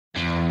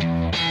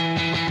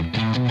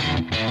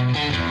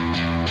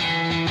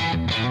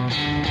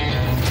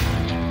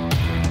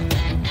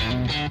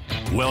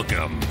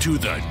Welcome to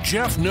the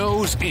Jeff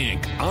Knows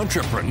Inc.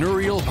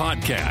 Entrepreneurial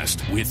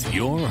Podcast with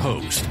your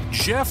host,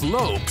 Jeff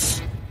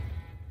Lopes.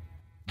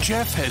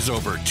 Jeff has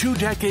over 2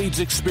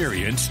 decades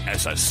experience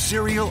as a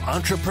serial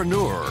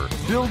entrepreneur,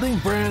 building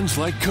brands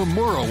like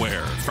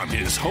Kimura from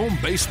his home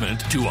basement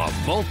to a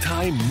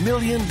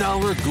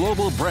multi-million-dollar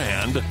global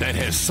brand that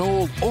has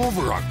sold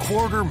over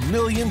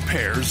 250,000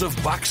 pairs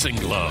of boxing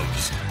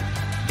gloves.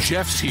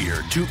 Jeff's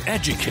here to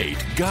educate,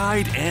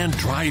 guide, and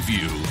drive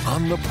you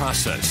on the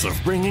process of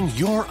bringing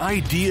your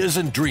ideas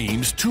and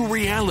dreams to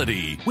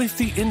reality with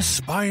the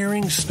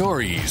inspiring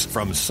stories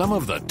from some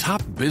of the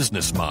top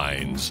business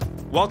minds.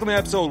 Welcome to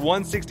episode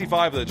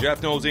 165 of the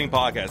Jeff Knows Inc.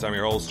 podcast. I'm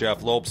your host,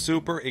 Jeff Lopes.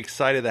 Super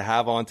excited to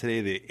have on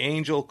today the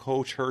angel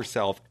coach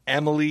herself,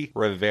 Emily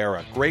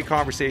Rivera. Great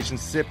conversation.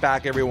 Sit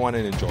back, everyone,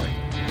 and enjoy.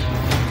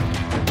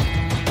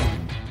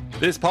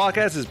 This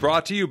podcast is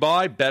brought to you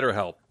by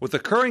BetterHelp. With the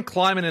current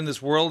climate in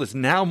this world, it's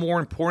now more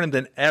important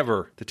than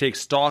ever to take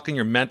stock in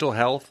your mental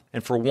health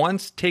and for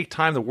once, take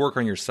time to work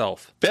on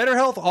yourself.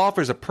 BetterHelp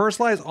offers a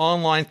personalized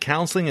online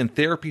counseling and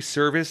therapy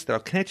service that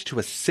will connect you to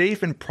a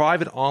safe and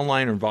private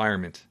online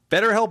environment.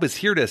 BetterHelp is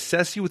here to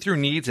assess you with your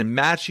needs and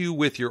match you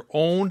with your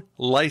own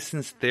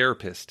licensed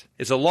therapist.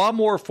 It's a lot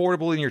more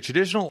affordable than your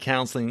traditional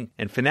counseling,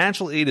 and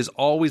financial aid is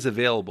always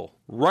available.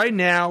 Right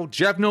now,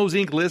 Jeff Knows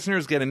Inc.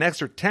 listeners get an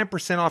extra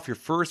 10% off your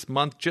first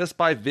month just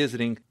by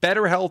visiting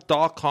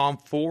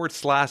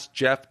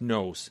betterhelp.com/Jeff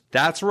Knows.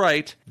 That's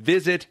right.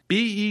 Visit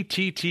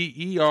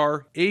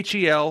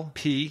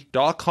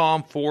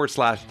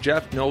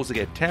betterhelp.com/Jeff Knows to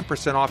get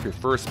 10% off your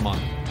first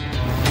month.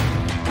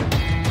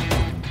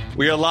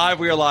 We are live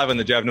on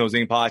the Jeff Knows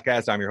Inc.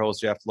 podcast. I'm your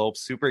host, Jeff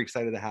Lopes. Super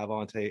excited to have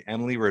on today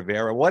Emily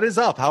Rivera. What is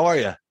up? How are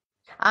you?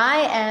 I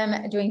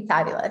am doing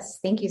fabulous.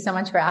 Thank you so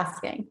much for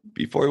asking.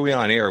 Before we went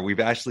on air,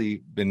 we've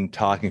actually been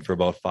talking for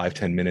about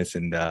 5-10 minutes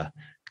and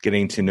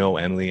getting to know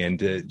Emily and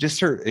just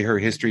her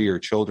history, her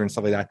children,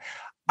 stuff like that.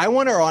 I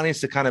want our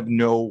audience to kind of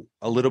know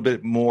a little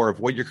bit more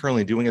of what you're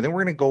currently doing. And then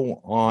we're going to go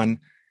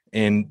on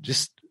and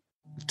just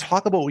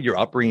talk about your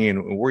upbringing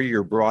and where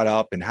you're brought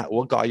up and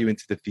what got you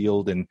into the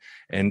field and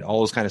all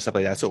those kind of stuff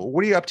like that. So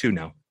what are you up to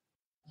now?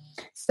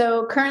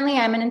 So currently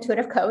I'm an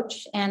intuitive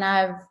coach and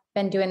I've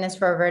been doing this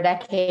for over a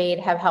decade,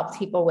 have helped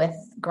people with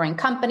growing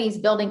companies,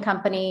 building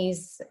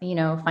companies,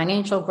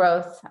 financial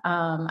growth.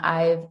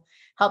 I've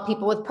helped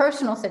people with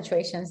personal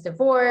situations,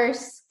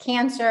 divorce,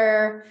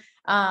 cancer.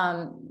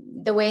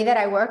 The way that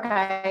I work,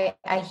 I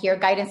hear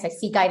guidance, I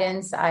see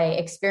guidance, I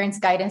experience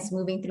guidance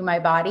moving through my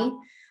body.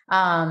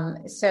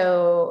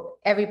 So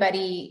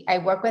everybody I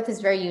work with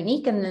is very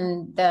unique. And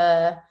then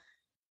the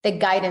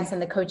guidance and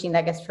the coaching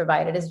that gets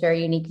provided is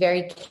very unique,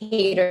 very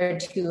catered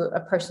to a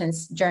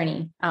person's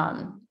journey.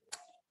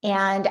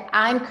 And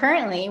I'm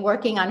currently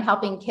working on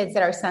helping kids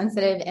that are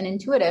sensitive and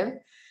intuitive.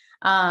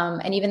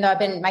 And even though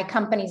my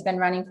company's been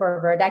running for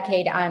over a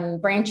decade, I'm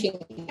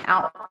branching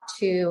out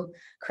to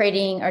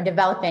creating or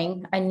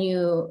developing a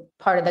new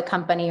part of the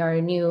company or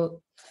a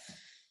new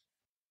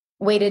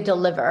way to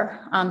deliver,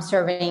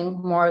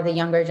 serving more of the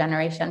younger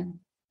generation.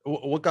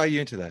 What got you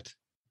into that?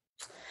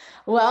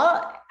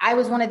 Well, I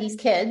was one of these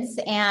kids,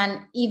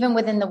 and even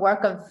within the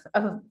work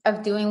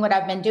of doing what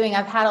I've been doing,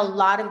 I've had a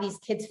lot of these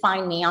kids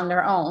find me on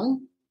their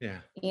own.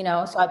 Yeah.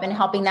 So I've been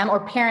helping them,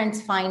 or parents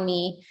find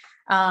me.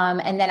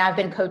 And then I've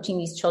been coaching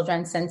these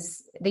children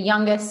since the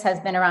youngest has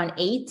been around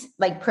 8,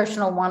 like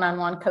personal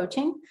one-on-one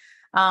coaching.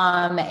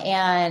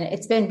 And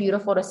it's been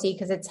beautiful to see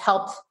because it's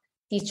helped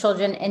these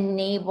children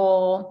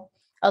enable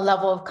a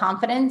level of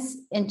confidence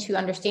into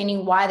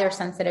understanding why they're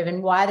sensitive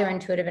and why they're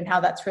intuitive and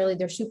how that's really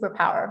their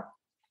superpower.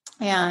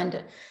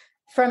 And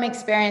from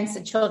experience,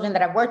 the children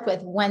that I've worked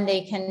with, when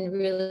they can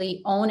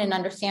really own and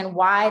understand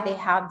why they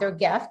have their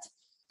gift,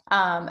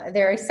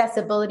 their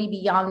accessibility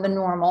beyond the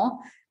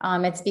normal,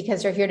 it's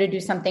because they're here to do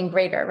something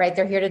greater, right?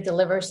 They're here to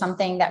deliver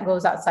something that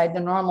goes outside the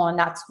normal. And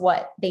that's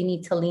what they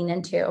need to lean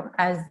into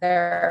as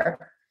they're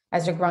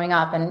growing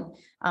up. And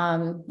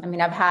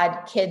I've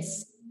had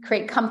kids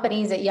create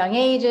companies at young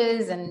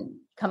ages and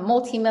become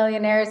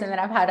multimillionaires. And then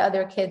I've had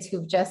other kids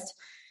who've just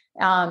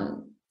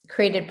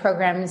created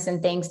programs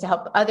and things to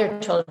help other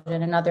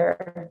children and other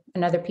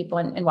people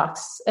in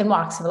walks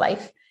of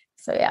life.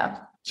 So, yeah.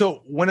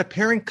 So when a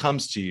parent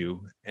comes to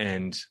you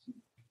and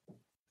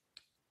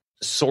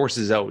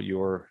sources out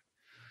your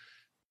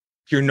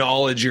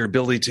knowledge, your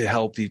ability to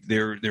help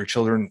their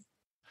children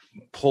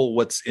pull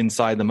what's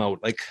inside them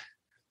out, like,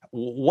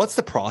 what's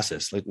the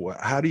process? Like,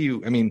 how do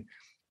you,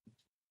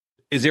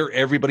 is there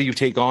everybody you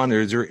take on,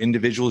 or is there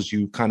individuals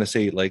you kind of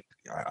say, like,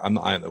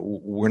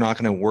 we're not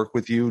going to work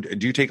with you?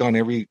 Do you take on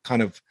every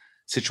kind of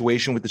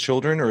situation with the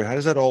children, or how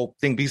does that all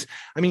thing? Because,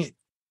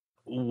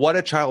 what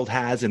a child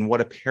has and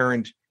what a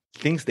parent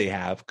thinks they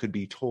have could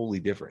be totally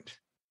different.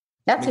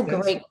 That's a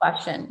great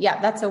question. Yeah,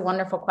 that's a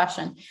wonderful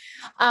question.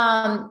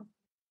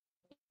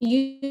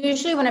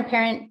 Usually when a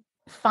parent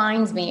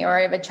finds me, or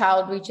if a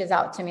child reaches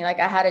out to me, like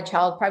I had a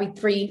child probably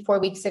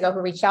 3-4 weeks ago who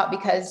reached out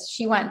because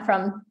she went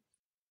from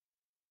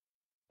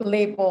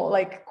label,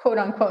 like quote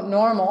unquote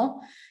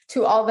normal,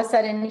 to all of a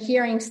sudden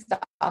hearing stuff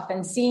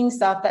and seeing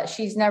stuff that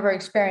she's never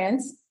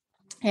experienced.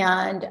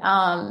 And,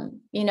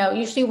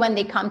 usually when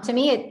they come to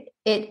me,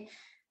 it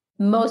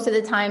most of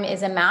the time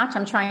is a match.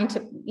 I'm trying to,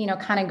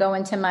 kind of go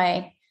into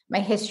my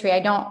history. I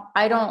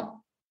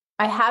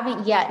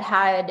haven't yet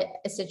had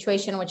a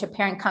situation in which a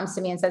parent comes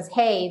to me and says,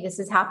 hey, this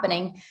is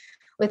happening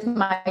with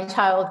my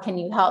child. Can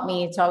you help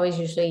me? It's always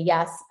usually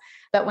yes.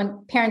 But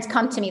when parents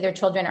come to me, their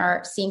children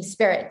are seeing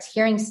spirits,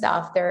 hearing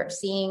stuff. They're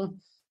seeing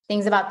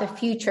things about the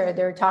future.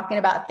 They're talking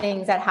about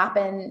things that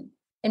happen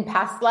in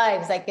past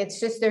lives. Like it's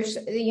just,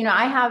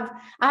 I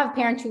have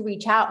parents who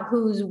reach out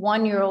whose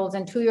 1-year-olds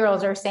and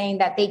 2-year-olds are saying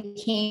that they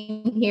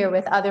came here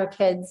with other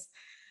kids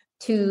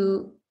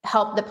to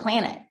help the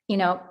planet,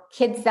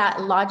 kids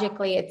that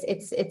logically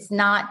it's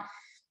not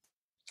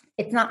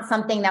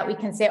something that we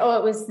can say, oh,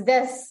 it was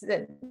this,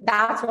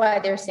 that's why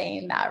they're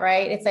saying that.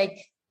 Right. It's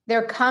like,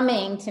 they're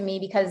coming to me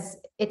because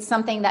it's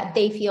something that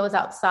they feel is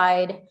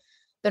outside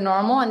the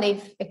normal, and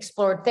they've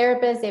explored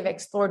therapists, they've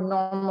explored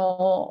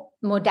normal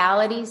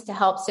modalities to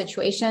help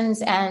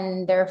situations,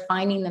 and they're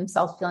finding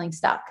themselves feeling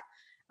stuck.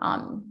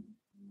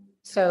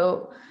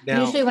 So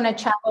now, usually when a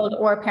child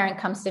or a parent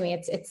comes to me,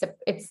 it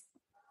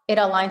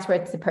aligns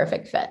where it's the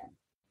perfect fit.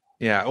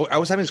 Yeah. I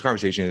was having this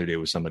conversation the other day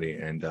with somebody,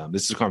 and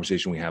this is a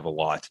conversation we have a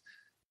lot,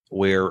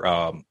 where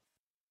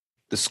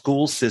the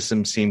school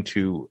system seemed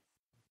to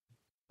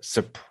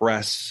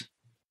suppress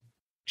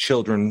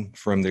children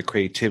from their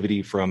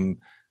creativity, from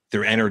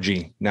their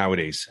energy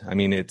nowadays. I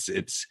mean, it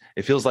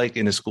feels like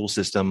in a school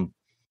system,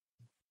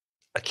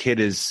 a kid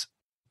is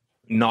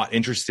not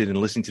interested in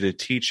listening to the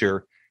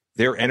teacher.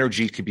 Their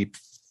energy could be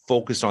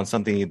focused on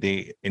something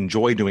they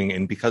enjoy doing,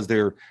 and because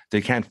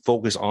they can't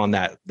focus on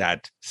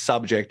that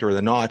subject, or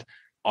they're not,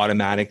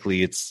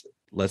 automatically it's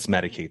let's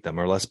medicate them,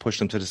 or let's push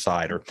them to the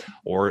side,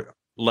 or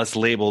let's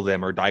label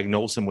them or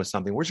diagnose them with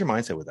something. Where's your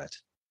mindset with that?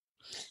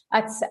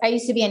 I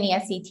used to be an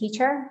ESE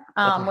teacher,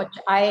 which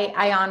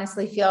I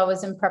honestly feel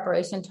was in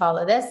preparation to all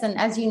of this. And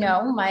as you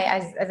know,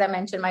 as I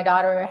mentioned, my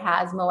daughter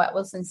has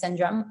Moet-Wilson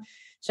syndrome.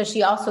 So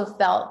she also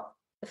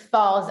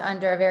falls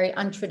under a very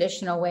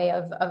untraditional way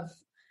of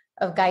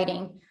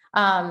guiding.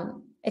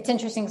 It's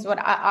interesting because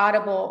what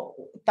audible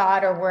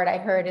thought or word I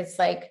heard is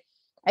like,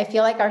 I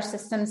feel like our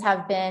systems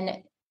have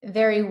been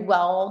very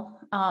well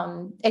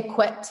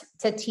equipped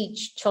to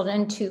teach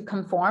children to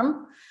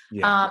conform.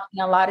 Yeah.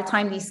 And a lot of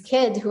time, these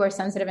kids who are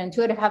sensitive and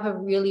intuitive have a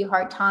really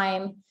hard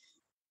time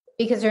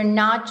because they're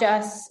not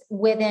just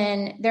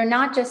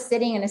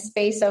sitting in a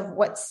space of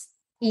what's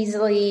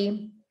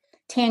easily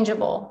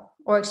tangible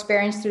or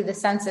experienced through the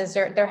senses.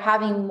 They're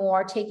having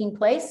more taking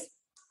place.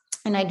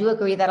 And I do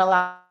agree that a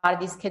lot of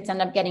these kids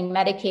end up getting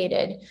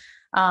medicated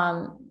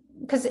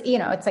because,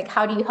 it's like,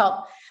 how do you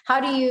help?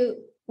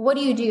 What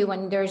do you do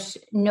when there's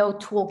no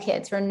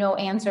toolkits or no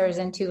answers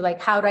into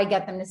like, how do I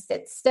get them to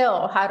sit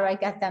still? How do I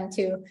get them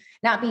to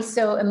not be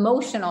so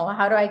emotional?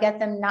 How do I get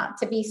them not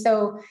to be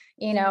so,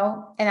 and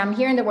I'm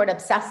hearing the word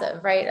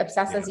obsessive, right?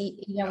 Obsessive,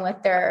 even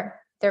with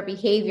their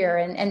behavior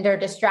and their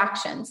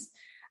distractions.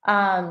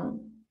 So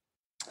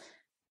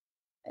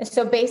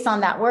based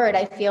on that word,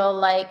 I feel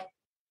like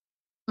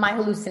my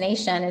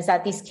hallucination is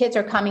that these kids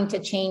are coming to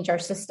change our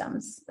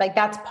systems. Like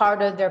that's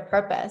part of their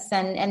purpose,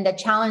 and the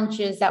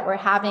challenges that we're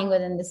having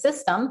within the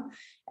system,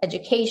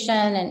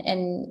 education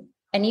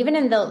and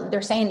even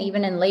they're saying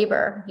even in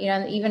labor,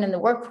 even in the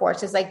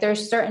workforce, is like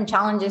there's certain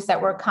challenges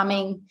that we're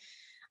coming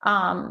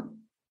to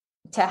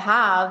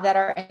have that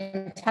are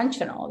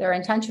intentional. They're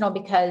intentional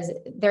because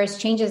there's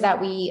changes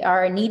that we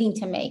are needing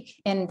to make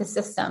in the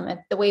system,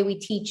 the way we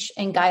teach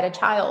and guide a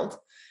child.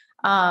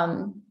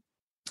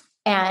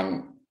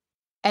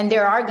 And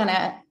there are going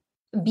to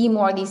be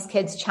more of these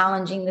kids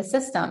challenging the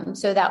system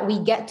so that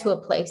we get to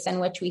a place in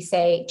which we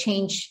say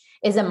change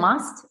is a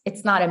must.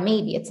 It's not a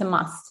maybe, it's a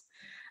must.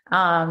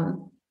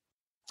 And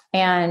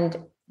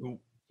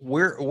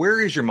where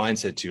is your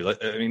mindset to?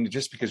 I mean,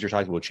 just because you're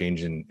talking about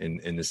change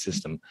in the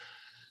system,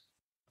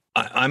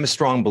 I'm a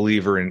strong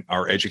believer in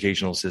our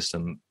educational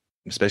system,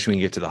 especially when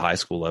you get to the high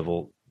school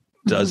level,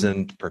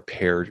 doesn't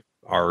prepare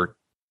our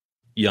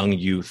young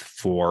youth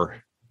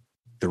for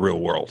the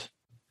real world.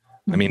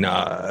 I mean,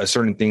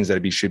 certain things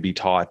that should be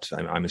taught.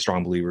 I'm a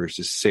strong believer is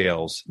just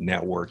sales,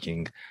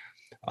 networking,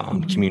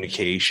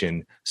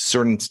 communication,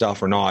 certain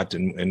stuff or not.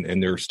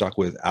 And they're stuck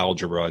with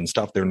algebra and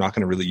stuff they're not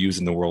going to really use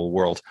in the real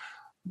world.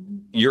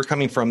 You're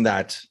coming from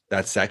that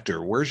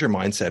sector. Where's your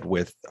mindset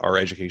with our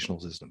educational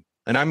system?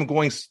 And I'm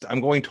going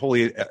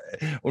totally,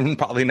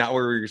 probably not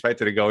where we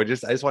expected to go. I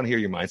just want to hear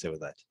your mindset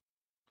with that.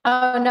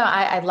 Oh no,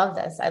 I love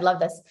this. I love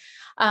this.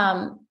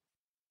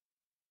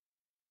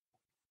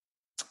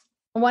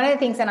 One of the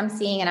things that I'm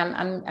seeing,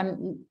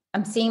 and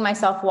I'm seeing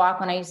myself walk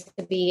when I used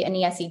to be an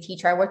ESE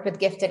teacher, I worked with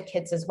gifted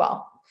kids as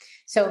well.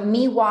 So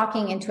me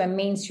walking into a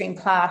mainstream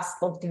class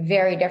looked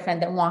very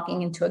different than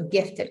walking into a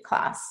gifted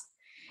class.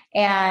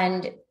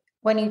 And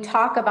when you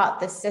talk about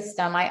the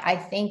system, I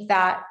think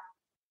that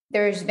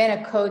there's been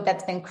a code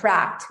that's been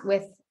cracked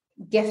with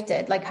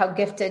gifted, like how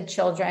gifted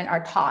children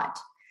are taught,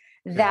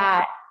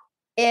 that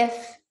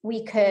if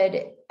we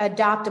could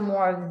adopt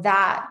more of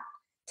that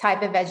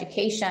type of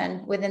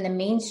education within the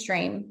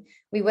mainstream,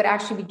 we would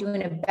actually be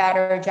doing a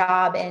better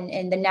job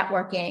in the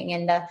networking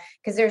and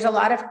because there's a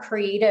lot of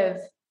creative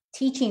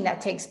teaching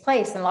that takes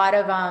place, and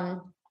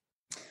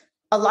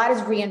a lot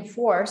is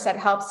reinforced that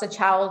helps the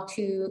child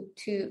to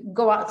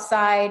go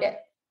outside.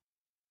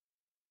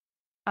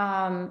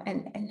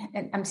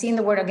 And I'm seeing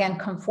the word again,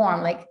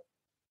 conform. Like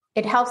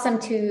it helps them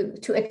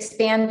to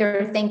expand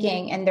their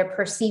thinking and their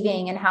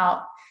perceiving and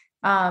how.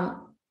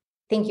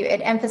 Thank you.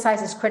 It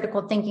emphasizes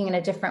critical thinking in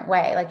a different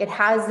way. Like it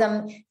has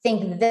them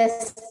think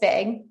this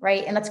big,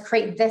 right? And let's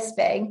create this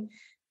big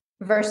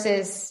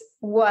versus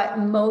what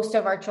most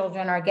of our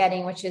children are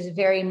getting, which is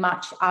very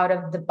much out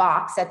of the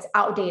box. That's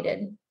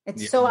outdated.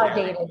 It's so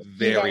outdated.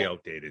 Very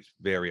outdated.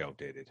 Very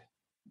outdated.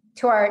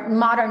 To our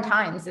modern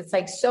times. It's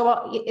like,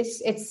 so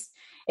it's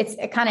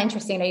kind of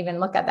interesting to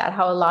even look at that,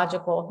 how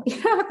illogical,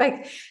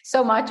 like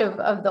so much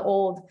of the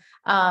old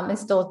is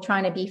still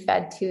trying to be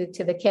fed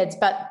to the kids.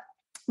 But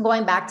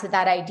going back to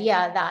that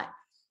idea that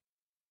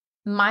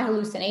my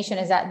hallucination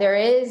is that there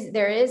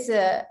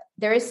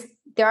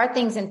are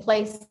things in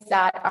place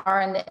that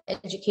are in the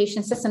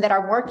education system that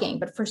are working,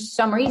 but for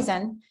some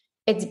reason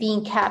it's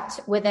being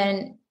kept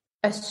within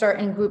a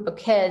certain group of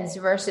kids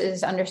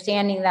versus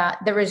understanding that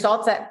the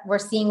results that we're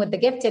seeing with the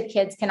gifted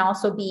kids can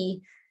also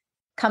be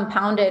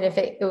compounded if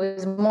it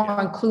was more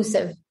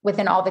inclusive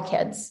within all the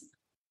kids.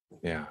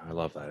 Yeah, I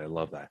love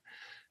that.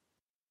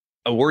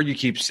 A word you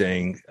keep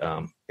saying,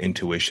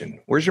 intuition.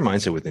 Where's your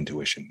mindset with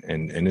intuition?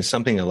 And it's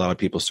something a lot of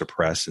people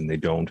suppress, and they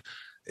don't.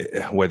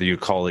 Whether you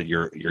call it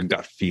your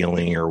gut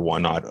feeling or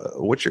whatnot.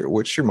 What's your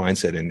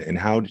mindset, and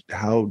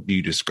how do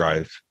you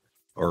describe,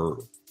 or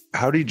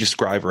how do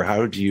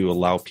you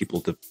allow people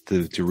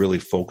to really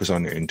focus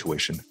on their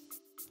intuition?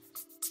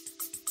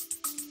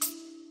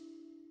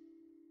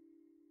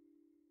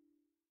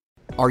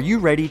 Are you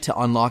ready to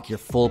unlock your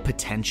full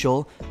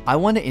potential? I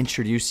want to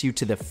introduce you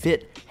to the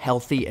Fit,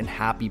 Healthy, and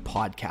Happy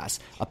podcast,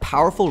 a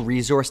powerful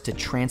resource to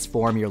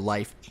transform your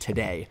life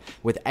today.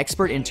 With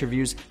expert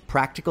interviews,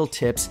 practical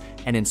tips,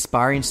 and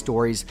inspiring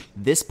stories,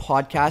 this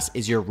podcast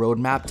is your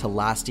roadmap to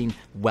lasting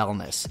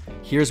wellness.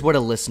 Here's what a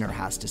listener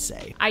has to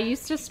say. I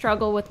used to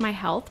struggle with my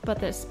health, but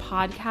this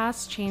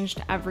podcast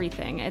changed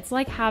everything. It's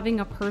like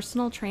having a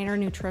personal trainer,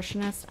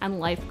 nutritionist,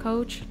 and life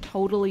coach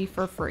totally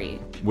for free.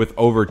 With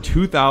over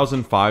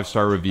 2,000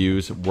 5-star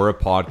reviews, we're a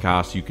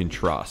podcast you can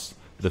trust.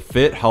 The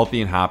Fit,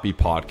 Healthy, and Happy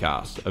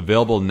podcast,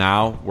 available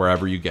now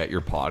wherever you get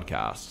your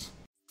podcasts.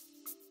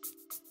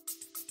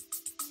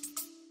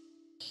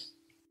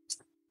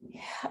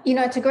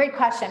 It's a great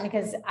question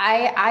because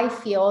I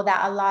feel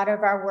that a lot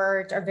of our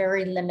words are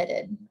very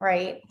limited,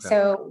 right? Okay.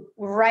 So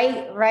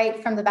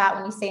right from the bat,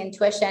 when you say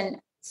intuition,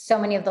 so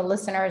many of the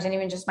listeners and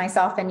even just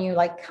myself and you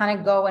like kind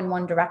of go in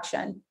one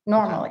direction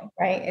normally,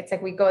 right? It's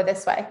like we go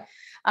this way.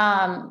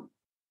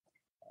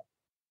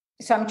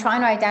 So I'm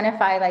trying to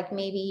identify like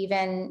maybe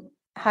even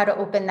how to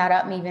open that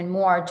up even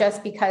more,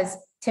 just because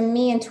to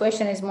me,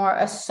 intuition is more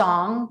a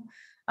song.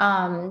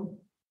 You're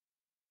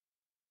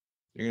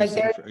going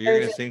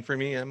to sing for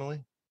me,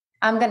 Emily?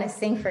 I'm going to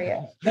sing for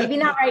you. Maybe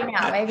not right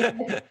now. Maybe.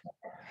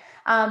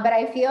 But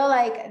I feel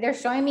like they're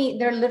showing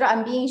me,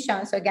 I'm being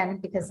shown. So again,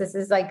 because this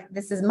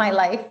is my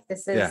life.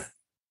 This is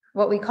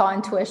what we call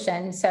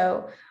intuition.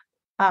 So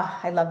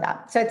I love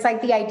that. So it's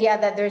like the idea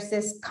that there's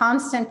this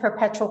constant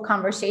perpetual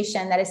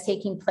conversation that is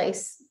taking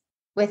place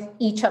with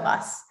each of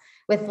us,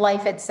 with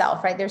life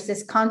itself, right? There's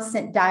this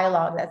constant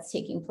dialogue that's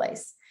taking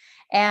place.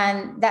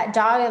 And that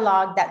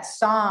dialogue, that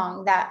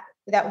song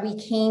that we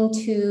came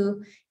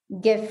to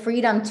give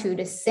freedom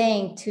to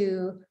sing,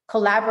 to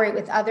collaborate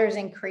with others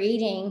in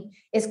creating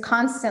is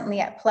constantly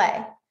at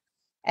play.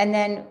 And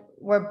then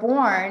we're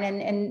born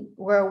and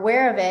we're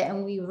aware of it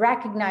and we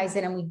recognize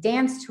it and we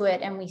dance to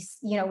it and we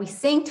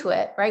sing to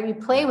it, right? We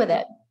play with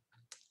it.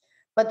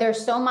 But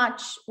there's so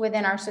much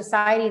within our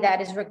society that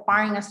is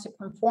requiring us to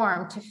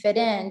conform, to fit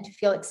in, to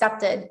feel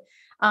accepted.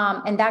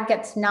 And that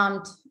gets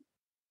numbed.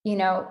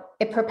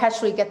 It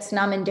perpetually gets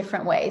numb in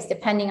different ways,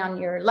 depending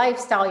on your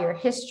lifestyle, your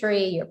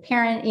history, your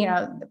parent,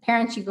 the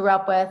parents you grew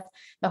up with,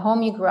 the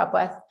home you grew up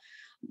with.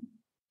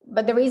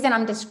 But the reason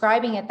I'm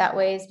describing it that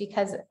way is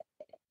because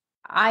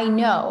I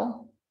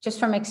know just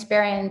from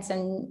experience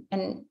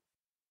and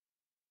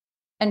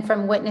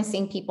from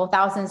witnessing people,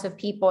 thousands of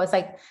people, it's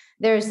like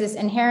there's this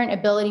inherent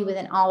ability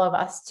within all of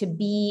us to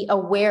be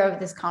aware of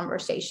this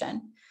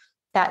conversation,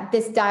 that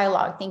this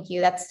dialogue, thank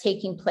you, that's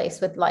taking place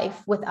with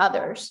life, with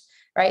others.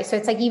 Right. So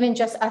it's like even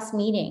just us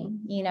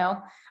meeting,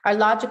 our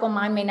logical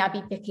mind may not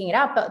be picking it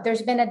up, but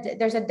there's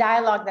a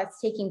dialogue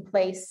that's taking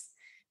place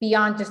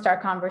beyond just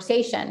our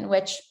conversation,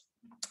 which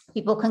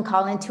people can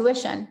call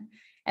intuition.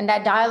 And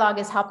that dialogue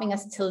is helping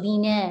us to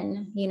lean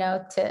in,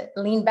 to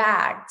lean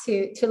back,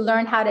 to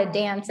learn how to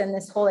dance in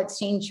this whole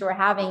exchange we're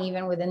having,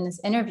 even within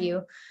this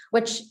interview,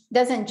 which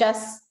doesn't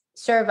just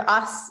serve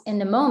us in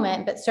the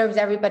moment, but serves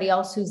everybody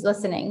else who's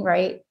listening,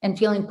 right? And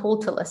feeling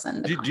pulled to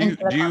listen. Do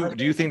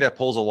you think that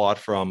pulls a lot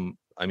from,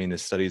 the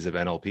studies of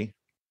NLP?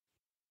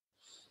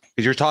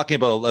 Because you're talking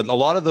about a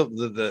lot of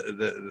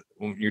the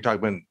when you're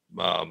talking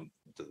about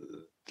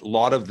a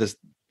lot of this,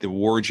 the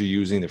words you're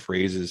using, the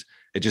phrases,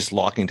 it's just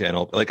locking to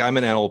NLP. Like, I'm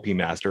an NLP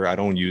master. I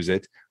don't use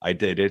it. I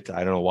did it.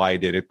 I don't know why I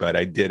did it, but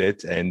I did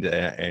it. And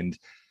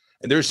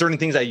there are certain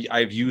things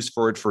I've used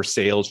for it, for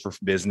sales, for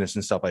business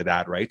and stuff like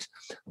that. Right.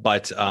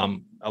 But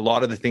a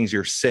lot of the things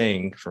you're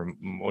saying from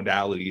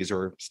modalities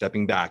or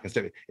stepping back and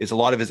stuff, is a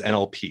lot of his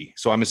NLP.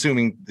 So I'm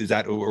assuming, is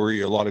that where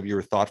a lot of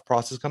your thought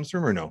process comes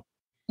from, or no?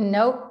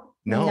 Nope.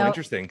 No.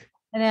 Interesting.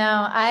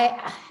 No,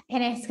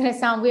 and it's going to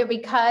sound weird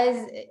because,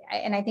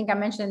 and I think I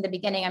mentioned in the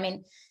beginning, I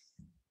mean,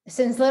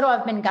 since little,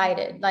 I've been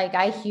guided. Like,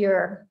 I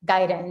hear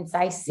guidance.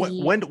 I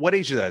see. What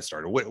age did that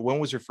start? When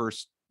was your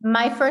first?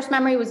 My first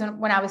memory was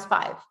when I was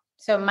 5.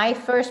 So my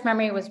first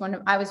memory was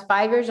when I was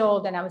 5 years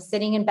old and I was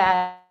sitting in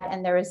bed,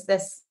 and there was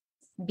this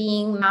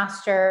being,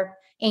 master,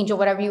 angel,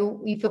 whatever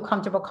you feel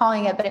comfortable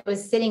calling it, but it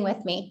was sitting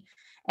with me,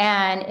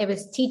 and it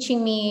was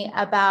teaching me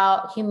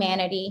about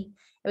humanity.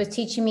 It was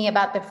teaching me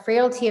about the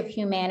frailty of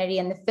humanity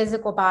and the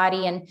physical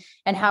body,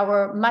 and how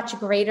we're much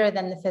greater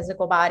than the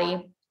physical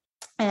body.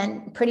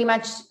 And pretty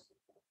much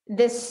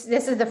this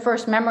is the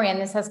first memory,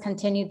 and this has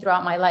continued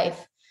throughout my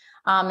life,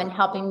 and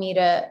helping me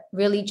to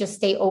really just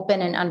stay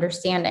open and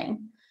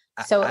understanding.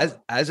 So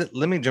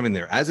let me jump in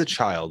there. As a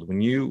child,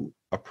 when you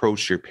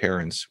approached your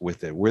parents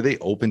with it, were they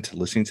open to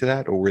listening to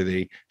that, or were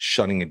they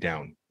shutting it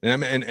down?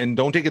 And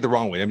don't take it the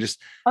wrong way. I'm just.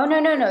 Oh,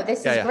 no.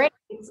 This is great.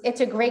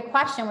 It's a great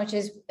question, which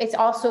is, it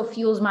also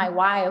fuels my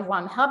why of why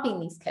I'm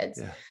helping these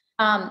kids. Yeah.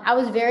 I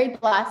was very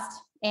blessed,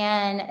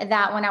 and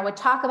that when I would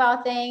talk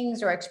about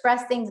things or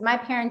express things, my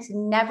parents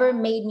never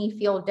made me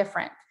feel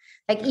different.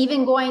 Like,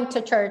 even going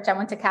to church, I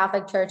went to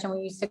Catholic church, and we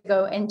used to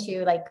go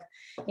into, like,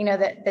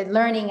 the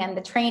learning and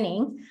the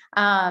training.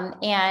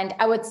 And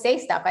I would say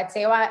stuff. I'd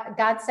say, oh,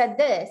 God said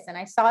this, and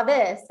I saw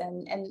this,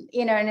 and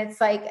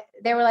it's like,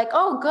 they were like,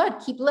 oh, good,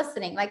 keep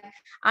listening. Like,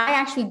 I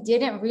actually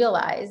didn't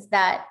realize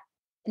that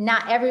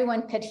not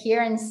everyone could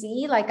hear and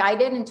see like I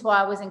did until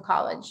I was in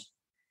college.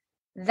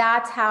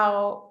 That's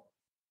how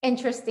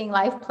interesting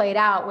life played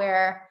out,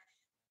 where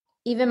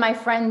even my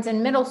friends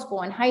in middle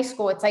school and high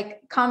school, it's like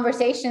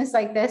conversations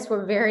like this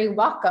were very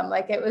welcome.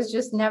 Like, it was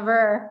just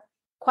never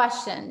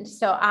questioned.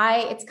 So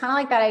it's kind of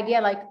like that idea,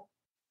 like,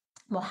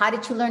 well, how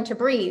did you learn to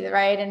breathe?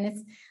 Right. And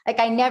it's like,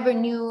 I never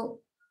knew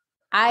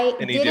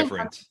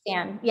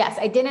understand. Yes.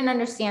 I didn't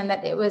understand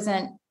that it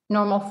wasn't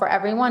normal for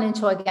everyone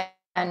until, again,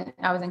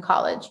 I was in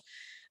college.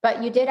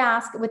 But you did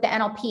ask with the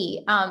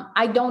NLP.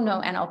 I don't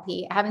know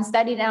NLP. I haven't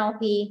studied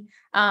NLP.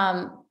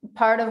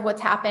 Part of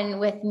what's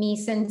happened with me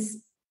since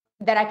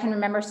that I can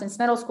remember since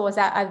middle school is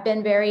that I've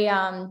been very,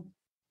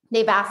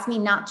 they've asked me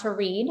not to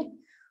read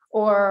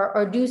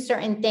or do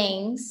certain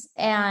things.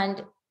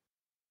 And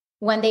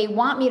when they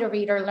want me to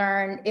read or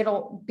learn,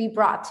 it'll be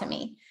brought to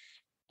me.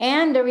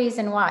 And the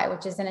reason why,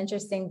 which is an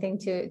interesting thing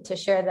to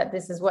share, that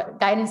this is what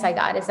guidance I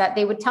got, is that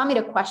they would tell me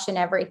to question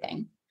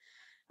everything.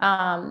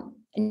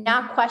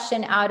 Not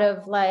question out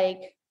of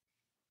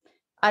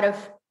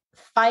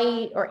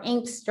fight or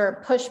angst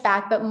or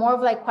pushback, but more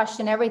of like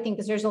question everything,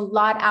 because there's a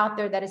lot out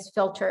there that is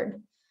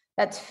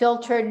that's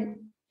filtered,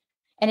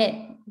 and it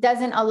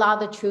doesn't allow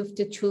the truth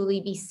to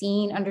truly be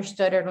seen,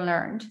 understood, or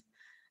learned.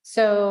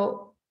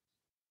 So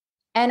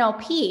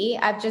NLP,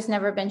 I've just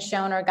never been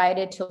shown or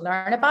guided to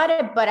learn about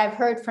it, but I've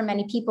heard from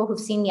many people who've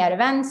seen me at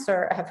events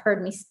or have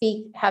heard me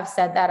speak, have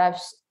said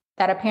that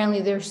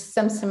apparently there's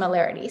some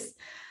similarities.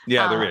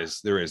 Yeah, there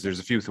is. There's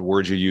a few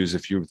words you use, a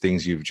few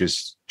things you've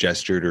just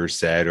gestured or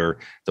said, or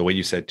the way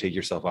you said, take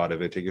yourself out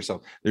of it,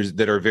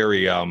 that are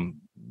very,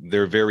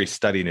 they're very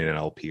studied in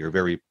NLP, or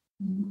very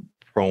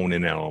prone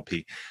in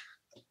NLP.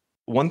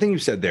 One thing you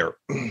said there,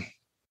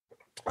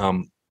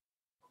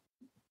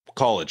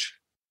 college,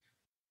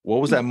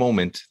 what was that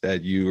moment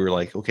that you were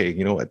like, okay,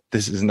 you know what,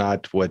 this is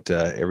not what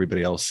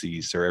everybody else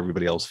sees or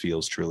everybody else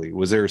feels truly?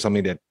 Was there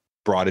something that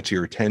brought it to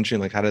your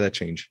attention? Like, how did that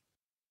change?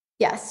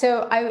 Yeah.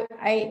 So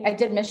I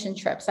did mission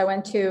trips. I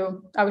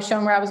was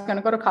shown where I was going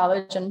to go to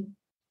college, and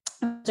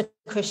it was a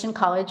Christian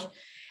college.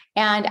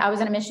 And I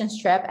was on a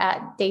missions trip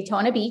at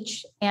Daytona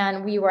Beach,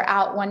 and we were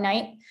out one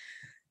night,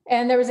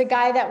 and there was a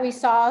guy that we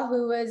saw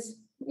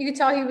you could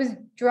tell he was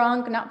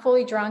drunk, not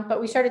fully drunk, but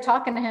we started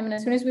talking to him. And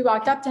as soon as we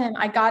walked up to him,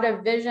 I got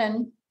a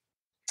vision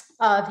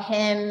of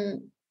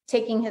him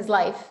taking his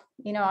life.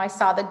 I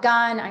saw the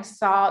gun. I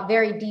saw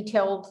very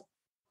detailed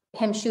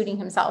him shooting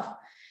himself.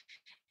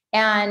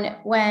 And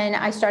when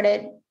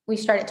we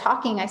started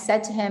talking, I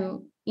said to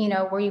him,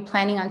 were you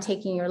planning on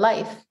taking your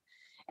life?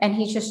 And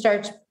he just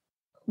starts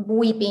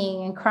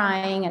weeping and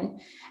crying.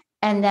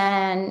 And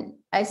then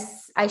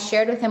I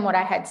shared with him what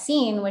I had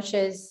seen, which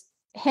is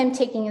him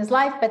taking his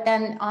life. But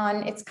then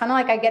it's kind of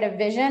like I get a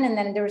vision, and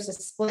then there was a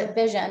split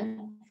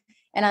vision.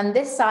 And on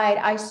this side,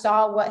 I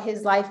saw what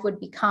his life would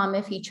become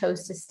if he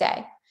chose to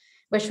stay,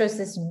 which was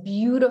this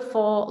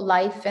beautiful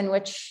life in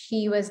which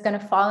he was going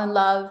to fall in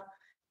love,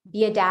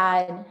 be a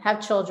dad,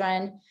 have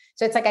children.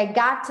 So it's like I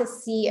got to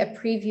see a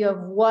preview of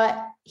what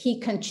he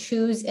can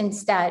choose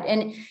instead.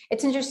 And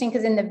it's interesting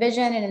because in the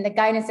vision and in the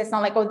guidance, it's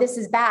not like, oh, this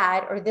is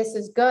bad or this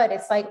is good.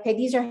 It's like, okay,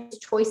 these are his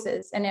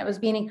choices. And it was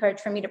being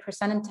encouraged for me to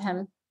present them to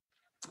him.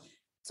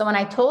 So when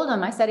I told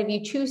him, I said, if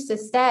you choose to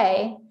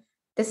stay,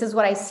 this is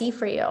what I see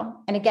for you.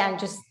 And again,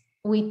 just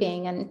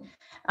weeping. And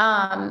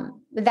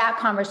that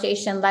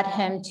conversation led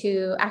him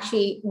to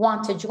actually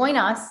want to join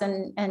us.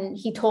 And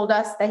he told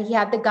us that he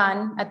had the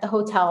gun at the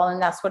hotel,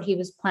 and that's what he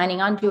was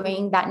planning on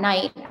doing that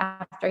night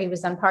after he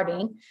was done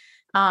partying.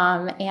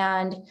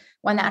 And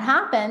when that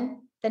happened,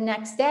 the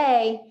next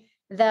day,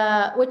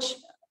 which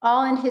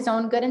all in his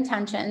own good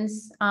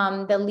intentions,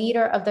 the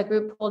leader of the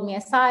group pulled me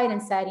aside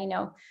and said,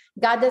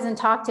 God doesn't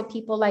talk to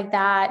people like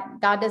that.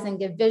 God doesn't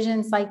give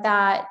visions like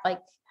that. Like,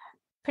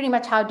 pretty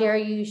much, how dare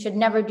you? You should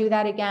never do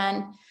that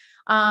again.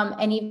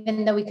 And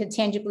even though we could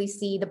tangibly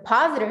see the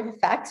positive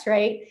effects,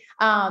 right?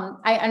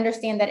 I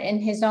understand that in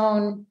his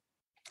own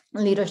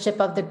leadership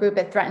of the group,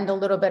 it threatened a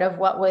little bit of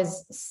what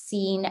was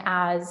seen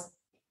as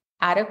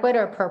adequate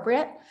or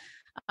appropriate.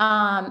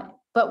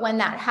 But when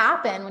that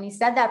happened, when he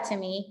said that to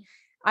me,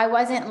 I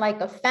wasn't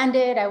like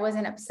offended. I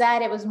wasn't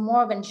upset. It was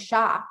more of in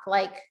shock.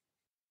 Like,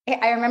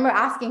 I remember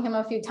asking him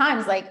a few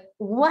times, like,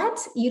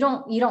 what? You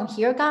don't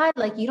hear God?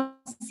 Like, you don't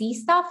see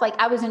stuff? Like,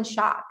 I was in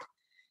shock.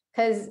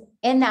 Because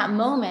in that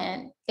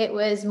moment, it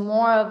was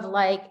more of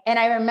like, and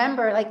I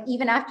remember like,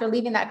 even after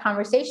leaving that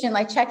conversation,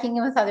 like checking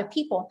in with other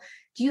people,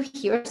 do you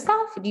hear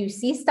stuff? Do you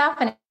see stuff?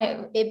 And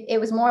it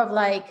was more of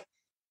like,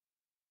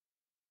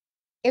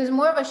 it was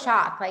more of a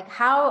shock. Like,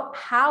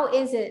 how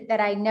is it that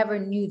I never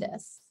knew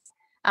this?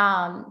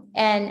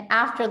 And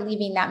after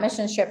leaving that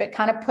mission trip, it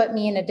kind of put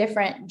me in a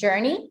different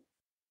journey.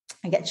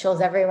 I get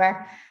chills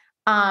everywhere,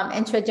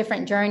 into a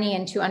different journey,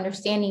 into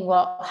understanding,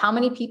 well, how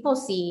many people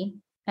see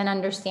and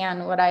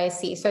understand what I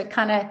see. So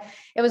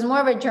it was more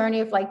of a journey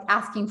of like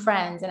asking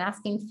friends and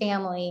asking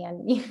family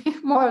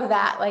and more of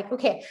that, like,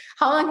 okay,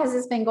 how long has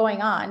this been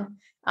going on?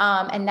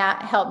 And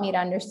that helped me to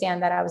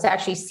understand that I was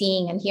actually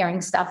seeing and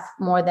hearing stuff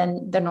more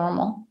than the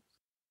normal.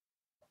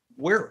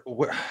 Where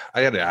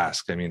I got to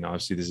ask, I mean,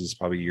 obviously this is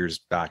probably years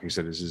back. You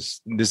said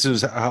this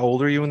is how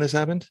old are you when this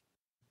happened?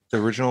 The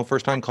original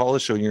first time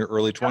college, so in your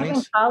early 20s? I was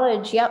in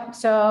college. Yep.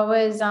 So I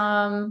was,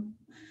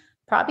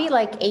 probably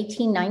like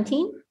 18,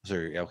 19.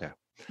 Sorry. Okay.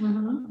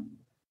 Mm-hmm.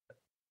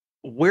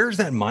 Where's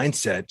that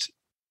mindset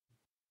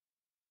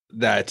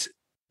that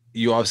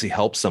you obviously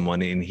helped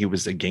someone and he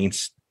was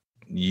against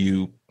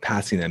you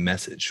passing that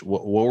message?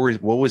 What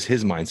was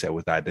his mindset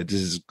with that? That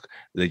this is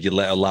that you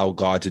allow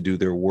God to do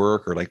their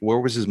work, or like, where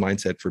was his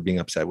mindset for being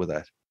upset with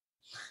that?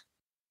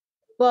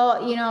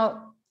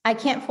 Well, I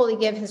can't fully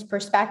give his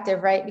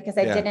perspective, right? Because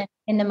I didn't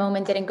in the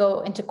moment, didn't go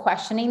into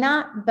questioning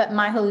that, but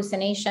my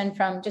hallucination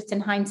from just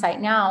in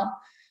hindsight now,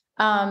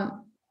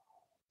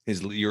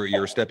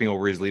 you're stepping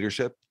over his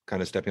leadership,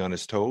 kind of stepping on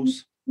his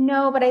toes.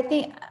 No, but I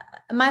think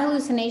my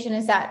hallucination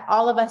is that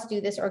all of us do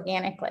this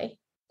organically,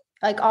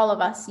 like all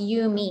of us,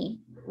 you, me,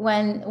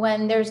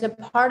 when there's a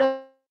part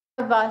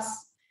of us,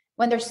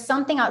 when there's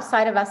something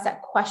outside of us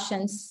that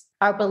questions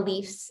our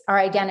beliefs, our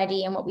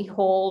identity, and what we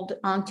hold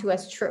onto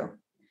as true.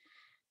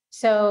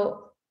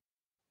 So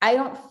I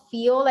don't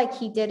feel like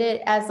he did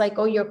it as like,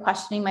 oh, you're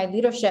questioning my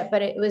leadership,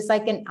 but it was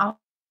like an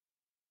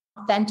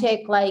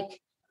authentic, like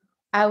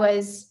I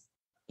was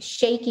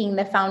shaking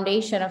the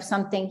foundation of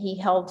something he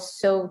held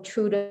so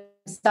true to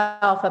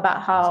himself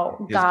about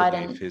how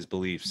his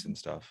beliefs and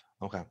stuff.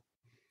 Okay.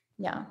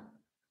 Yeah.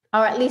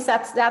 Or at least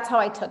that's how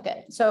I took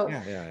it. So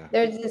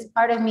there's this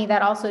part of me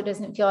that also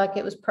doesn't feel like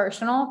it was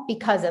personal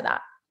because of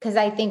that. Because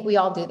I think we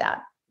all do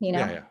that,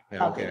 Yeah.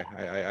 Okay.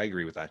 I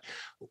agree with that.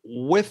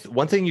 With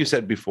one thing you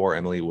said before,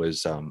 Emily,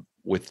 was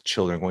with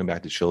children, going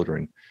back to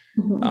children,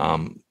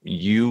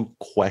 you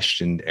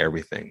questioned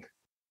everything.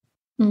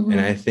 Mm-hmm.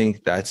 And I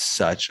think that's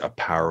such a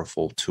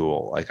powerful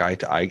tool. Like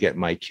I get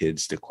my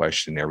kids to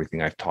question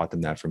everything. I've taught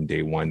them that from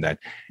day one, that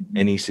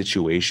any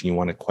situation you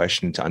want to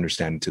question to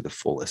understand it to the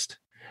fullest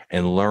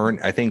and learn.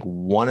 I think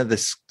one of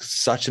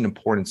such an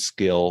important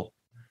skill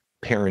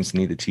parents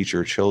need to teach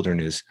their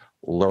children is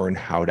learn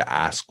how to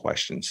ask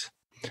questions.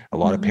 A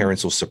lot of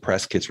parents will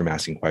suppress kids from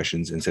asking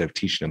questions instead of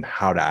teaching them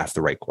how to ask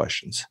the right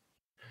questions.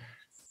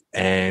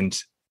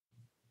 And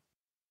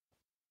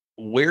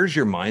where's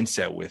your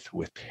mindset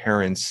with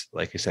parents,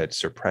 like I said,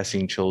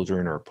 suppressing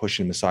children or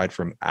pushing them aside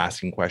from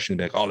asking questions,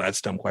 like, oh, that's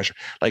a dumb question.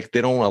 Like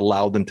they don't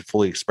allow them to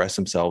fully express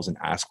themselves and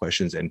ask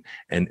questions and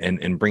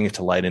bring it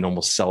to light and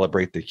almost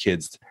celebrate the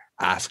kids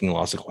asking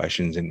lots of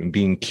questions and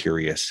being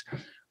curious.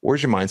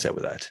 Where's your mindset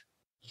with that?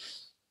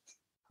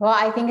 Well,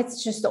 I think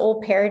it's just the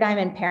old paradigm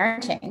in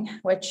parenting,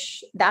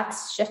 which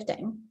that's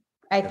shifting.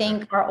 I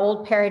think our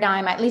old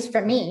paradigm, at least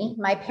for me,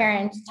 my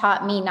parents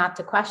taught me not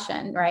to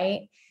question,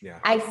 right? Yeah.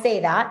 I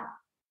say that,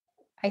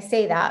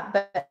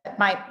 but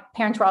my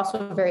parents were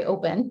also very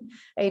open,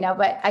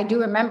 but I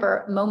do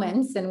remember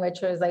moments in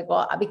which it was like,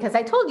 well, because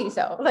I told you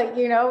so,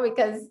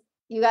 because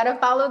you got to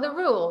follow the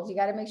rules. You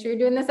got to make sure you're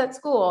doing this at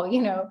school,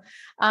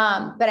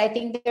 But I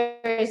think there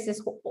is this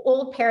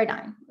old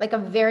paradigm, like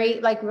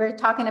we're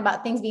talking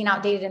about things being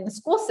outdated in the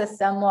school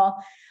system.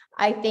 Well,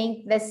 I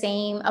think the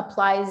same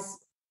applies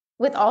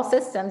with all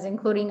systems,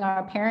 including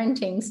our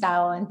parenting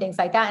style and things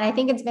like that. And I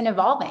think it's been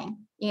evolving.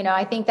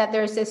 I think that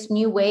there's this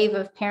new wave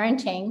of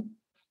parenting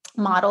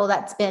model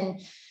that's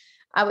been,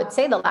 I would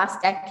say, the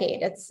last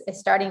decade. It's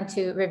starting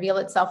to reveal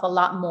itself a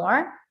lot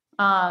more.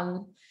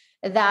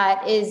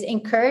 That is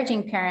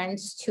encouraging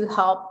parents to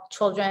help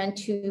children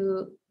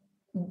to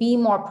be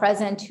more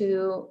present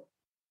to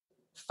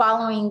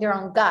following their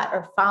own gut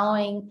or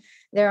following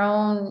their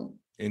own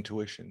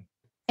intuition,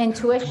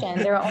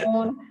 their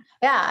own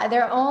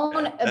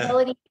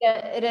ability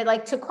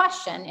to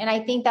question. And I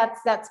think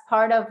that's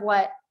part of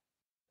what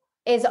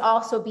is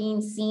also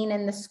being seen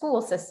in the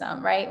school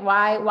system, right?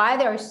 Why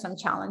there's some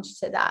challenge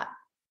to that,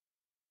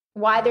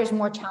 why there's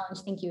more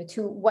challenge,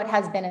 to what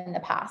has been in the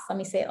past. Let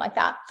me say it like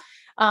that.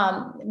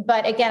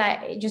 But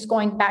again, just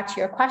going back to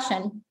your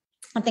question,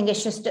 I think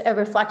it's just a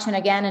reflection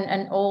again,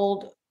 an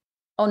old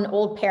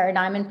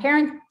paradigm in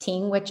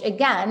parenting, which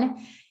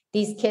again,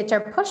 these kids are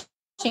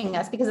pushing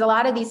us because a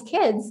lot of these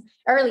kids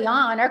early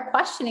on are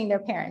questioning their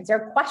parents,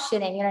 they're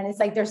questioning, and it's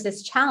like, there's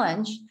this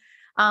challenge.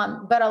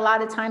 But a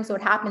lot of times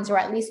what happens, or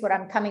at least what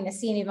I'm coming to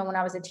see, and even when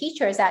I was a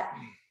teacher, is that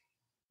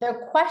their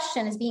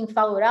question is being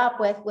followed up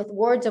with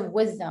words of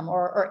wisdom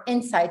or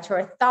insights or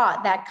a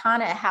thought that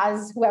kind of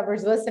has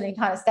whoever's listening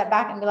kind of step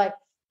back and be like,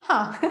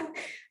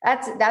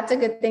 that's a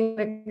good thing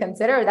to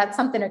consider. That's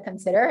something to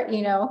consider,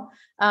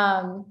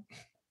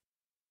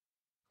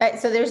 right.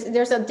 So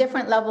there's a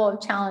different level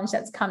of challenge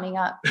that's coming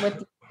up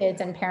with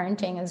kids and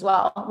parenting as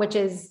well, which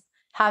is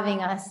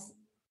having us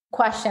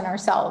question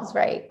ourselves,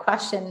 right?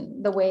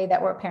 Question the way that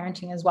we're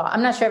parenting as well.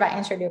 I'm not sure if I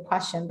answered your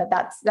question, but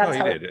that's no,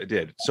 how it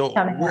did. So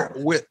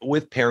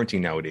with parenting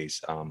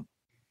nowadays,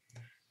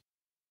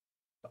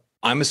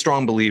 I'm a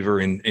strong believer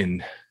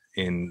in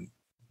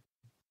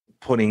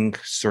putting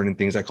certain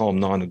things, I call them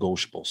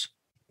non-negotiables.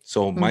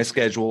 So my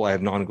schedule, I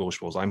have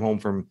non-negotiables. I'm home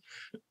from,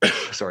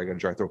 sorry, I got a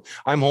dry throat.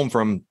 I'm home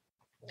from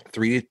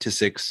 3 to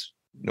 6,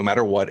 no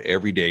matter what,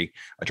 every day.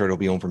 I try to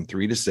be home from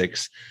 3 to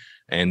 6.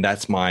 And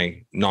that's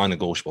my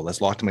non-negotiable.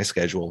 That's locked in my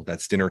schedule.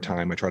 That's dinner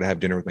time. I try to have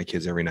dinner with my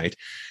kids every night.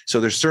 So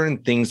there's certain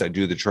things I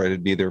do to try to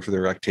be there for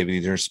their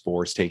activities, their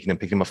sports, picking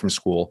them up from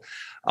school.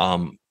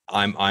 I'm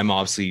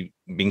obviously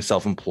being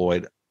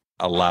self-employed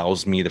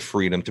allows me the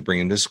freedom to bring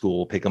them to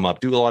school, pick them up,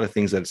 do a lot of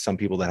things that some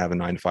people that have a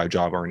 9-to-5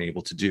 job aren't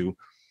able to do.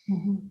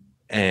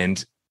 Mm-hmm.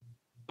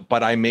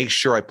 But I make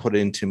sure I put it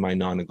into my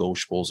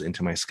non-negotiables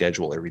into my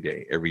schedule every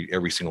day,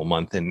 every single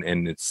month.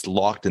 And it's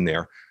locked in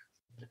there.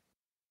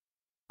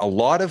 A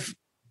lot of,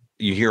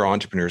 you hear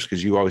entrepreneurs,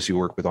 because you obviously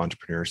work with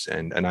entrepreneurs,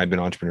 and I've been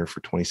an entrepreneur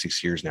for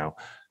 26 years now.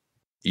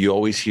 You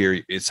always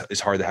hear it's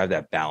hard to have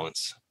that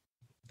balance,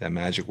 that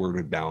magic word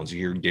with balance. You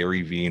hear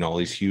Gary Vee and all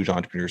these huge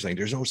entrepreneurs saying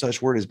there's no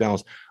such word as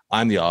balance.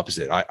 I'm the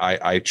opposite.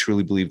 I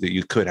truly believe that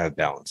you could have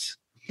balance.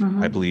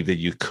 Mm-hmm. I believe that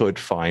you could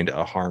find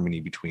a harmony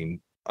between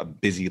a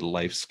busy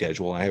life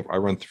schedule. I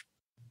run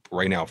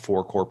right now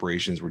 4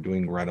 corporations. We're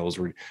doing rentals.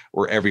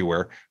 We're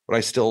everywhere, but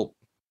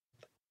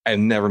I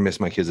never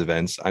miss my kids'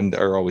 events.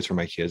 They're always for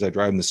my kids. I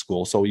drive them to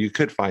school. So you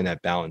could find that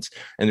balance.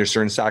 And there's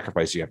certain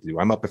sacrifices you have to do.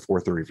 I'm up at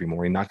 4:30 every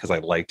morning, not because I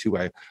like to.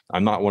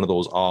 I'm not one of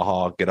those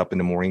get up in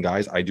the morning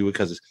guys. I do it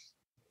because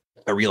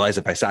I realize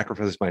if I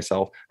sacrifice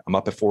myself, I'm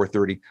up at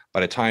 4:30. By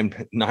the time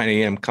 9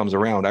 a.m. comes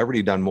around, I've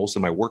already done most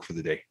of my work for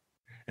the day.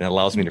 And it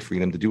allows me the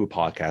freedom to do a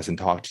podcast and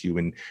talk to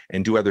you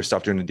and do other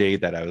stuff during the day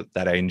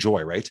that I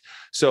enjoy, right?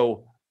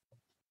 So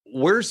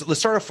let's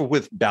start off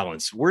with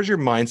balance. Where's your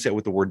mindset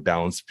with the word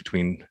balance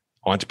between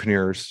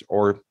entrepreneurs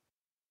or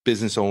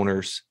business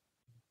owners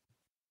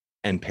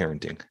and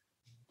parenting?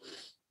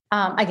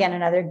 Again,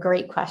 another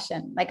great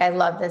question. Like, I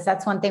love this.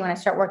 That's one thing when I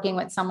start working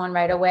with someone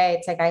right away,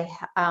 it's like I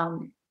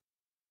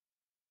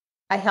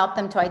help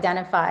them to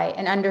identify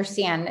and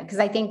understand, because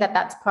I think that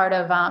that's part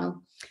of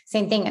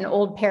same thing, an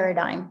old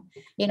paradigm,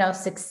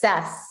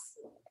 success,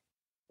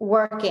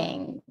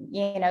 working,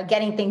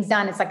 getting things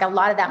done. It's like a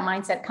lot of that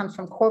mindset comes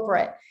from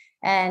corporate.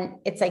 And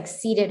it's like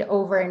seeded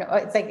over, and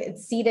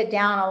it's seeded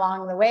down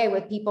along the way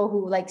with people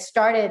who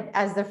started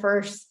as the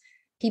first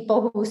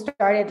people who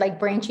started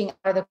branching out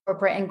of the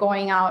corporate and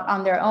going out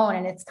on their own.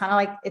 And it's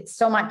kind of it's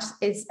so much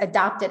is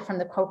adopted from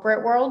the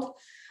corporate world.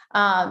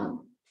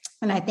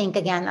 And I think,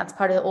 again, that's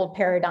part of the old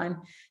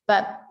paradigm.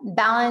 But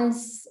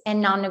balance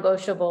and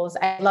non-negotiables.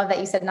 I love that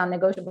you said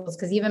non-negotiables,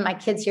 because even my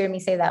kids hear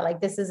me say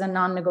that, this is a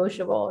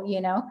non-negotiable,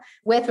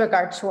 with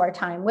regards to our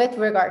time, with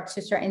regards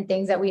to certain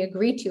things that we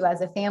agree to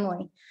as a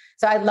family.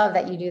 So I love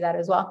that you do that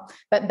as well.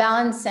 But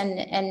balance,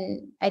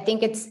 and I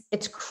think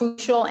it's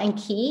crucial and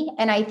key.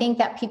 And I think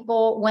that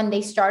people, when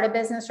they start a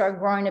business or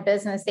growing a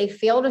business, they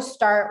fail to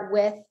start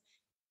with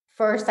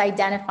first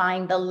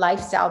identifying the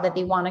lifestyle that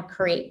they want to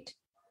create.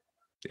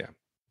 Yeah.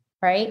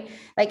 Right?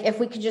 If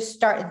we could just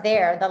start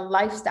there, the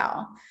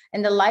lifestyle,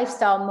 and the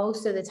lifestyle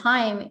most of the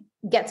time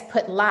gets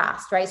put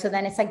last, right? So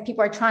then it's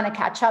people are trying to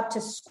catch up to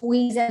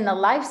squeeze in the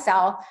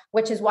lifestyle,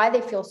 which is why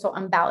they feel so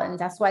unbalanced.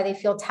 That's why they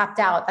feel tapped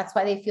out. That's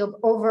why they feel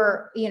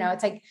over,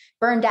 it's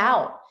burned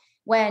out.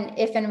 When,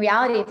 if in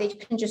reality, if they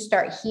can just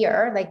start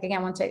here, like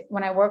again,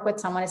 when I work with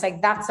someone, it's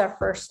like, that's our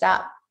first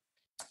step.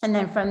 And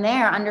then from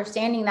there,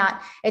 understanding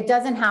that it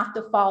doesn't have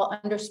to fall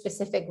under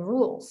specific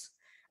rules.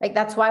 Like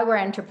that's why we're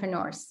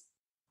entrepreneurs,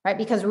 right?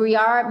 Because we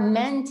are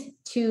meant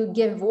to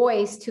give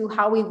voice to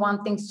how we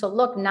want things to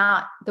look,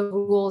 not the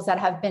rules that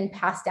have been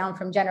passed down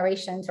from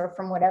generations or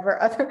from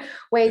whatever other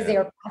ways they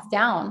are passed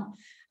down.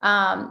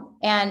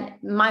 And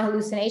my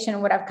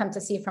hallucination, what I've come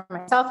to see from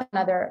myself and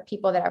other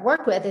people that I've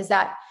worked with, is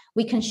that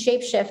we can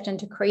shapeshift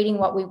into creating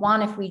what we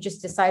want if we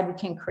just decide we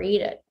can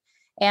create it.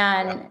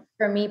 And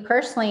for me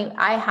personally,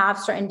 I have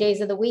certain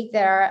days of the week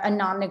that are a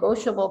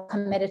non-negotiable,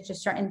 committed to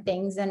certain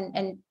things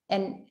and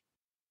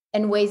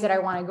ways that I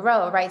want to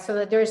grow, right? So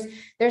that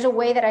there's a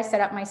way that I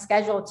set up my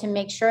schedule to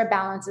make sure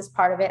balance is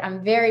part of it.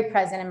 I'm very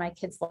present in my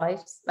kids'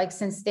 lives, like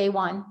since day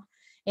one.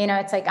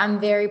 It's like I'm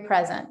very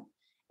present.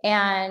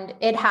 And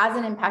it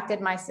hasn't impacted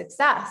my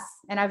success.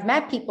 And I've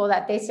met people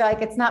that they say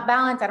like, it's not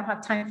balanced. I don't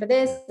have time for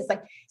this. It's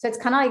like, so it's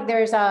kind of like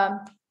they're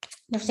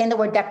saying the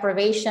word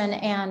deprivation,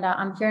 and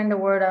I'm hearing the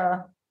word,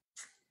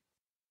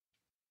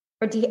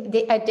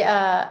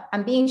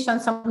 I'm being shown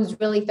someone who's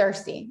really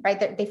thirsty,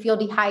 right? They feel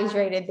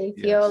dehydrated. They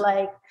feel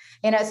like,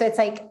 so it's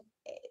like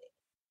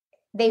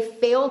they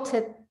fail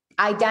to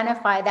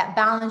identify that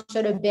balance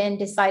should have been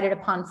decided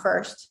upon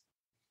first.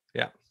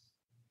 Yeah.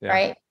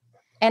 Right.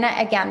 And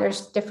again,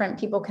 there's different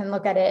people can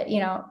look at it.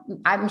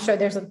 I'm sure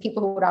there's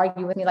people who would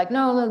argue with me like,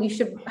 no, you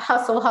should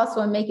hustle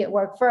and make it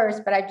work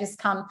first. But I've just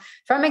come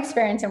from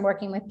experience and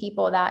working with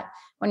people that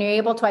when you're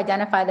able to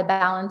identify the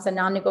balance and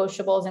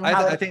non-negotiables, and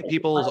I think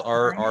people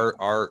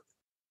are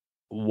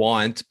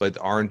want, but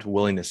aren't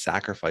willing to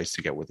sacrifice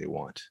to get what they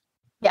want.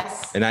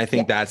 Yes. And I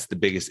think that's the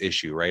biggest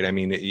issue, right? I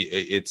mean,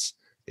 it's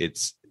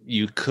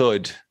you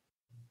could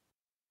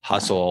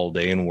hustle all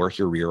day and work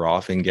your rear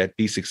off and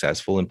be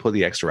successful and put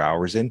the extra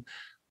hours in.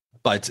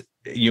 But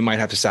you might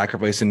have to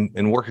sacrifice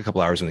and work a couple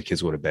hours when the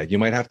kids go to bed. You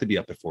might have to be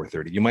up at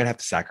 4:30. You might have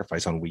to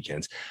sacrifice on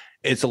weekends.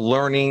 It's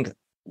learning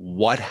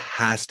what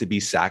has to be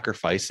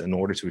sacrificed in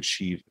order to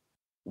achieve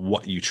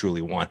what you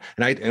truly want.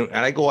 And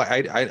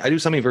I do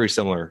something very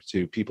similar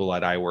to people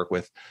that I work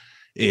with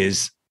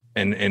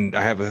and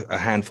I have a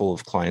handful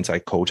of clients I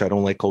coach. I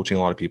don't like coaching a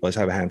lot of people. I just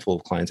have a handful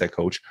of clients I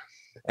coach.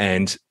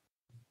 And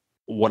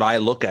what I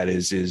look at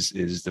is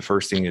the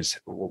first thing is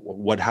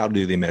how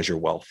do they measure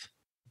wealth?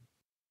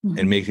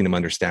 And making them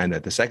understand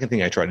that. The second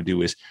thing I try to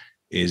do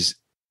is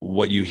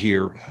what you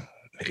hear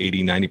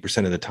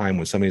 80-90% of the time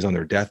when somebody's on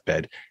their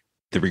deathbed,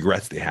 the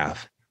regrets they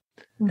have.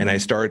 And I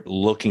start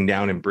looking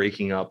down and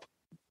breaking up.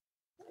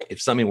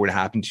 If something were to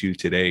happen to you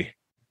today,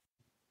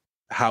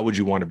 how would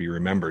you want to be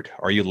remembered?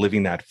 Are you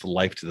living that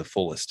life to the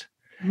fullest?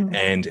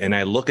 And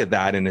I look at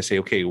that and I say,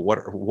 okay,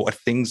 what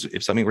things,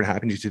 if something were to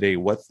happen to you today,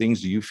 what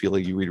things do you feel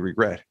like you would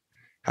regret?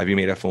 Have you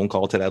made a phone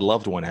call to that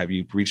loved one? Have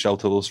you reached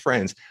out to those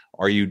friends?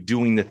 Are you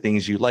doing the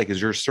things you like?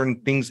 Is there certain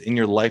things in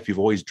your life you've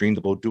always dreamed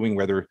about doing,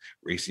 whether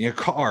racing a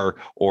car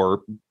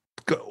or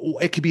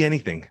it could be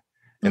anything?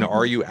 And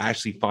are you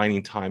actually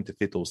finding time to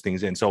fit those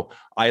things in? So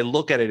I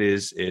look at it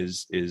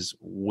is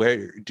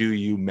where do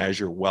you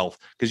measure wealth?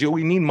 Because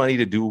we need money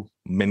to do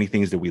many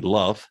things that we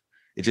love.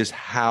 It's just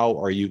how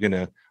are you going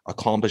to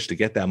accomplish to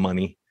get that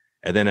money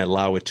and then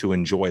allow it to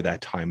enjoy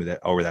that time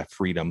or that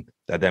freedom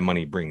that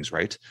money brings,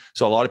 right?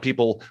 So a lot of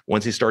people,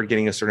 once they start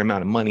getting a certain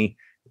amount of money,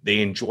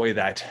 they enjoy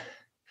the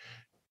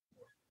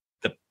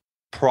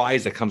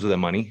prize that comes with that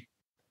money,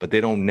 but they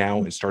don't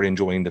now start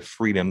enjoying the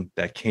freedom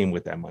that came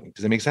with that money.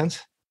 Does that make sense?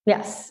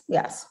 Yes.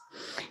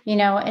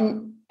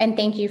 And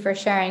thank you for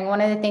sharing.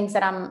 One of the things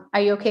that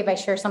are you okay if I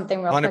share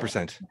something real 100%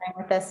 quick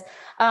with this?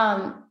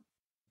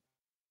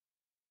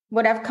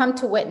 What I've come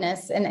to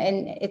witness, and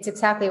it's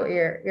exactly what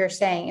you're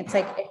saying. It's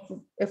like,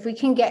 if we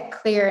can get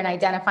clear in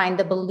identifying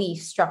the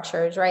belief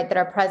structures, right, that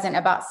are present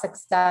about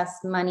success,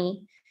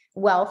 money,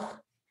 wealth,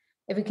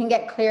 if we can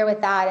get clear with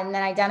that and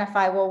then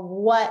identify, well,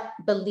 what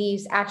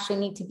beliefs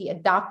actually need to be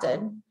adopted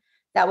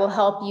that will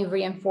help you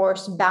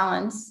reinforce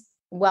balance,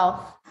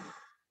 wealth,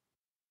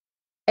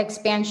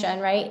 expansion,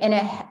 right,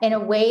 in a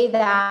way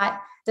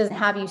that doesn't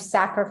have you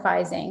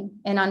sacrificing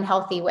in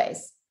unhealthy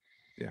ways.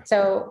 Yeah.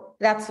 So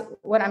that's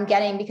what I'm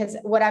getting, because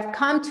what I've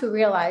come to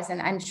realize, and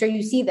I'm sure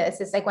you see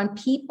this, is like when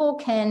people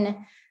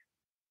can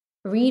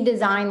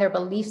redesign their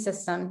belief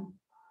system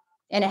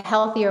in a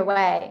healthier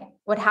way,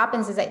 what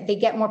happens is that they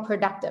get more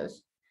productive.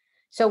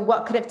 So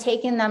what could have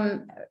taken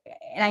them,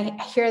 and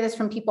I hear this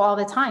from people all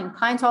the time,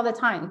 clients all the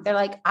time, they're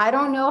like, I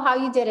don't know how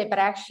you did it, but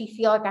I actually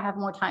feel like I have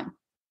more time.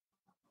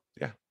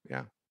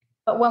 Yeah.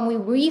 But when we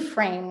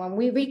reframe, when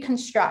we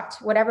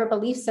reconstruct whatever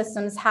belief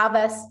systems have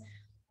us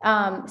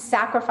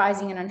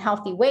sacrificing in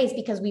unhealthy ways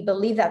because we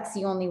believe that's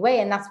the only way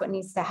and that's what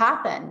needs to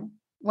happen,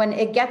 when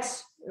it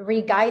gets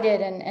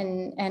re-guided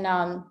and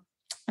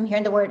I'm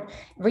hearing the word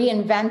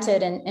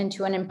reinvented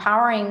into an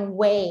empowering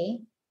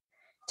way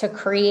to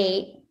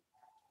create,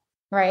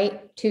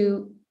 right,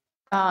 to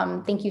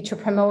thank you, to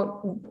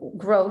promote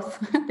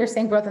growth. They're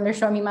saying growth and they're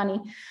showing me money.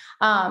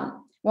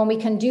 When we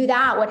can do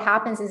that, what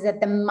happens is that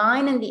the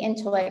mind and the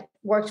intellect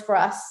works for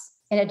us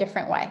in a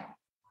different way.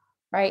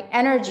 right?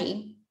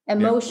 Energy,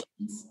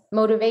 emotions,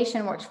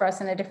 motivation works for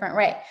us in a different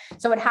way.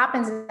 So what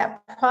happens is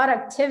that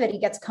productivity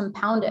gets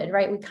compounded,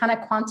 right? We kind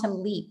of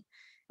quantum leap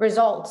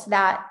results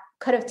that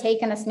could have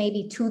taken us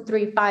maybe 2,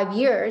 3, 5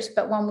 years.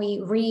 But when we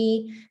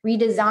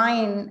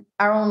redesign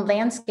our own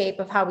landscape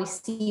of how we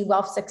see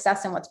wealth,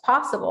 success, and what's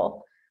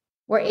possible,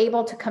 we're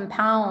able to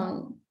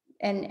compound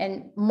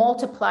and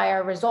multiply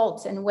our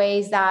results in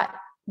ways that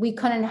we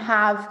couldn't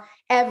have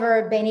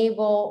ever been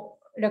able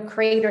to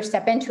create or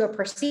step into or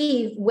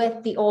perceive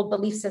with the old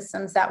belief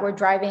systems that were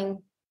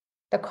driving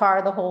the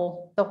car the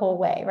whole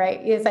way,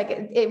 right? It's like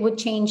it would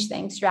change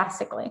things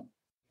drastically.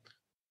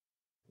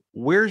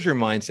 Where's your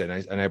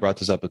mindset? And I brought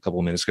this up a couple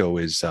of minutes ago,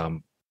 is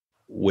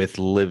with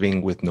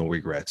living with no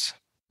regrets.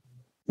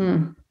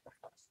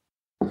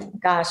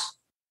 Gosh.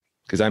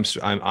 Because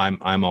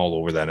I'm all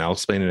over that. And I'll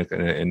explain it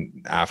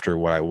in after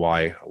why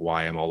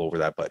I'm all over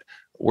that. But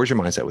where's your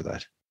mindset with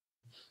that?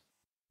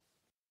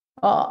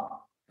 Well,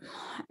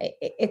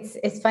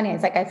 it's funny.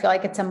 It's like, I feel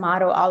like it's a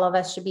motto all of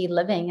us should be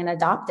living and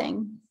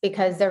adopting,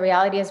 because the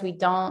reality is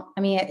it's kind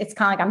of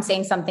like I'm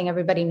saying something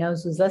everybody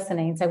knows who's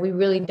listening. It's like, we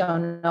really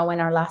don't know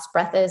when our last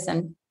breath is.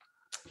 And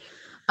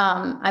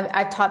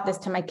I've taught this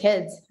to my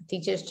kids,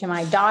 teach this to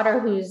my daughter,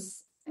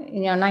 who's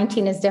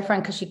 19 is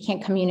different because she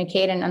can't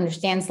communicate and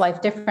understands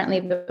life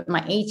differently. But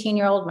my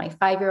 18-year-old, my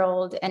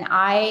 5-year-old, and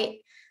I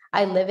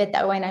live it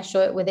that way, and I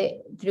show it with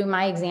it through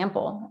my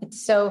example.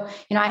 It's so,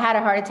 I had a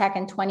heart attack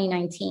in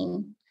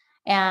 2019,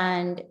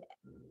 and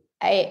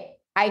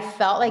I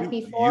felt like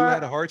before you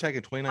had a heart attack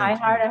in 2019. I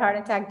had a heart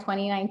attack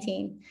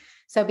 2019.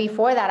 So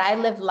before that, I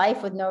lived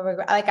life with no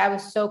regret. Like, I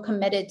was so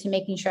committed to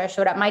making sure I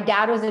showed up. My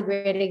dad was a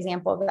great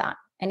example of that,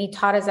 and he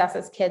taught us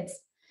as kids.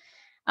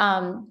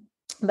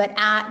 But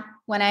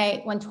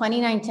when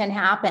 2019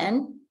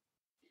 happened,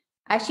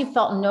 I actually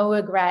felt no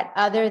regret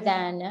other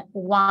than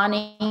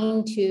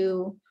wanting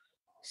to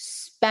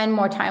spend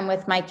more time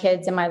with my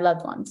kids and my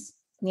loved ones,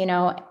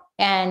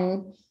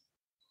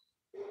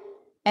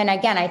 and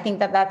again, I think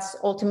that that's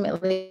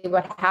ultimately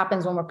what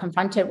happens when we're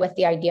confronted with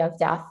the idea of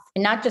death,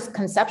 and not just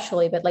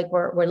conceptually, but like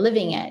we're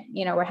living it,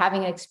 we're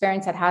having an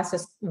experience that has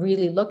us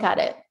really look at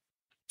it.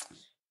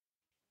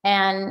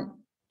 And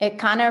it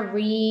kind of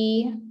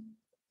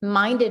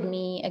reminded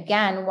me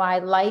again why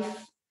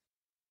life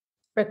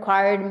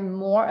required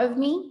more of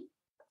me,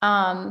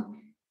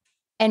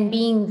 and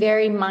being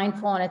very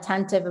mindful and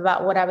attentive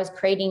about what I was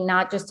creating,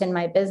 not just in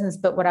my business,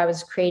 but what I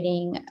was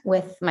creating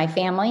with my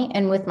family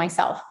and with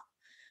myself.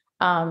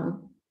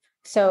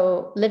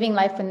 So living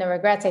life with no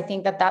regrets, I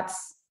think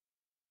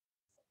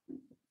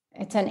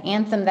it's an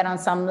anthem that on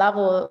some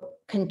level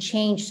can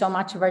change so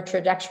much of our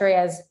trajectory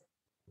and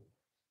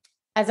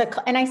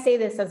I say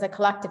this as a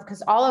collective,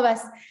 because all of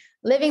us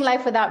living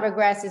life without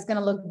regrets is going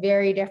to look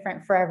very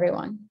different for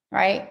everyone,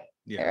 right?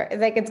 Yeah.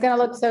 Like, it's going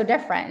to look so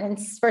different. And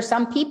for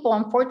some people,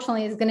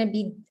 unfortunately, it's going to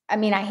be,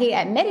 I hate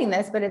admitting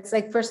this, but it's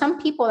like, for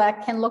some people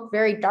that can look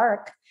very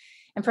dark.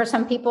 And for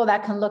some people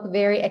that can look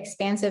very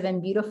expansive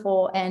and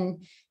beautiful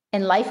and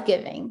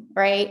life-giving,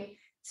 right?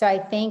 So I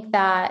think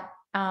that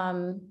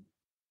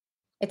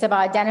it's about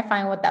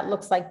identifying what that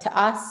looks like to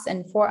us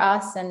and for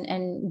us,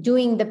 and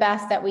doing the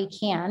best that we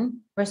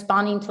can,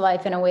 responding to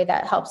life in a way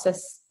that helps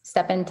us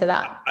step into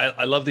that.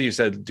 I love that you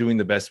said doing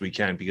the best we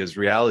can, because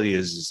reality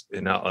is,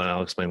 and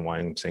I'll explain why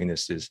I'm saying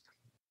this, is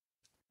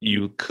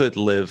you could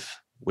live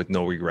with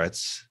no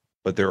regrets,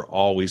 but there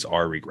always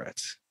are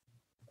regrets.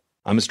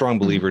 I'm a strong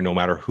believer, no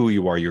matter who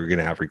you are, you're going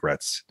to have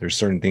regrets. There's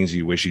certain things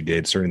you wish you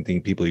did, certain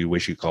people you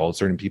wish you called,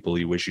 certain people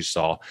you wish you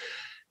saw.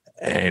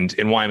 And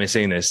why am I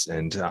saying this?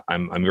 And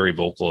I'm very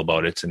vocal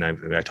about it. And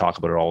I talk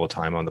about it all the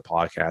time on the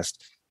podcast.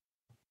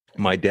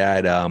 My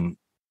dad,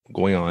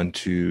 going on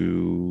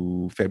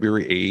to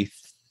February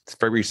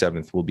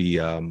 7th will be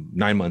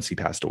 9 months he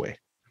passed away.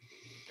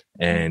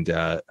 And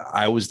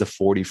I was the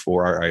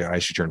 44, I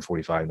should turn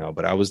 45 now,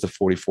 but I was the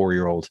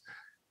 44-year-old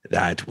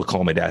that would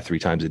call my dad 3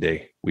 times a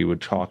day. We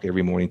would talk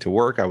every morning to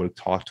work. I would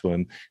talk to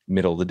him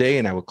middle of the day,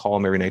 and I would call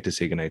him every night to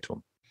say goodnight to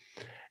him.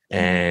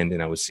 And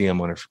I would see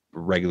him on a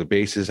regular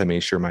basis. I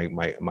made sure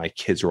my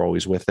kids were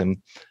always with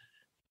him.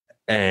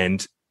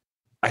 And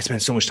I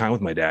spent so much time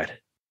with my dad,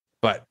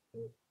 but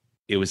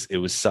it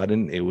was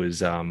sudden. It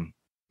was,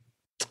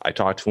 I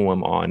talked to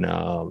him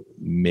on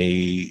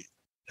May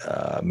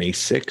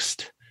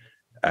 6th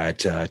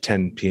at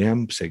 10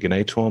 p.m., say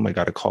goodnight to him. I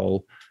got a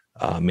call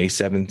May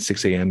 7th,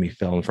 6 a.m. He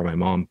fell in front of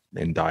my mom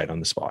and died on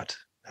the spot,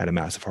 had a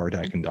massive heart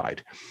attack and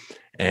died.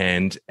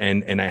 And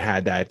I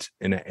had that.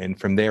 And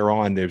from there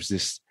on, there's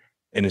this,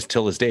 and it's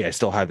till this day, I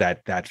still have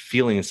that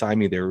feeling inside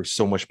me. There was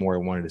so much more I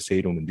wanted to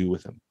say to him and do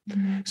with him.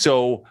 Mm-hmm.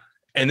 So,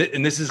 and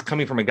this is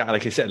coming from a guy,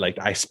 like I said, like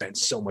I spent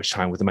so much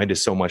time with him. I did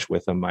so much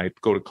with him. I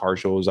go to car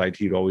shows.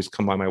 He'd always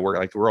come by my work.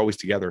 Like, we're always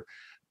together,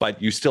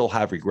 but you still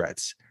have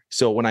regrets.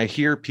 So when I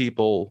hear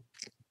people,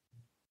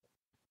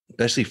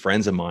 especially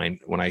friends of mine,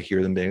 when I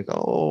hear them being,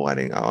 "Oh,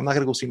 I'm not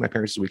going to go see my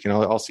parents this weekend.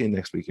 I'll see you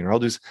next weekend," or I'll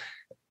just,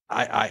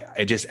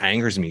 it just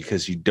angers me,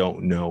 because you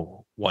don't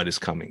know what is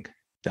coming,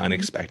 the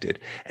unexpected,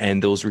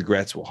 and those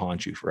regrets will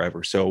haunt you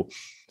forever. So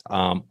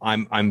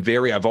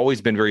I've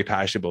always been very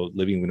passionate about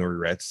living with no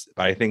regrets,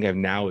 but I think I've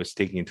now is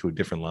taking it to a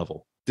different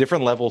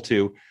level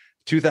to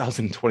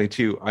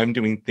 2022.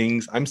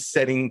 I'm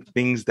setting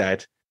things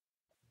that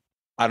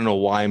I don't know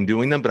why I'm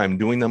doing them, but I'm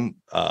doing them.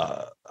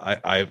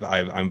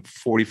 I'm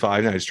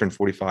 45 now. I just turned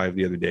 45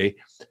 the other day,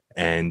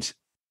 and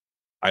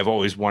I've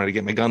always wanted to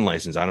get my gun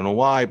license. I don't know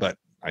why, but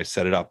I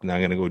set it up and I'm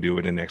going to go do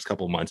it in the next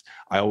couple of months.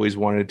 I always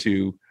wanted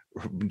to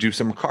do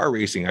some car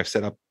racing. I've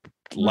set up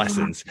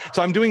lessons.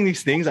 So I'm doing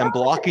these things. I'm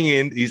blocking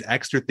in these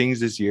extra things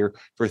this year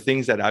for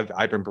things that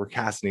I've been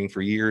procrastinating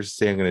for years,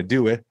 saying I'm going to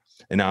do it.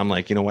 And now I'm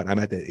like, you know what? I'm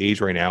at that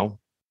age right now,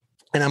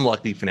 and I'm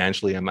lucky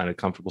financially. I'm at a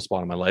comfortable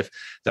spot in my life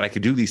that I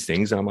could do these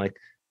things. And I'm like,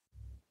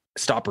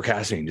 stop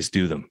procrastinating, just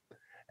do them.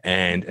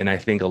 And I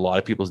think a lot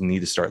of people need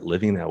to start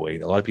living that way.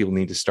 A lot of people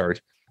need to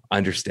start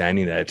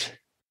understanding that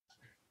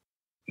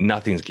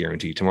nothing's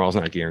guaranteed. Tomorrow's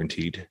not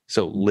guaranteed.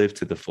 So live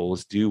to the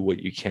fullest, do what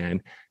you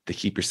can to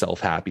keep yourself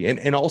happy,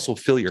 and also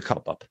fill your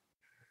cup up.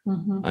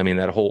 I mean,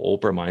 that whole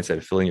Oprah mindset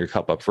of filling your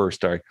cup up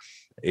first,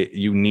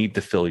 you need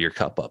to fill your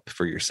cup up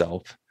for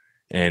yourself.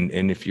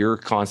 And if you're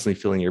constantly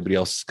filling everybody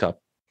else's cup,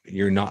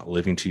 you're not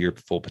living to your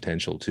full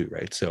potential too.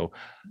 Right. So,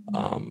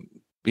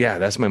 yeah,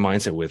 that's my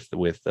mindset with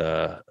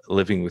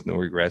living with no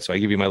regrets. So I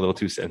give you my little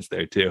 2 cents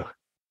there too.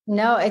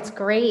 No, it's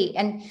great.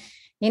 And,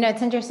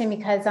 it's interesting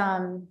because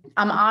I'm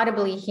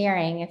audibly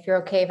hearing, if you're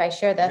okay if I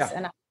share this,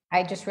 and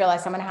I just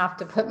realized I'm going to have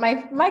to put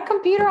my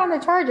computer on the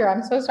charger.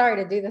 I'm so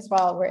sorry to do this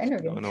while we're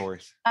interviewing. No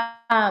worries.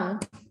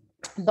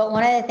 But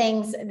one of the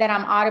things that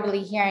I'm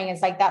audibly hearing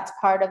is like, that's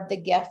part of the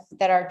gift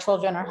that our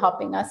children are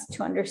helping us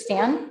to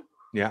understand.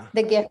 Yeah.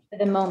 The gift of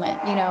the moment.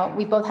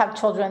 We both have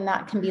children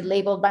that can be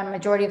labeled by a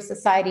majority of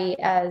society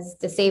as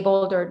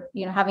disabled or,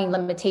 having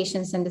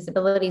limitations and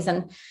disabilities.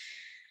 And,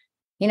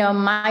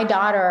 my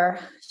daughter,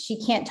 she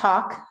can't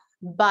talk,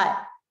 but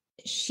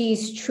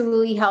she's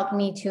truly helped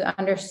me to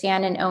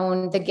understand and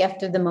own the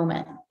gift of the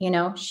moment.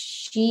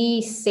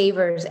 She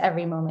savors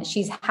every moment.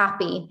 She's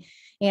happy.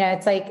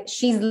 It's like,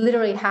 she's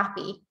literally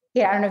happy.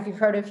 Yeah. I don't know if you've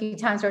heard a few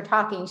times we're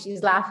talking,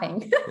 she's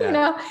laughing,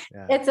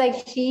 It's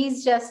like,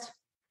 she's just,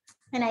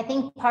 and I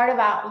think part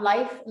about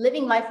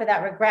living life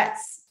without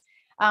regrets.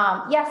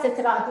 Yes,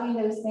 it's about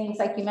doing those things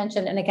like you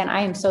mentioned. And again,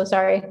 I am so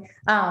sorry,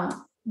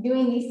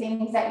 doing these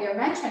things that you're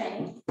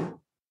mentioning.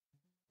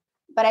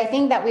 But I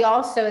think that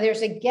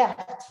there's a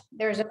gift,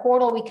 there's a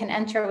portal we can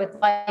enter with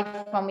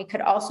life when we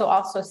could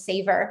also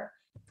savor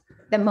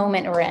the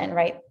moment we're in,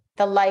 right?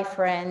 The life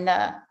we're in,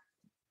 the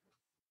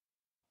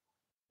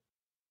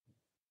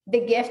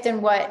gift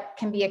and what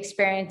can be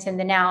experienced in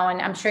the now.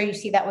 And I'm sure you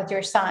see that with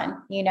your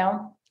son,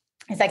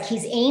 it's like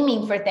he's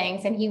aiming for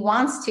things and he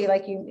wants to,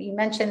 like you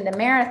mentioned the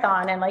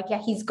marathon, and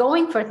he's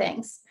going for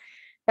things.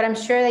 But I'm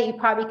sure that you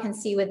probably can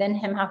see within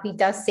him how he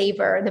does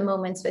savor the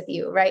moments with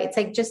you, right? It's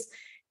like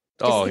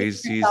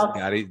he's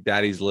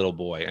daddy's little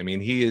boy. I mean,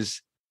 he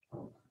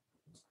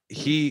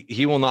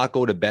will not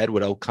go to bed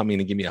without coming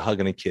and give me a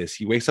hug and a kiss.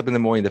 He wakes up in the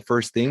morning, the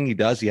first thing he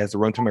does, he has to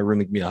run to my room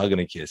and give me a hug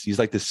and a kiss. He's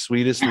like the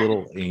sweetest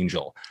little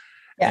angel.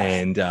 Yes.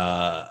 And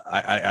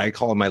I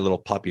call him my little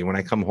puppy. When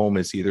I come home,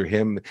 it's either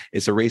him.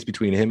 It's a race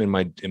between him and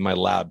my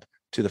lab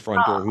to the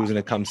front door. Who's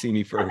going to come see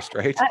me first,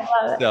 right?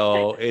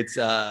 So it's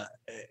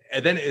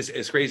and then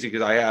it's crazy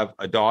because I have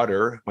a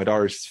daughter. My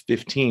daughter's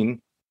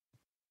 15,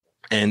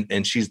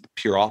 and she's the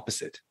pure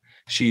opposite.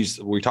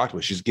 We talked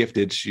about. She's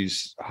gifted.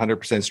 She's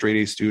 100%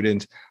 straight A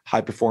student, high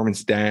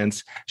performance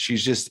dance.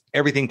 She's just,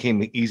 everything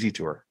came easy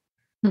to her.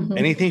 Mm-hmm.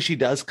 Anything she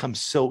does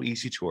comes so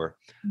easy to her.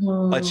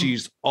 But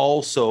she's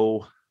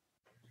also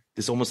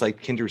this almost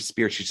like kindred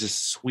spirit. She's this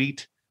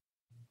sweet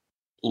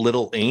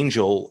little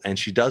angel, and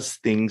she does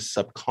things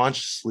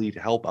subconsciously to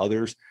help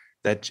others,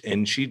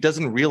 and she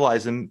doesn't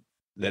realize them,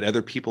 that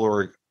other people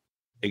are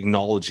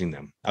acknowledging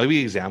them. I'll give you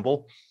an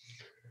example.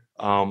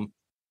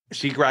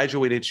 She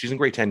graduated, she's in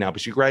grade 10 now,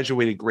 but she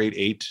graduated grade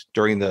 8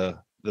 during the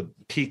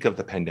peak of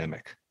the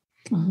pandemic.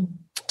 Mm-hmm.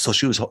 So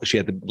she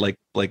had like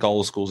all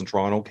the schools in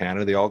Toronto,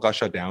 Canada, they all got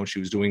shut down. She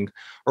was doing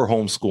her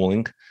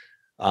homeschooling.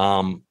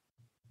 So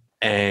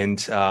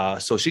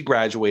she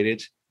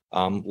graduated.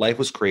 Life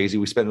was crazy.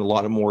 We spent a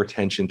lot of more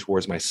attention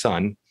towards my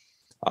son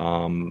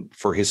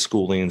for his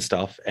schooling and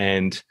stuff.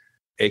 And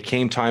it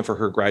came time for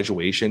her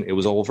graduation. It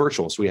was all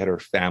virtual. So we had her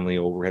family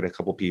over, we had a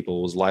couple people.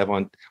 It was live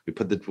on, we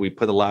put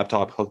the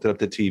laptop, hooked it up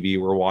to the TV,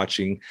 we're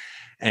watching.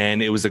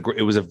 And it was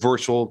a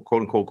virtual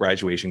quote unquote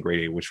graduation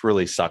grade 8, which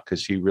really sucked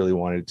because she really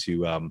wanted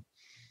to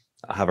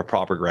have a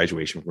proper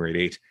graduation from grade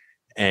 8.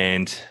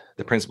 And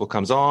the principal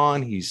comes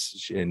on,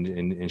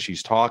 and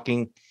she's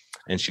talking,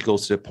 and she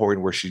goes to the point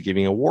where she's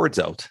giving awards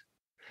out.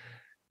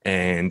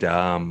 And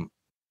the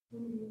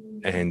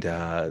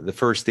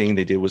first thing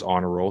they did was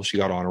honor roll. She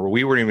got honor roll.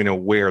 We weren't even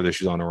aware that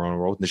she was on her honor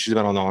roll. She's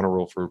been on the honor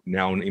roll for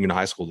now, even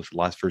high school, the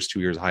first 2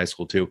 years of high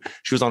school too.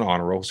 She was on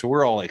honor roll. So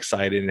we're all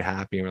excited and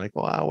happy. And we're like,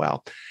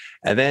 wow.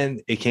 And then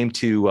it came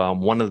to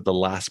one of the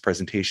last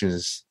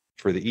presentations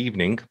for the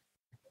evening.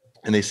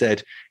 And they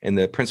said, and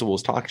the principal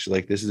was talking, she's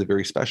like, this is a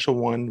very special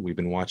one. We've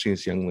been watching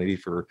this young lady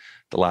for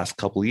the last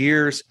couple of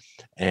years.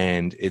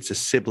 And it's a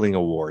sibling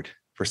award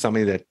for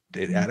somebody that,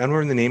 I don't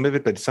remember the name of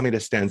it, but somebody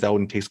that stands out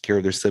and takes care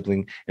of their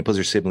sibling and puts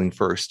their sibling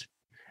first.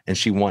 And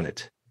she won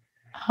it,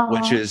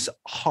 which is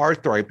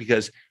heartbreaking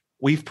because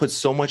we've put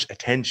so much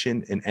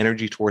attention and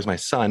energy towards my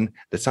son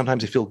that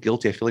sometimes I feel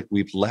guilty. I feel like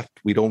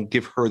we don't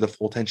give her the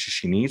full attention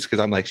she needs,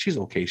 because I'm like, she's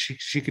okay.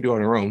 She could do it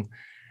on her own.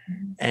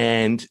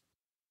 And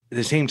at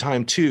the same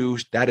time too,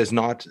 that is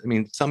not, I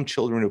mean, some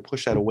children will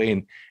push that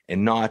away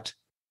and not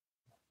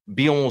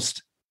be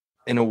almost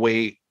in a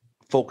way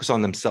focus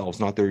on themselves,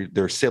 not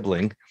their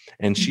sibling.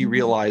 And she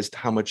realized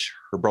how much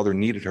her brother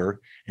needed her.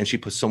 And she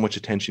put so much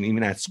attention,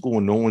 even at school,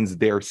 and no one's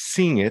there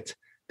seeing it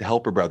to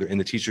help her brother. And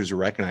the teachers are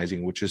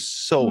recognizing, which is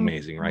so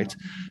amazing. Right.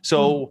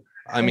 So,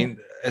 I mean,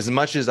 as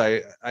much as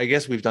I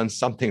guess we've done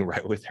something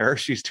right with her,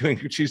 she's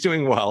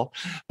doing well,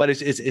 but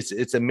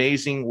it's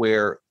amazing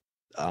where,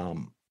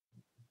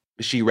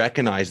 she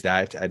recognized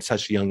that at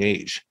such a young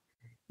age.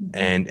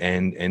 And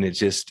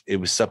it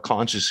was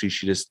subconsciously,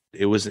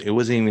 it wasn't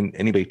even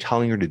anybody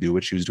telling her to do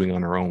what she was doing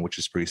on her own, which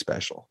is pretty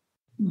special.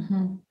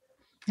 Mm-hmm.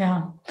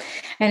 Yeah.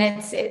 And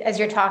as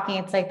you're talking,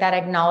 it's like that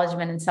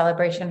acknowledgement and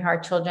celebration of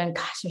our children.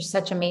 Gosh, they're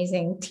such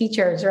amazing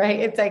teachers, right?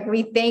 It's like,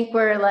 we think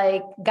we're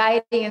like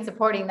guiding and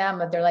supporting them,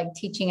 but they're like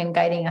teaching and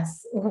guiding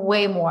us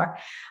way more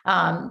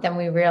than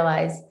we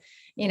realize.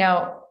 She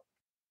has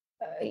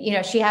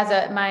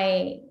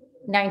my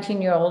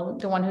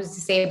 19-year-old, the one who's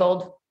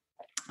disabled,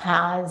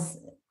 has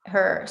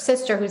her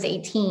sister who's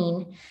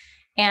 18.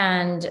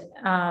 And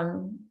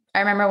I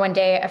remember one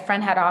day a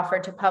friend had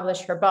offered to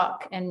publish her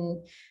book,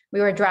 and we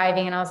were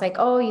driving, and I was like,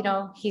 oh,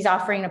 he's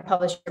offering to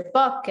publish your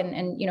book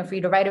and for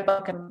you to write a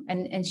book.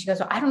 And she goes,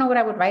 well, I don't know what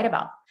I would write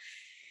about.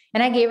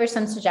 And I gave her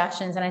some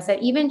suggestions, and I said,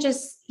 even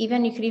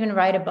you could even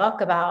write a book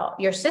about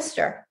your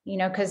sister,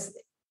 because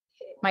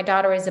my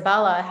daughter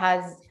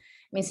Isabella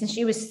since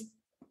she was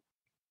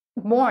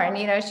born,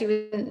 she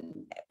was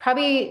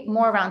probably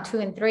more around 2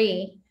 and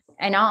 3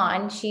 and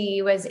on,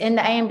 she was in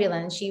the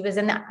ambulance. She was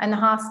in the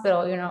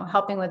hospital,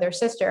 helping with her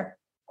sister.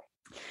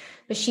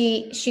 But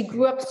she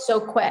grew up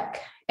so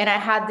quick. And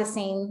I've had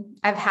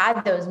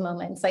those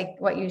moments, like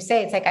what you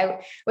say. It's like,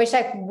 I wish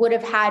I would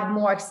have had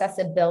more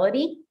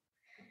accessibility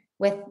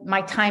with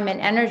my time and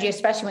energy,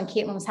 especially when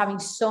Caitlin was having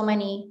so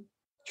many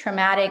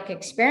traumatic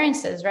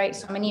experiences, right?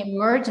 So many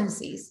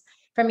emergencies,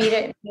 for me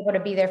to be able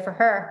to be there for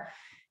her.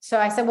 So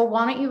I said, well,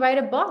 why don't you write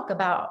a book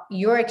about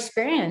your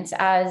experience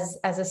as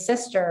a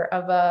sister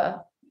of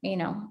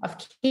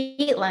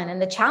Caitlin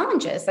and the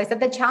challenges. I said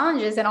the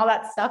challenges and all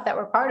that stuff that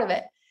were part of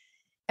it.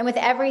 And with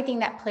everything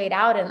that played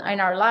out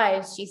in our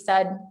lives, I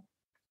said,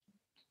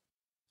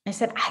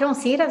 I don't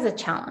see it as a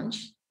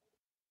challenge.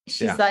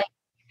 She's like,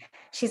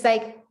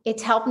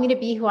 it's helped me to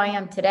be who I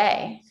am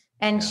today.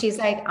 And she's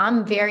like,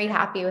 I'm very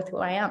happy with who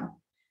I am.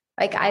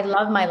 Like, I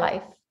love my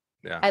life.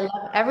 Yeah. I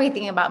love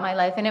everything about my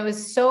life. And it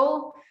was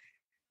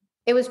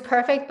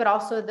perfect, but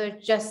also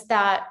just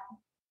that,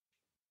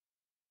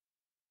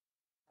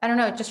 I don't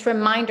know, just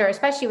reminder,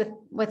 especially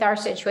with our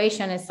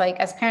situation. It's like,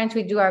 as parents,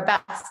 we do our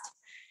best,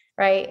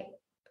 right?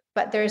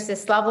 But there's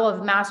this level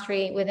of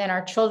mastery within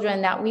our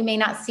children that we may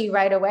not see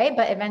right away,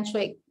 but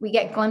eventually we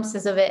get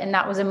glimpses of it. And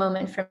that was a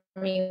moment for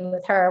me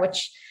with her,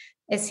 which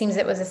it seems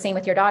it was the same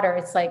with your daughter.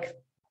 It's like,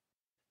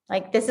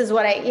 this is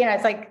what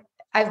it's like,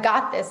 I've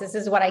got this. This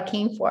is what I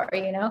came for,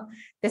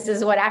 this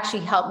is what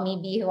actually helped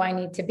me be who I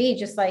need to be.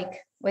 Just like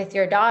with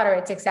your daughter,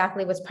 it's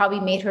exactly what's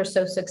probably made her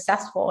so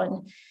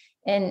successful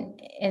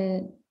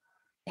in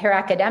her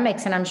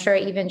academics. And I'm sure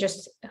even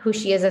just who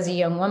she is as a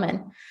young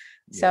woman.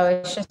 So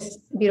it's just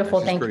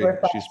beautiful. Thank you.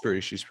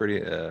 She's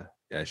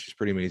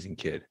pretty amazing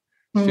kid.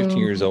 15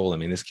 years old. I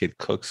mean, this kid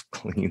cooks,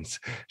 cleans.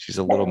 She's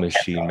a little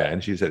machine, man.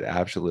 She's an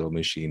absolute little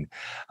machine.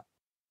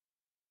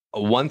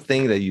 One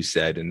thing that you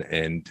said,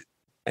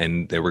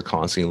 and they were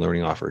constantly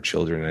learning off our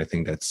children, and I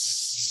think that's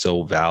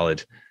so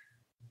valid.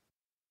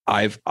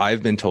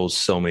 I've been told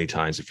so many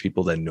times of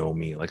people that know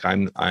me, like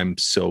I'm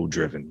so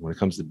driven when it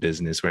comes to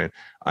business. When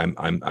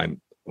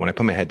when I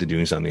put my head to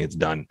doing something, it's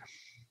done.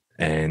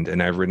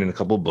 And I've written a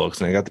couple of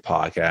books, and I got the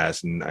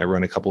podcast, and I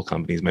run a couple of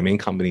companies. My main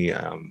company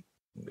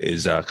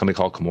is a company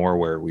called Camor,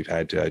 where we've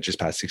had just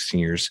past 16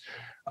 years.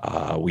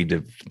 We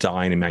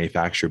design and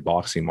manufacture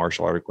boxing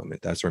martial art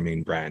equipment. That's our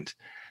main brand.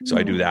 So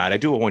I do that. I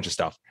do a bunch of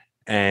stuff.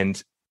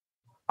 And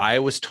I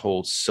was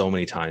told so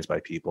many times by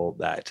people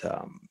that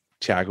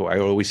Tiago, I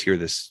always hear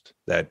this,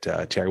 that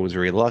Tiago was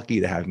very lucky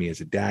to have me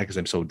as a dad because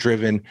I'm so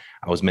driven.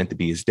 I was meant to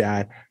be his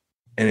dad.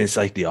 And it's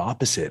like the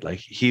opposite. Like,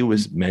 he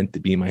was meant to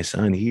be my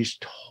son. He's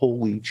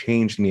totally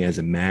changed me as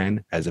a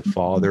man, as a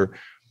father,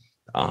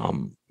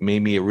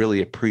 made me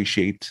really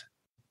appreciate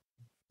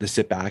the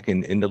sit back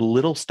and the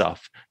little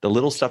stuff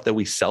that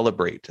we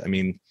celebrate. I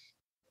mean,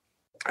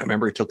 I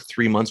remember it took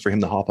 3 months for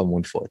him to hop on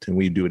one foot, and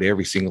we do it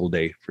every single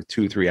day for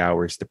 2-3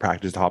 hours to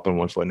practice to hop on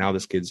one foot. Now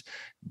this kid's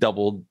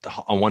doubled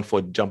on one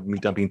foot,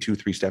 jumping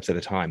 2-3 steps at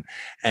a time.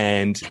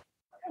 And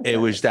it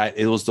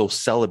was those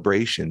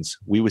celebrations.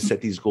 We would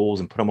set these goals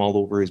and put them all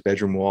over his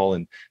bedroom wall.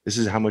 And this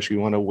is how much you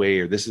want to weigh,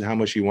 or this is how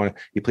much you want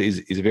to, he plays.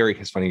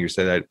 It's funny you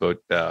said that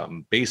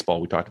about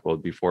baseball. We talked about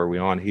it before we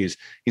on. He's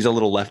a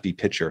little lefty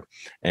pitcher,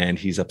 and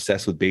he's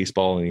obsessed with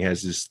baseball. And he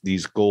has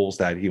these goals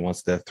that he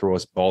wants to throw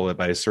us ball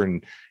by a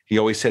certain, he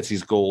always sets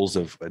these goals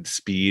of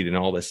speed and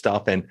all this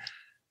stuff. And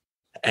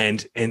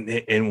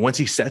once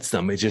he sets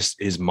them, it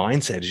just, his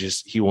mindset is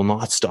just, he will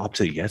not stop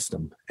till he gets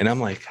them. And I'm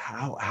like,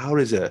 how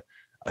does a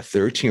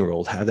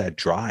 13-year-old have that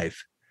drive?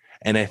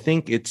 And I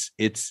think it's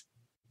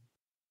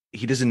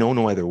he doesn't know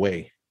no other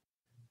way.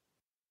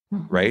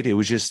 Right. It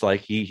was just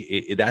like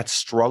that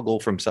struggle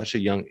from such a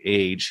young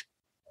age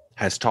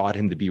has taught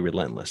him to be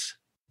relentless.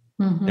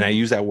 And I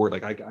use that word,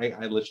 like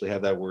I literally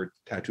have that word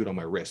tattooed on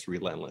my wrist,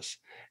 relentless,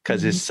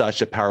 because it's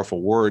such a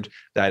powerful word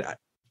that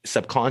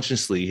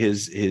subconsciously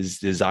his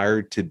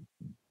desire to,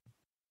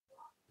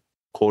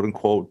 quote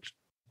unquote,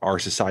 our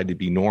society to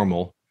be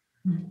normal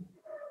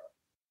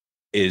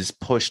is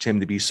pushed him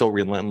to be so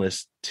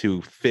relentless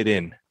to fit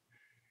in.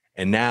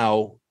 And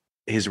now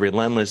his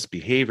relentless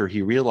behavior,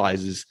 he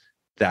realizes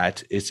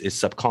that it's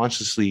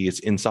subconsciously, it's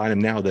inside him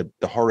now, that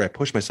the harder I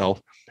push myself,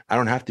 I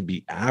don't have to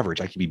be average.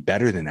 I can be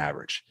better than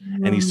average.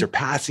 And he's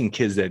surpassing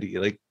kids that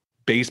like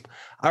baseball.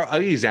 I'll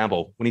give you an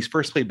example. When he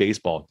first played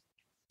baseball,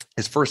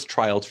 his first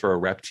tryouts for a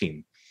rep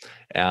team,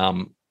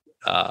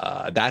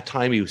 that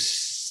time he was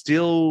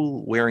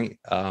still wearing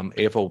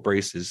AFL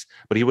braces,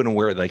 but he wouldn't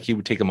wear it. Like he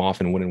would take them off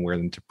and wouldn't wear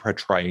them to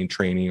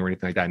training or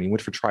anything like that. And he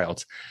went for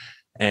tryouts,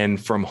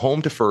 and from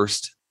home to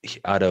first,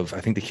 out of,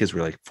 I think the kids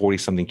were like 40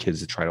 something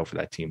kids that tried out for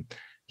that team,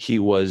 he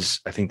was,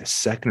 I think, the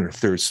second or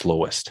third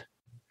slowest,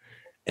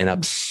 and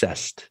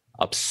obsessed.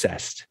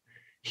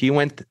 He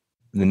went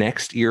the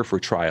next year for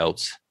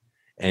tryouts,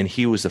 and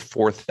he was the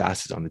fourth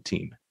fastest on the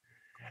team.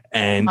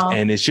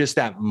 And it's just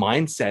that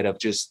mindset of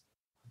just,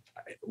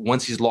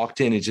 once he's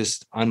locked in, it's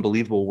just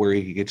unbelievable where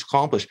he gets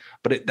accomplished.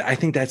 But I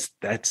think that's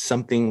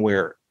something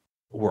where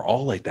we're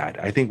all like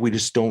that. I think we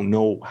just don't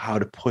know how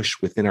to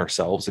push within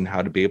ourselves and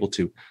how to be able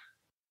to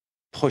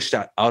push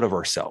that out of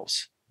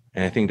ourselves.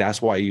 And I think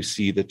that's why you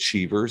see the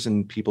achievers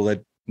and people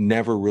that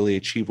never really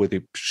achieve what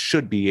they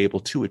should be able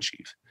to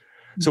achieve.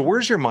 So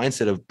where's your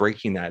mindset of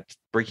breaking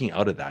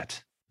out of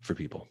that for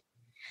people?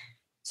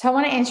 So I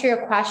want to answer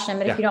your question,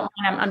 but if you don't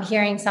mind, I'm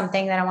hearing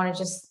something that I want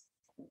to just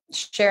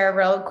share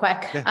real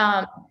quick.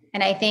 And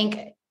I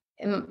think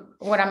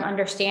what I'm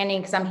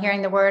understanding, because I'm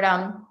hearing the word,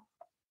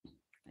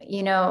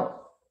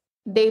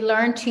 they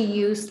learn to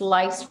use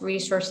life's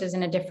resources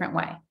in a different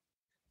way.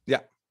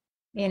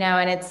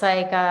 And it's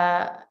like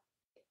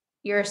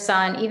your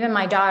son, even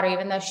my daughter,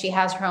 even though she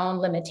has her own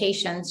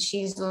limitations,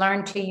 she's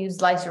learned to use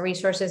life's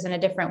resources in a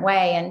different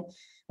way. And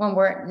when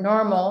we're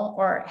normal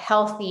or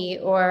healthy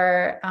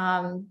or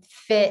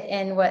fit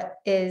in what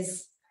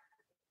is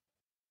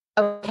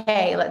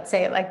okay, let's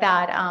say it like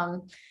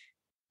that,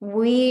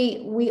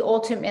 we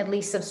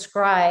ultimately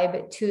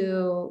subscribe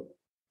to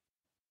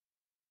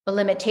the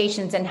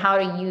limitations and how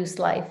to use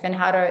life and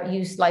how to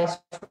use life's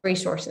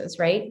resources,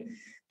 right?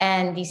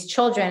 And these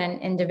children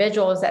and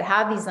individuals that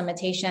have these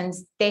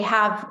limitations, they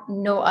have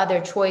no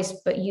other choice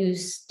but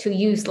use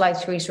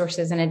life's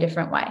resources in a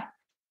different way,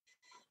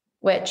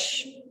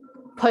 which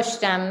push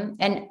them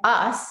and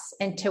us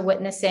into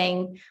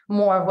witnessing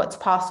more of what's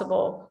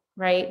possible,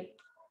 right?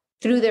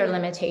 Through their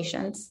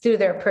limitations, through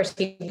their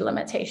perceived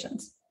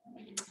limitations.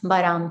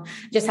 But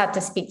just had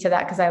to speak to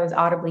that because I was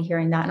audibly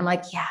hearing that. And I'm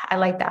like, yeah, I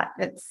like that.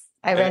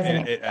 I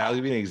resonate. I'll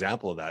give you an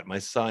example of that. My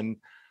son,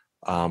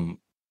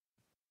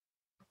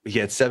 he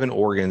had 7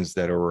 organs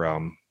that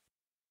were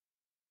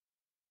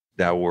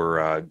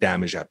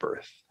damaged at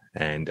birth,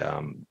 and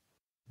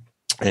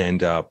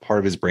part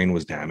of his brain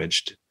was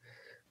damaged,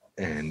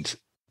 and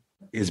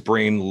his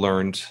brain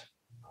learned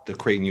to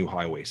create new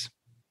highways,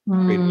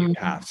 create new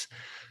paths.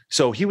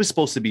 So he was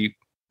supposed to be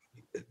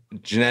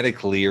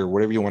genetically, or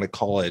whatever you want to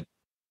call it,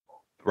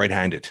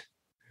 right-handed,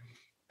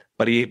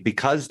 but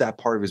because that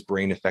part of his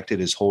brain affected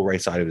his whole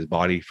right side of his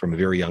body from a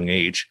very young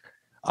age.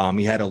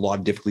 He had a lot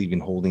of difficulty even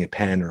holding a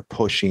pen or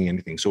pushing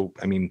anything. So,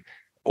 I mean,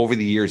 over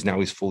the years, now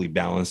he's fully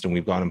balanced, and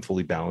we've got him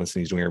fully balanced,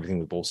 and he's doing everything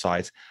with both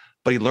sides,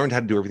 but he learned how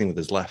to do everything with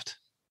his left.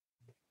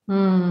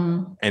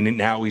 And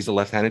now he's a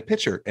left-handed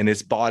pitcher, and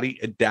his body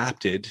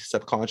adapted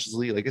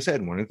subconsciously. Like I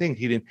said, one of the things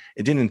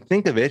it didn't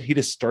think of it. He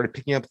just started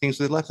picking up things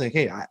with his left. Like,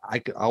 hey,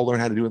 I'll learn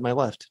how to do it with my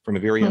left from a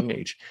very young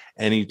age.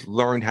 And he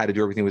learned how to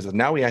do everything with his left.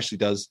 Now he actually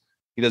does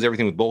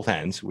everything with both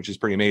hands, which is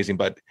pretty amazing,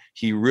 but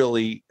he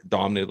really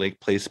dominated, like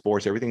plays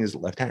sports. Everything is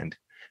left hand,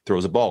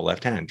 throws a ball,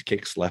 left hand,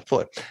 kicks left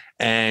foot.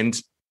 And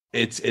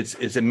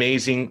it's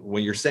amazing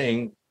when you're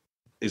saying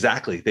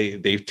exactly,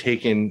 they've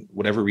taken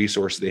whatever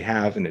resource they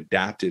have and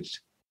adapted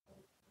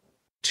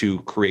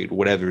to create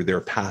whatever their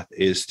path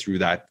is through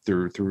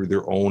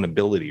their own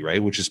ability,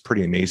 right? Which is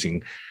pretty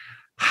amazing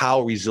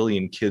how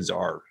resilient kids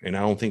are. And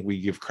I don't think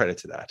we give credit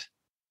to that.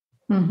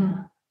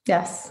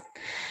 Yes.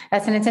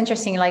 And it's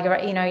interesting. Like,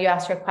 you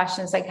ask your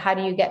questions, like, how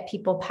do you get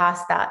people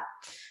past that?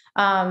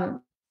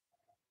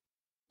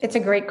 It's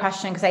a great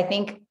question. Cause I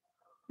think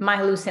my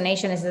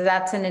hallucination is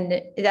that's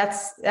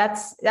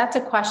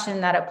a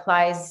question that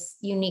applies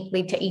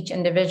uniquely to each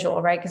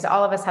individual, right? Because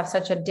all of us have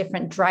such a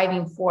different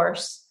driving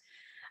force.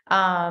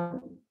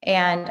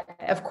 And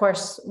of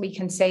course we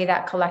can say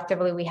that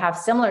collectively we have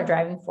similar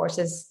driving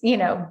forces,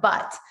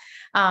 but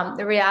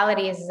the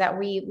reality is that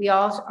we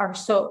all are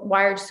so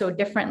wired so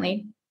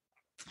differently.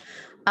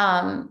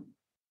 For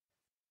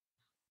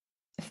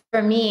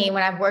me,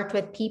 when I've worked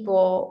with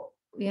people,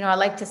 I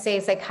like to say,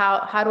 it's like,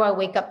 how do I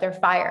wake up their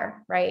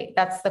fire? Right.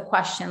 That's the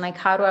question. Like,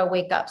 how do I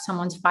wake up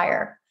someone's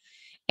fire?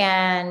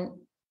 And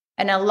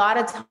a lot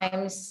of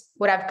times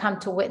what I've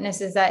come to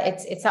witness is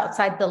that it's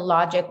outside the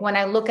logic. When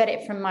I look at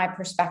it from my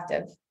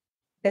perspective,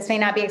 this may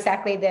not be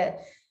exactly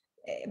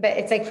but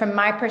it's like, from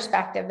my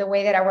perspective, the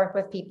way that I work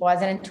with people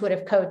as an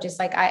intuitive coach, is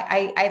like,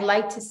 I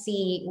like to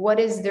see what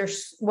is their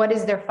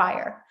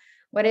fire?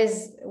 What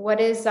is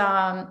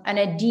on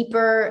a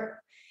deeper,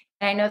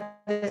 I know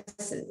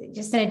this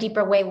just in a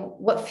deeper way,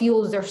 what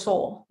fuels their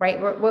soul,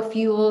 right? What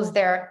fuels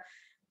their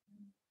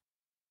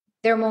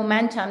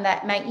momentum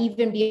that might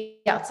even be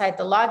outside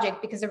the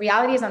logic? Because the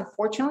reality is,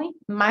 unfortunately,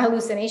 my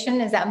hallucination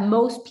is that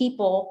most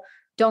people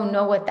don't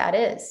know what that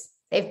is.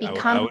 They've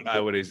become, I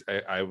would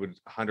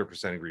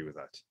 100% agree with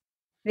that.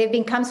 They've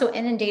become so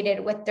inundated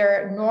with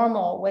their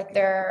normal, with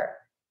their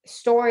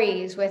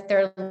stories, with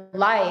their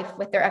life,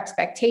 with their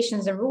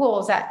expectations and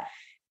rules, that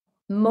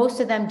most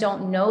of them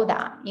don't know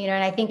that,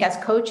 and I think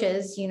as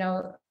coaches, you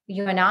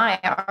and I,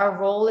 our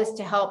role is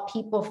to help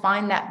people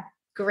find that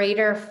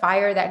greater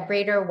fire, that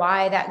greater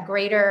why, that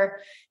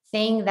greater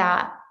thing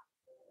that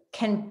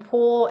can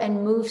pull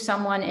and move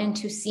someone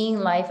into seeing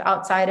life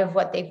outside of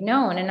what they've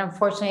known. And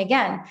unfortunately,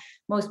 again,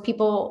 most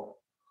people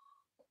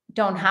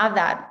don't have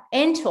that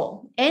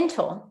until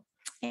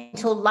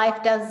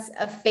life does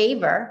a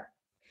favor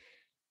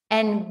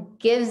and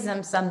gives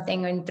them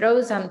something and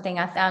throws something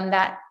at them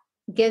that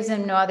gives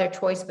them no other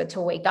choice but to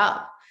wake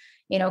up.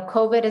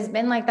 COVID has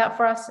been like that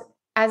for us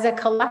as a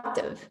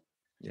collective.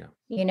 Yeah.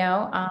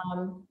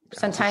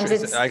 Sometimes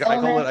it's,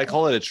 I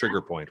call it a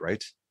trigger point,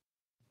 right?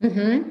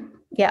 Mm-hmm.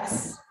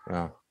 Yes.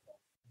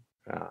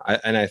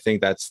 And I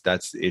think that's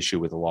the issue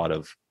with a lot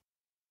of,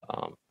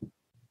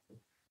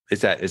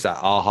 it's that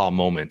aha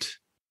moment,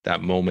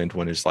 that moment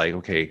when it's like,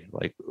 okay,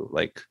 like,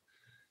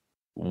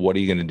 what are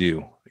you going to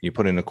do? You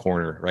put in a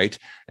corner, right?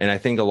 And I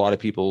think a lot of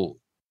people,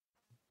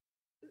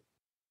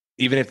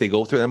 even if they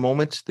go through that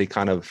moment, they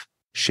kind of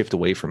shift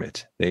away from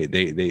it.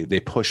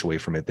 They push away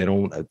from it. They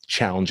don't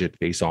challenge it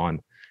face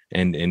on,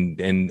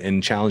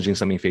 and challenging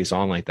something face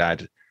on like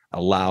that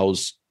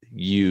allows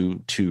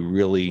you to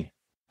really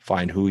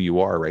find who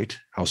you are, right?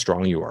 How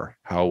strong you are,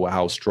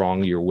 how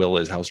strong your will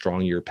is, how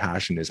strong your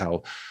passion is,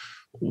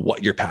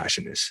 what your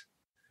passion is.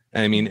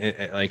 And I mean,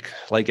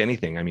 like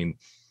anything, I mean,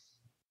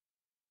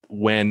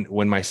 when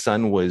my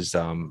son was,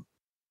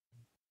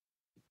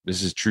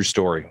 this is a true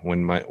story.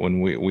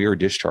 When we were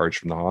discharged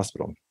from the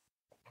hospital,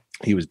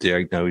 he was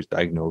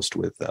diagnosed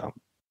with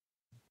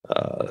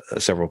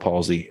cerebral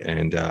palsy,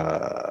 and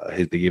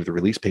they gave the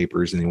release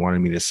papers, and they wanted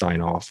me to sign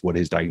off what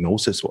his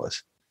diagnosis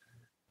was.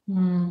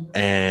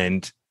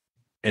 And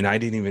I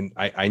didn't even,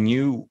 I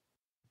knew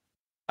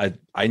a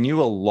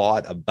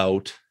lot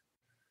about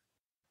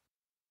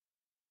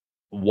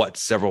what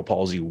cerebral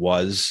palsy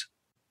was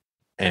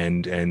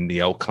and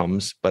the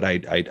outcomes, but I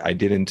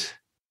didn't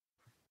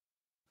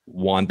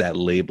want that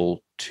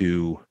label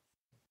to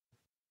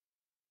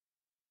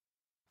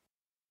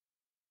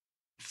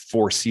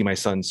foresee my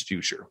son's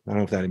future. I don't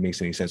know if that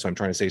makes any sense. So I'm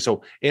trying to say,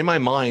 so in my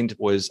mind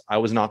I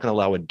was not going to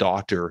allow a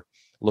doctor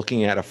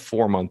looking at a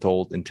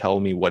 4-month-old and tell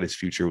me what his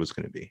future was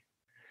going to be.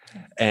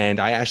 And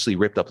I actually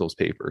ripped up those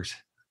papers.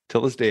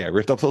 Till this day, I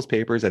ripped up those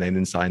papers and I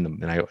didn't sign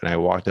them. And I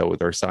walked out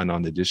with our son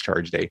on the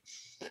discharge day.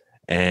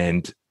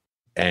 And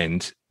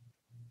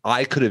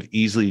I could have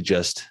easily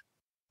just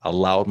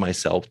allowed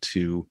myself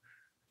to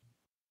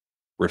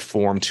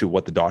reform to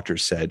what the doctor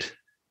said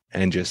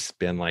and just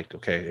been like,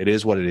 okay, it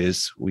is what it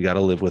is. We got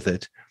to live with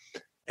it.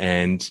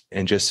 And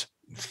just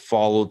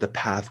follow the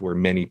path where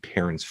many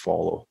parents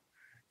follow.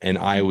 And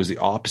I was the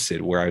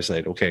opposite, where I was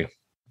like, okay,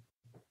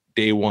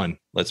 day one,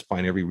 let's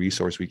find every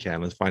resource we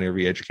can. Let's find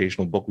every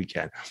educational book we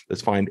can.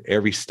 Let's find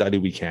every study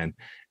we can.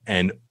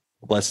 And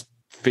let's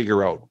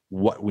figure out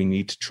what we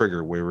need to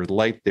trigger, whether it's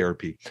light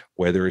therapy,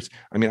 whether it's,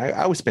 I mean,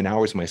 I would spend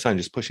hours with my son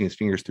just pushing his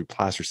fingers through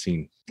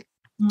plasticine.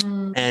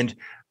 And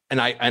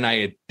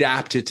I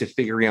adapted to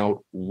figuring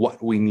out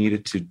what we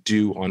needed to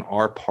do on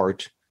our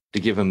part to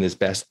give him this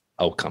best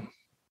outcome.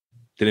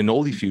 Didn't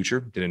know the future,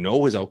 didn't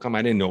know his outcome.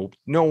 I didn't know,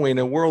 no way in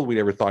the world we'd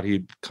ever thought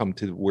he'd come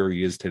to where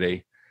he is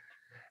today.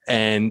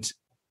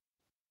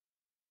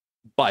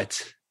 But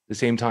at the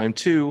same time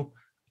too,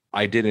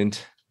 I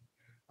didn't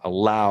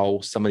allow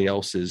somebody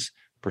else's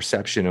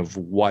perception of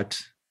what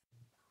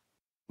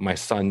my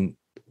son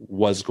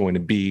was going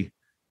to be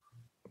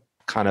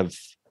kind of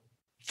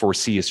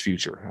foresee his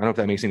future. I don't know if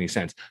that makes any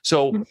sense.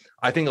 So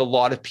I think a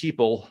lot of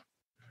people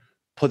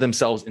put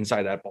themselves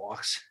inside that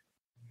box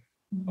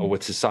or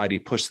what society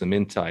pushes them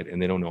inside,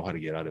 and they don't know how to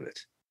get out of it.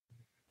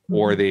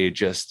 Or they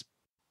just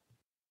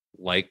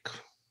like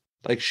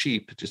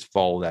sheep, just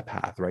follow that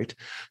path, right?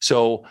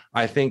 So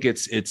I think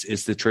it's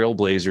the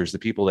trailblazers, the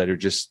people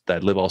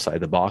that live outside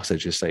the box, that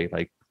just say,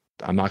 like,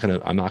 I'm not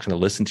gonna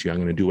listen to you. I'm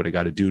gonna do what I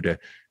got to do to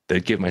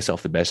give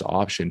myself the best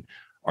option,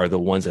 are the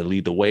ones that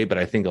lead the way. But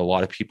I think a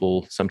lot of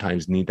people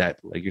sometimes need that,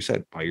 like you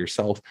said, by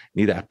yourself,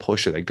 need that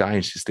push or that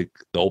guidance just to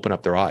open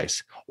up their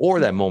eyes, or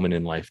that moment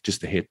in life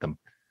just to hit them,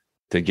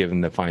 to give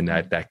them, to find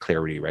that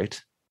clarity,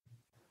 right?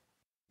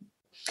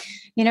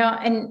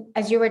 And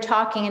as you were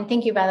talking, and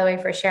thank you, by the way,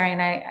 for sharing,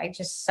 I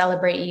just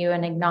celebrate you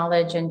and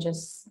acknowledge and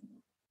just,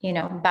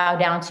 bow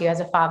down to you as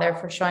a father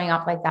for showing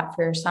up like that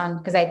for your son.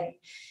 Because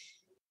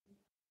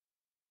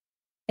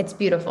it's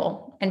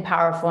beautiful and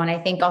powerful. And I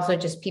think also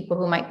just people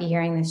who might be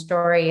hearing this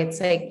story, it's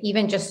like,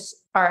 even just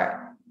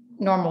our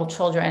normal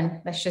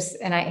children,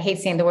 and I hate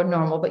saying the word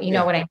normal, but you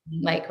know what I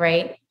mean? Like,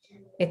 right.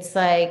 It's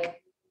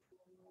like,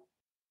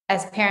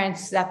 as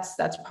parents,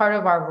 that's part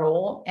of our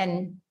role.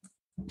 And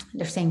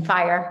they're saying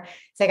fire.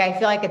 It's like, I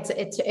feel like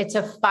it's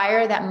a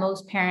fire that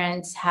most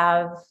parents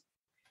have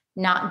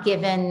not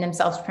given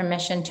themselves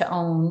permission to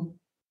own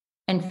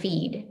and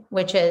feed,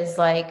 which is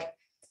like,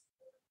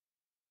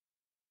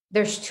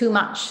 there's too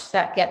much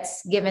that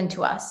gets given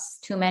to us,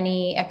 too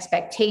many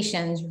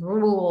expectations,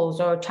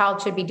 rules, or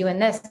child should be doing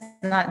this,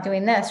 not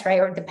doing this, right?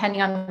 Or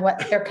depending on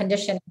what their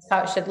condition is,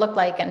 how it should look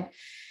like. And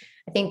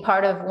I think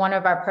one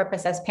of our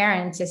purpose as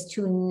parents is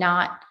to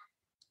not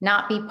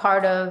be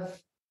part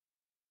of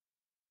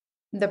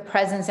the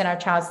presence in our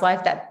child's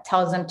life that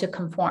tells them to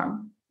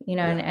conform, and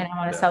I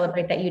want to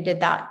celebrate that you did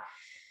that.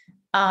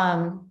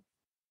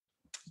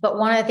 But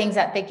one of the things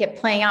that they kept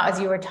playing out as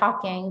you were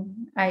talking,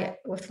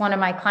 with one of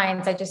my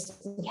clients,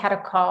 we had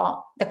a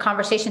call. The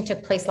conversation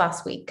took place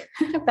last week.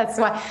 That's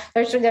why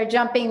they're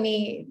taking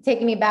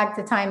me back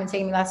to time and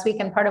taking me last week.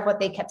 And part of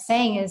what they kept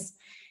saying is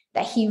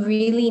that he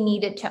really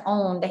needed to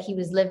own that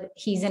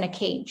he's in a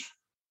cage.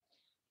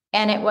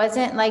 And it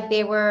wasn't like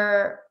they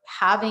were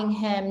having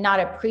him not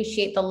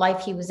appreciate the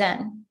life he was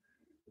in,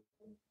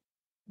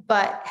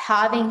 but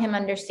having him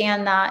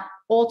understand that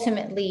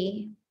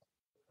ultimately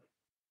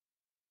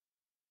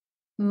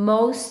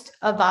most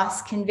of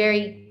us can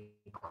very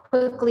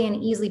quickly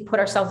and easily put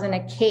ourselves in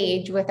a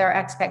cage with our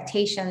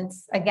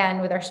expectations,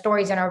 again, with our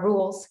stories and our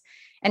rules.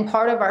 And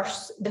part of our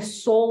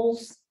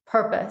soul's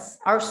purpose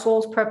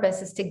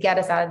is to get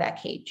us out of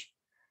that cage,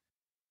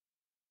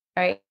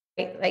 right?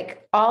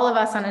 Like, all of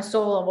us on a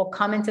soul level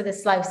come into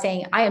this life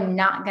saying, I am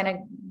not going to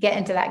get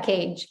into that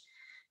cage,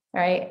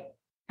 right?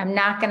 I'm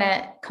not going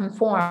to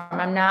conform.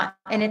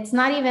 And it's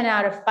not even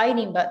out of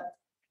fighting, but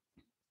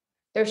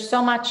there's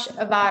so much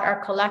about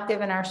our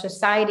collective and our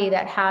society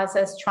that has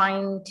us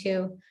trying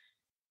to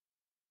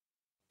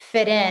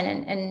fit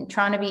in and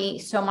trying to be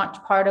so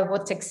much part of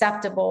what's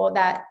acceptable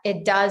that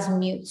it does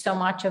mute so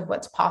much of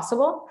what's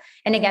possible.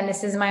 And again,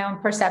 this is my own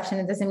perception.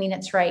 It doesn't mean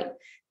it's right.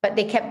 But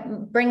they kept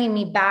bringing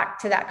me back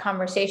to that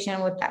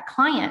conversation with that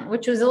client,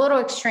 which was a little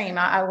extreme.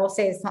 I will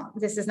say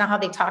this is not how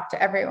they talk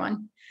to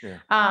everyone. Yeah.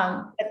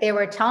 But they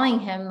were telling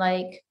him,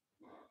 like,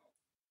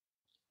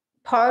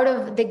 part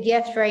of the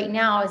gift right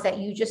now is that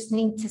you just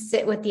need to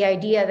sit with the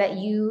idea that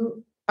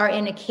you are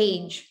in a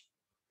cage,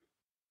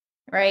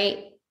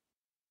 right?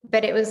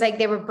 But it was like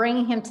they were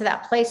bringing him to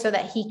that place so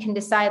that he can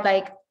decide,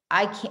 like,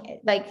 I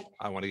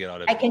want to get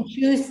out of it. I can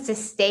choose to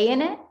stay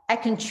in it. I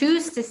can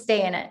choose to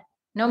stay in it,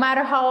 no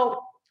matter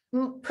how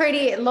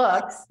pretty it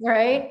looks,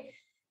 right?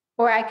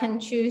 Or I can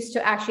choose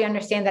to actually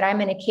understand that I'm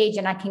in a cage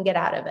and I can get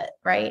out of it,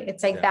 right?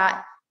 It's like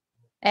that.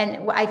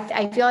 And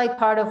I feel like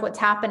part of what's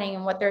happening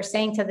and what they're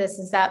saying to this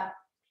is that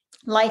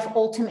life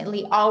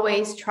ultimately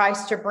always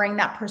tries to bring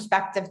that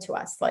perspective to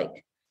us,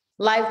 like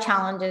life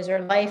challenges or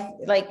life,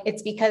 like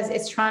it's because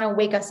it's trying to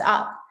wake us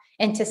up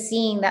into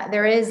seeing that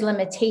there is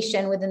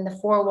limitation within the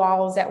four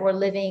walls that we're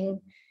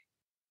living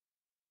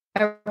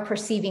or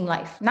perceiving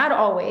life. Not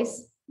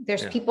always.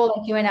 There's people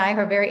like you and I who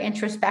are very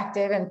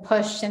introspective and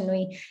push and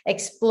we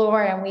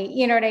explore and we,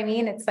 you know what I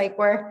mean? It's like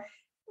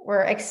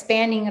we're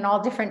expanding in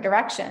all different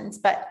directions.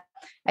 But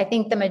I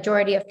think the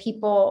majority of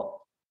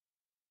people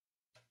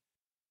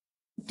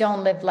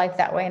don't live life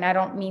that way. And I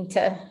don't mean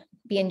to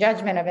be in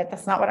judgment of it.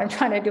 That's not what I'm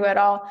trying to do at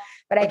all.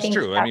 But I think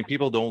it's true. I mean,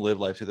 people don't live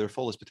life to their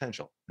fullest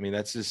potential. I mean,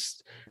 that's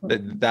just,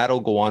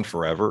 that'll go on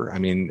forever. I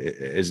mean,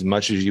 as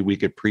much as we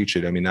could preach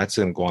it, I mean, that's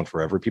going to go on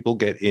forever. People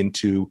get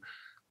into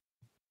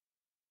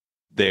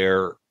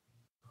their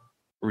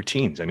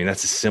routines. I mean,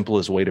 that's the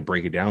simplest way to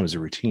break it down is the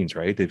routines,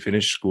 right? They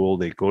finish school,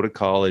 they go to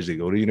college, they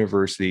go to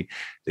university,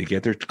 they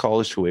get their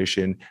college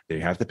tuition, they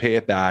have to pay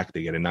it back,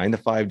 they get a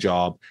 9-to-5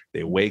 job,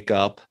 they wake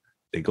up,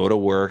 they go to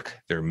work,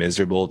 they're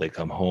miserable, they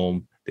come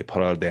home,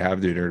 they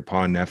have dinner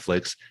upon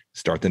Netflix,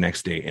 start the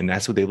next day. And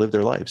that's what they live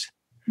their lives.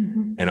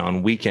 Mm-hmm. And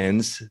on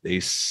weekends,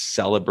 they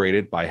celebrate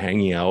it by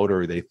hanging out,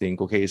 or they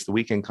think, okay, it's the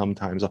weekend, come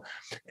times off.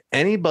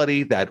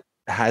 Anybody that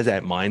has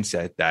that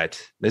mindset that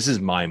this is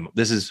my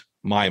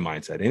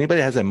mindset.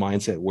 Anybody has that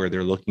mindset where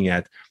they're looking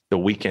at the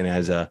weekend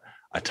as a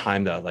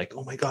time that, like,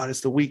 oh my God,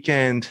 it's the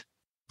weekend,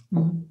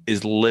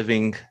 is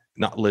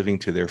not living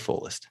to their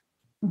fullest.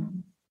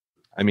 Mm-hmm.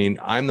 I mean,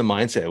 I'm the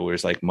mindset where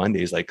it's like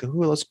Monday's like, oh,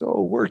 let's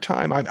go work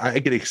time. I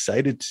get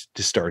excited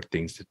to start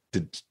things,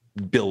 to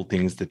build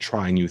things, to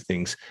try new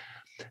things.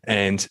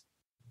 And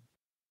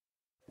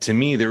to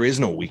me, there is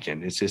no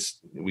weekend. It's just,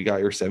 we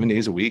got your 7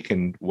 days a week,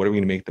 and what are we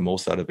going to make the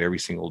most out of every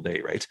single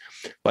day, right?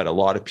 But a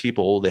lot of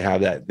people, they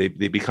have that, they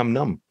become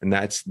numb, and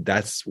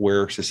that's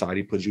where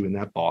society puts you in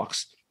that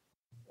box.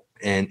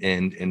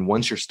 And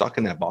once you're stuck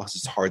in that box,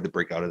 it's hard to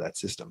break out of that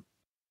system.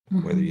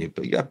 Mm-hmm. Whether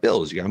you got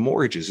bills, you got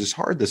mortgages, it's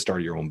hard to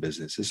start your own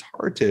business. It's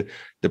hard to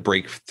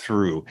break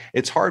through.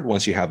 It's hard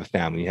once you have a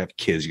family, you have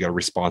kids, you got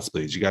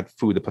responsibilities, you got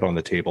food to put on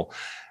the table,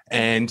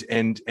 and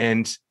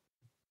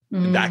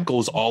that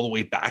goes all the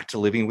way back to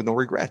living with no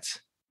regrets.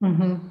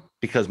 Mm-hmm.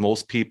 Because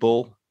most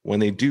people,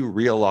 when they do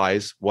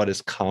realize what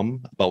has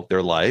come about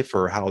their life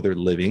or how they're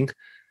living,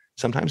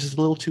 sometimes it's a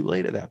little too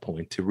late at that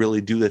point to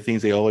really do the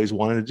things they always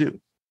wanted to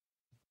do.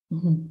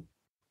 Mm-hmm.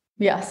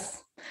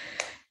 Yes.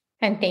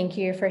 And thank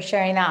you for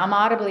sharing that. I'm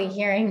audibly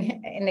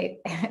hearing,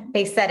 and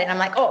they said it, and I'm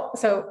like, oh,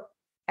 so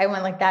I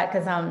went like that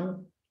because,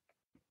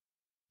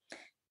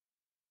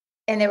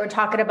 and they were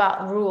talking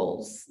about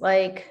rules,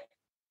 like,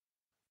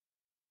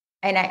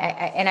 and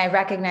I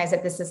recognize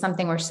that this is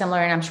something we're similar,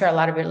 and I'm sure a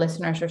lot of your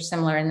listeners are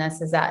similar in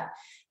this, is that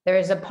there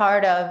is a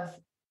part of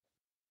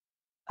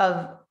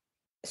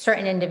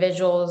certain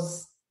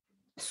individuals'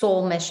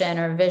 soul mission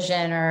or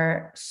vision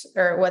or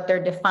what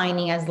they're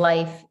defining as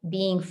life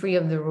being free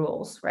of the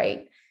rules,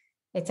 right?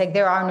 It's like,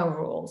 there are no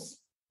rules.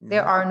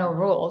 There are no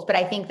rules. But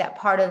I think that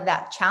part of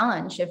that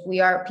challenge, if we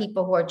are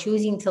people who are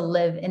choosing to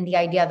live in the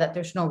idea that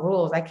there's no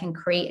rules, I can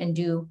create and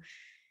do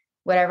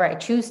whatever I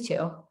choose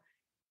to,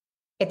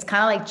 it's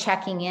kind of like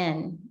checking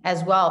in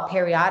as well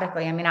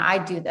periodically. I mean, I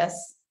do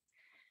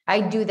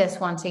this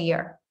once a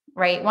year,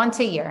 right? Once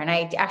a year. And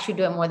I actually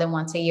do it more than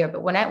once a year,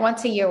 but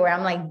once a year where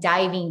I'm like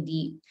diving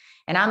deep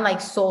and I'm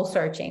like soul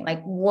searching,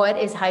 like what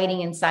is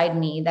hiding inside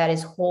me that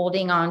is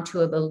holding on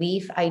to a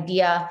belief,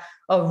 idea,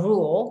 a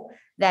rule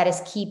that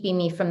is keeping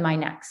me from my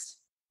next,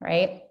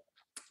 right?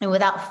 And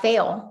without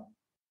fail,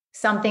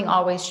 something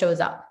always shows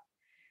up.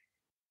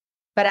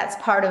 But that's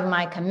part of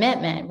my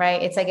commitment,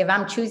 right? It's like, if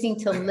I'm choosing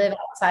to live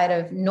outside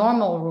of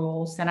normal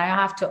rules, then I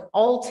have to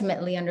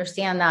ultimately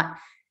understand that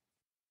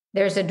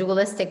there's a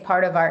dualistic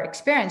part of our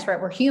experience, right?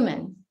 We're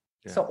human.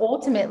 Yeah. So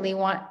ultimately,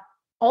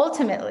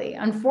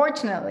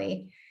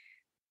 unfortunately,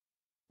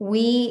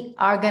 we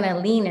are going to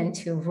lean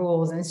into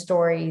rules and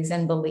stories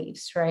and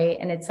beliefs, right?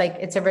 And it's like,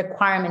 it's a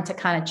requirement to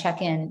kind of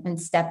check in and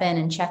step in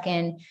and check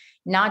in,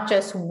 not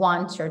just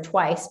once or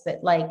twice,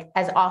 but like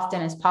as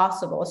often as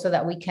possible, so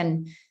that we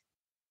can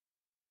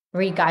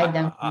re-guide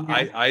them.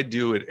 I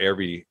do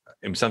it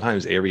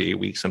sometimes every 8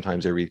 weeks,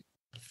 sometimes every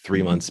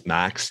 3 months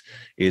max,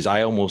 is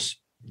I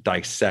almost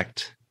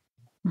dissect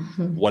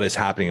what is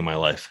happening in my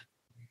life.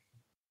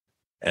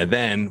 And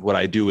then what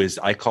I do is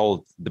I call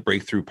it the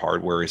breakthrough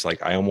part, where it's like,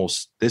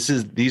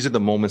 these are the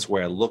moments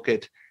where I look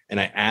at and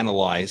I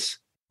analyze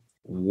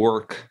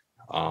work,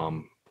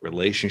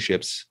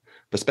 relationships,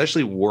 but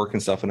especially work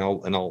and stuff. And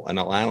I'll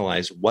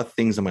analyze what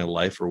things in my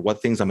life, or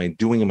what things am I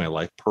doing in my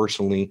life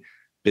personally,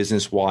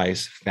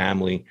 business-wise,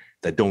 family,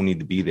 that don't need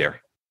to be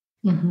there.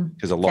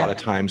 Because a lot of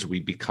times we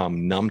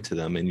become numb to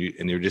them,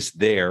 and they're just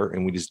there,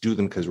 and we just do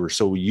them because we're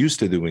so used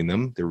to doing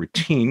them, they're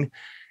routine,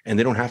 and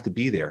they don't have to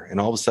be there. And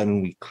all of a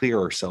sudden we clear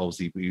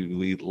ourselves,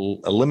 we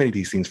eliminate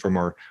these things from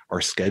our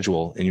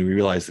schedule, and you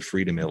realize the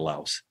freedom it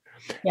allows.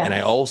 Yeah. And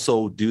I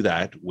also do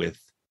that with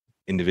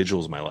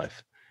individuals in my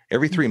life.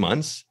 Every 3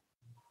 months,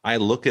 I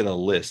look at a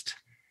list,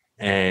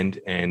 and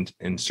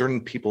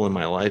certain people in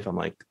my life, I'm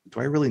like, do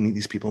I really need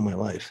these people in my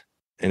life?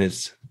 And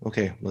it's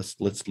okay, let's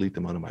delete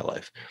them out of my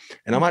life.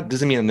 And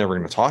doesn't mean I'm never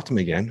going to talk to them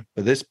again,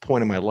 but at this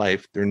point in my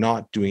life, they're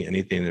not doing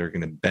anything that are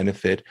going to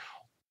benefit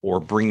or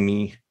bring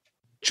me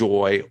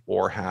joy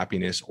or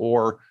happiness,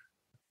 or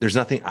there's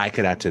nothing I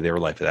could add to their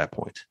life at that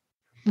point.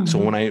 So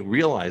when I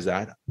realize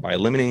that, by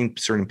eliminating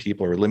certain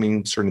people or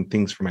eliminating certain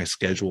things from my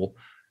schedule,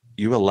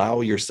 you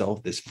allow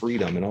yourself this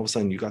freedom, and all of a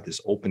sudden you got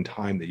this open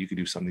time that you could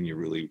do something you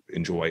really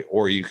enjoy,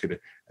 or you could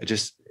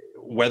just,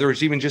 whether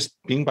it's even just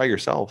being by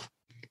yourself.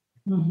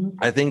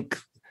 I think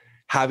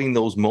having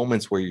those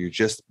moments where you're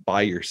just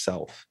by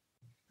yourself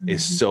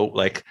is so,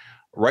 like,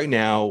 right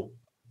now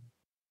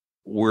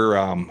we're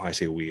I'm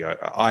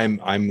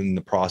in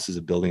the process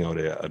of building out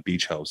a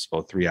beach house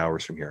about 3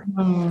 hours from here.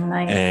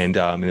 Nice. And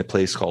in a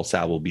place called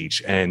Savile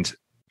Beach. And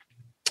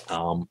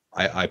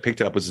I picked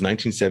it up. It was a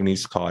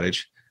 1970s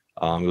cottage.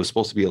 It was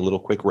supposed to be a little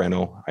quick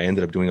reno. I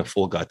ended up doing a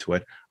full gut to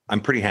it.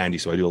 I'm pretty handy,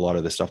 so I do a lot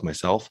of this stuff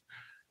myself.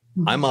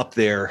 I'm up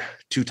there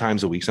 2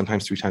 times a week,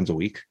 sometimes 3 times a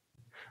week.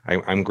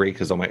 I'm great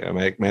because all my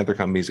other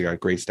companies, I got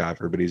great staff.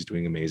 Everybody's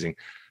doing amazing.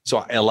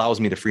 So it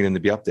allows me the freedom to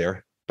be up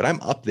there. But I'm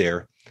up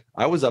there.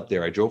 I was up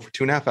there. I drove for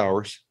 2.5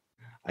 hours.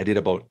 I did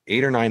about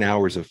 8 or 9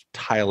 hours of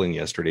tiling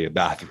yesterday, a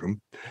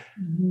bathroom.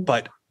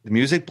 But the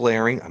music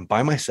blaring, I'm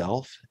by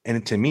myself.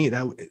 And to me,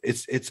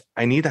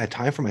 I need that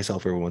time for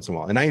myself every once in a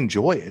while. And I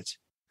enjoy it.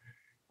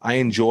 I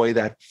enjoy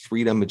that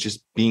freedom of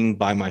just being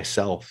by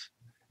myself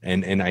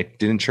And I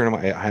didn't turn on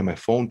I had my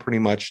phone pretty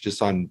much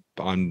just on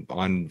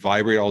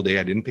vibrate all day.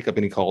 I didn't pick up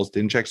any calls,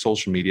 didn't check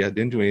social media,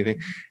 didn't do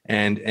anything.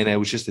 And it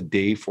was just a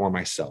day for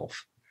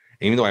myself.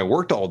 And even though I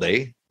worked all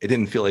day, it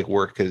didn't feel like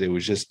work because it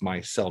was just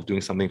myself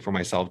doing something for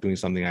myself, doing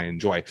something I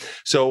enjoy.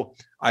 So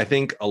I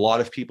think a lot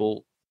of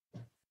people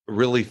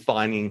really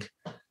finding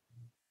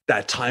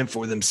that time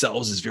for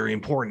themselves is very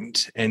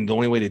important. And the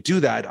only way to do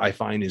that, I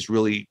find, is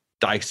really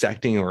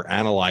dissecting or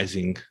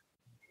analyzing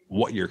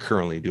what you're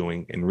currently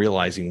doing and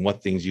realizing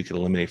what things you can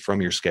eliminate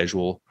from your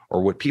schedule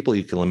or what people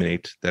you can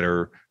eliminate that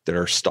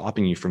are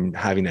stopping you from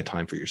having that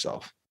time for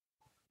yourself.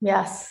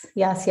 Yes.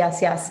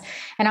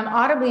 And I'm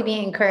audibly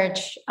being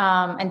encouraged.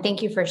 And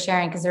thank you for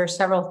sharing, because there are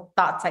several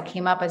thoughts that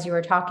came up as you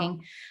were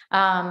talking.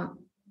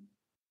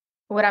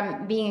 What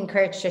I'm being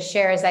encouraged to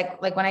share is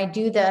like when I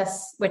do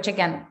this, which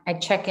again, I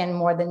check in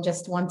more than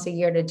just once a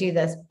year to do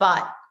this,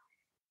 but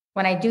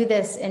when I do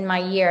this in my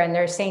year, and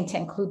they're saying to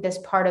include this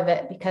part of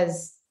it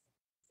because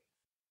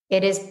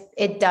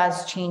it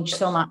does change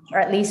so much, or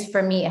at least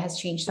for me, it has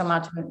changed so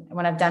much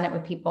when I've done it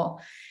with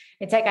people.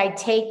 It's like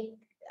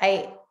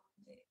I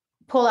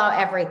pull out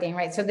everything,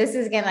 right? So this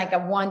is again, like a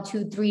 1,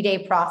 2, 3 day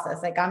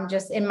process. Like I'm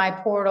just in my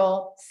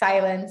portal,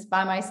 silence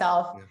by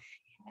myself. Yeah.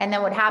 And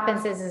then what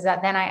happens is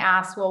that then I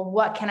ask, well,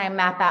 what can I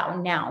map out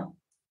now?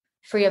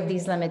 Free of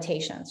these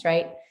limitations,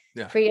 right?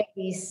 Yeah. Free of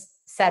these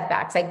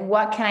setbacks. Like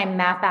what can I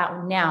map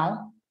out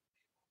now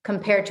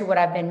compared to what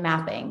I've been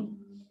mapping?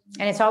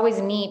 And it's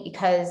always neat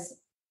because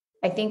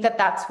I think that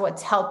that's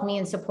what's helped me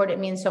and supported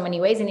me in so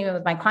many ways. And even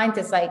with my clients,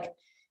 it's like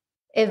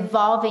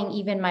evolving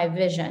even my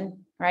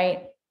vision,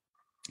 right?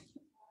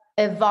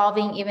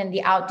 Evolving even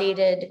the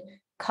outdated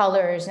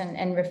colors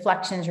and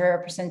reflections or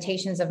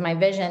representations of my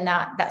vision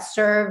that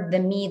served the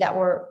me that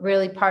were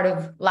really part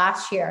of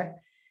last year,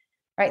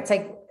 right?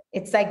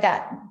 It's like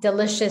that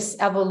delicious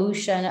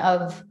evolution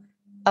of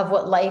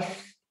what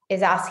life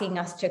is asking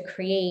us to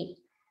create,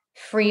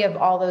 free of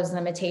all those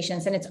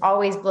limitations. And it's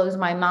always blows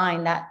my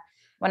mind that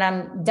when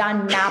I'm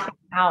done mapping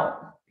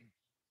out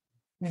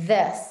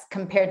this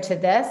compared to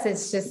this,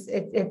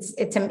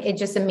 it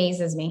just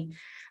amazes me.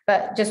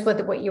 But just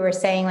with what you were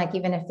saying, like,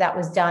 even if that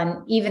was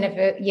done, even if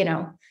it,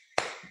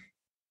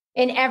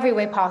 in every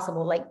way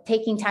possible, like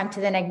taking time to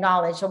then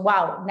acknowledge, so,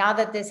 wow, now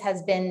that this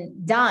has been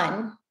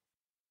done,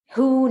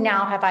 who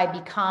now have I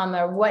become,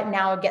 or what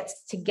now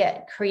gets to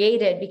get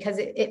created, because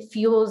it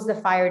fuels the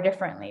fire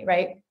differently,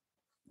 right?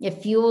 It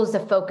fuels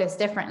the focus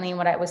differently. And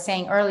what I was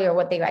saying earlier,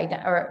 what they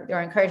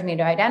encouraged me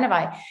to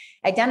identify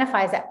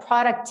is that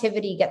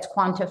productivity gets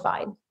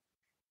quantified,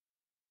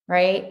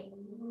 right?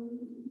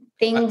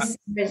 Things.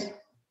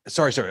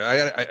 Sorry.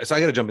 I got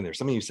to jump in there.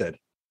 Something you said,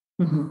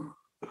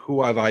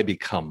 who have I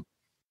become?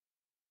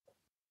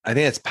 I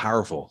think that's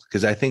powerful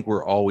because I think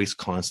we're always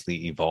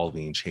constantly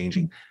evolving and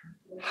changing.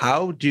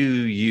 How do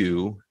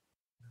you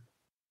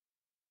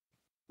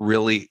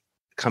really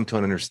come to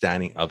an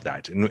understanding of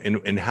that?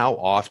 And how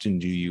often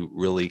do you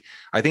really,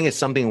 I think it's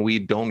something we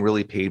don't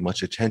really pay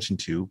much attention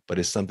to, but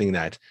it's something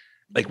that,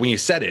 like, when you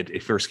said it,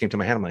 it first came to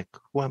my head. I'm like,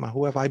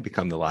 who have I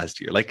become the last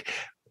year? Like,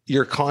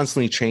 you're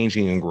constantly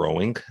changing and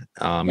growing.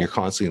 You're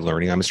constantly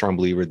learning. I'm a strong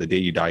believer. The day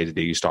you die, the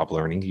day you stop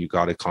learning. You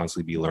got to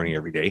constantly be learning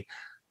every day.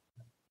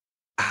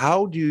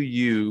 How do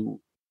you,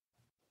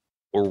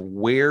 or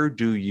where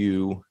do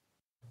you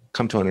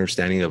come to an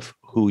understanding of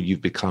who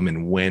you've become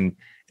and when,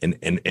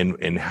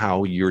 and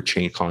how you're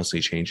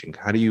constantly changing?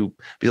 How do you,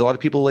 because a lot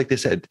of people, like they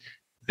said,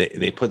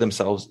 they put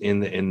themselves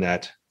in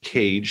that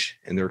cage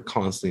and they're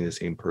constantly the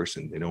same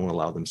person. They don't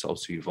allow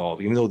themselves to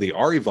evolve. Even though they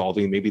are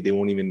evolving, maybe they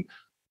won't even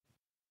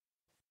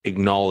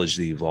acknowledge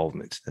the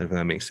evolvement, if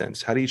that makes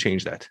sense. How do you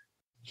change that?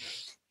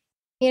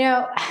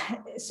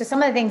 So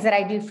some of the things that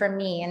I do for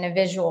me in a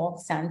visual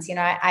sense,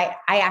 I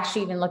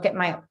actually even look at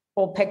my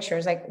old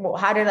pictures, like, well,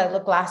 how did I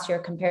look last year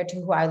compared to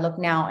who I look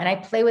now? And I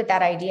play with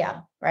that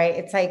idea, right?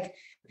 It's like,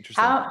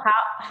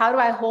 how do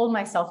I hold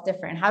myself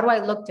different? How do I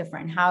look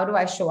different? How do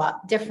I show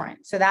up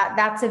different? So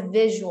that's a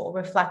visual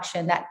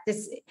reflection that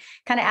this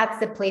kind of adds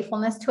the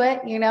playfulness to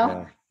it,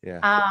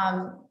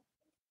 Yeah.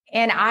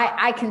 And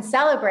I can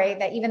celebrate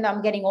that even though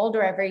I'm getting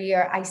older every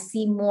year, I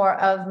see more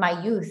of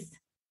my youth,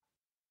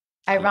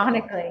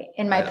 ironically,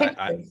 in my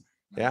pictures.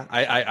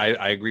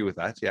 I agree with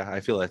that. Yeah, I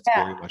feel that's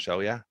very much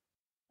so. Yeah.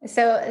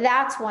 So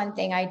that's one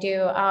thing I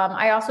do.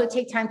 I also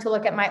take time to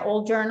look at my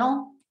old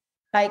journal,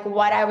 like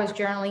what I was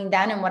journaling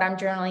then and what I'm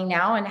journaling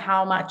now, and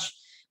how much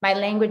my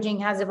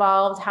languaging has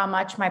evolved, how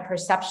much my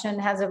perception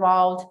has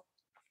evolved.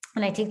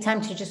 And I take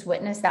time to just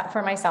witness that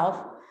for myself.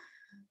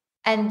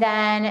 And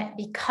then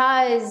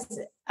because,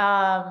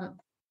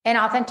 and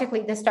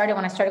authentically, this started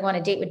when I started going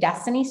to Date with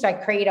Destiny. So I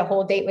create a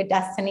whole Date with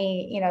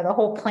Destiny, the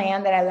whole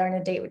plan that I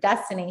learned to Date with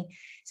Destiny.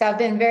 So I've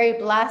been very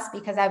blessed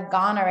because I've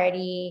gone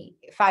already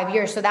 5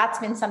 years. So that's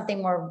been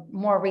something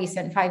more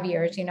recent, 5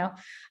 years,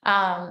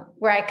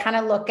 where I kind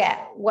of look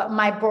at what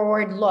my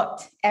board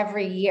looked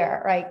every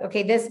year, right?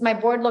 Okay, my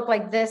board looked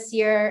like this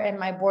year, and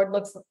my board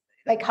looks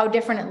like how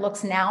different it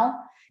looks now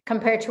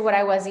compared to what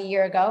I was a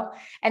year ago.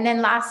 And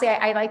then lastly,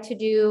 I like to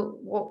do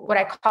what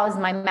I call is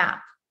my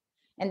map.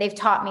 and they've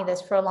taught me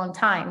this for a long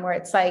time, where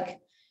it's like,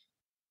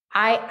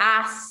 I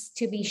asked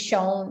to be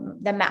shown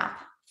the map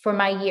for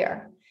my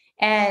year.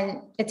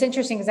 And it's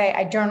interesting because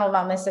I journaled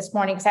on this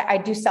morning, because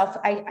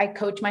I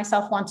coach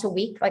myself once a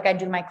week. Like I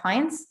do my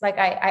clients, like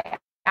I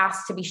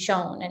ask to be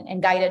shown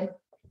and guided.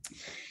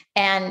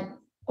 And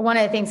one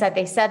of the things that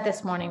they said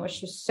this morning,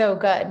 which was so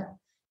good.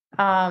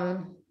 Let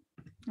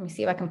me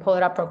see if I can pull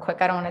it up real quick.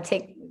 I don't want to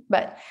take,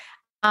 but,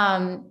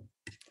 and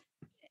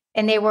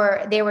they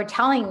were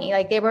telling me,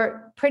 like, they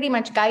were pretty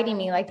much guiding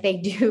me like they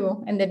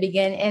do in the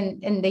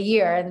beginning in the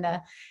year.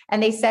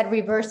 And they said,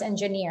 reverse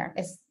engineer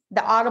is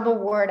the audible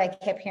word I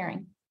kept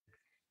hearing.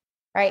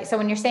 Right. So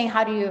when you're saying,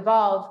 how do you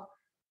evolve?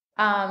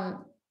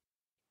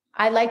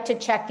 I like to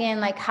check in,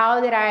 like, so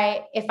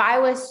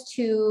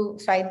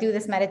I do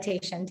this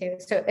meditation too.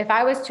 So if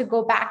I was to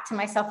go back to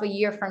myself a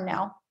year from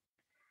now,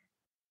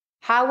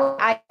 how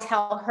would I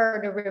tell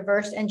her to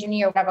reverse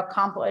engineer what I've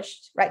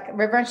accomplished, right?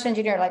 Reverse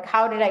engineer, like,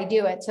 how did I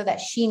do it so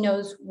that she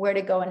knows where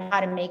to go and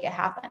how to make it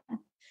happen?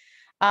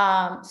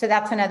 So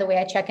that's another way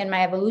I check in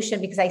my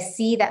evolution, because I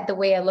see that the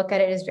way I look at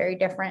it is very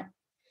different.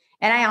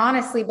 And I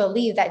honestly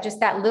believe that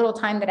just that little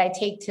time that I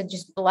take to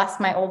just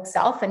bless my old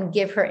self and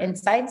give her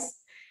insights,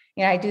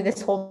 I do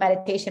this whole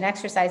meditation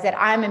exercise, that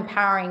I'm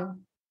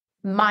empowering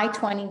my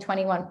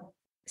 2021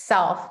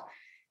 self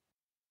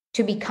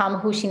to become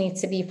who she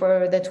needs to be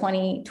for the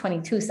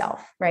 2022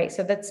 self, right?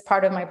 So that's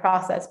part of my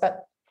process.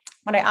 But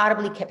what I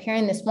audibly kept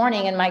hearing this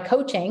morning in my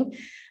coaching,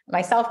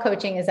 my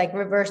self-coaching, is like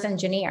reverse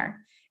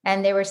engineer.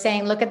 And they were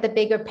saying, look at the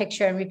bigger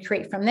picture and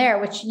recreate from there,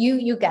 which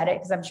you get it,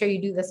 because I'm sure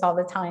you do this all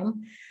the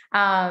time.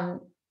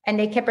 And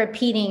they kept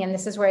repeating, and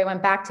this is where I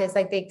went back to, it's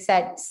like they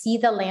said, see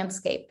the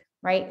landscape,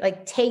 right?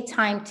 Like take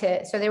time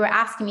so they were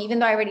asking me, even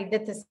though I already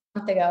did this a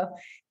month ago,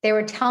 they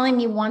were telling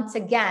me once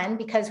again,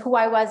 because who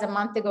I was a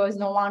month ago is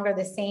no longer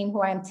the same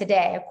who I am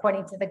today,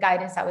 according to the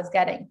guidance I was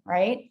getting,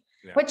 right?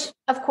 Yeah. Which,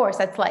 of course,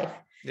 that's life.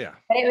 Yeah.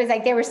 But it was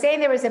like they were saying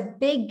there was a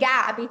big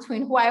gap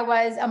between who I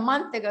was a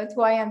month ago to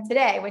who I am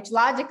today, which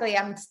logically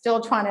I'm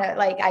still trying to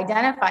like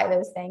identify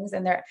those things.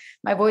 And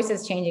my voice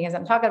is changing as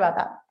I'm talking about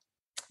that.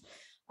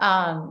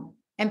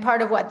 And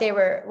part of what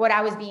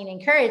I was being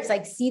encouraged,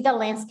 like, see the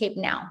landscape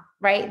now,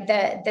 right?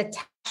 The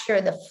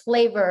texture, the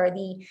flavor,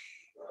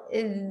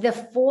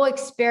 the full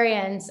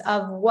experience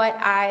of what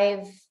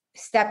I've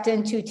stepped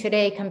into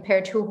today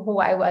compared to who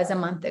I was a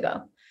month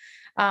ago.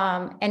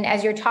 And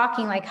as you're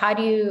talking, like, how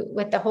do you,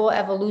 with the whole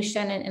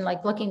evolution and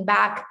like looking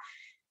back,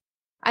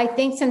 I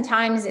think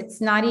sometimes it's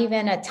not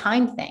even a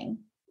time thing,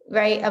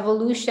 right?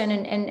 Evolution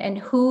and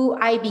who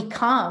I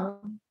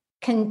become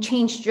can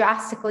change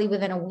drastically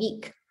within a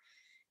week.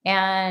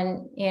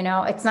 And,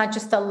 it's not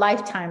just a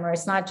lifetime, or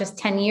it's not just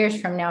 10 years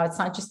from now. It's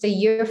not just a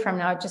year from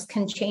now. It just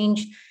can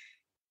change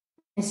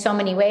in so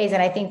many ways.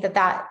 And I think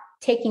that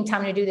taking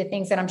time to do the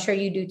things that I'm sure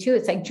you do too,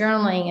 it's like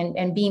journaling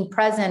and being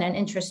present and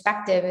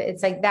introspective.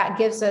 It's like that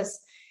gives us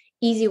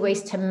easy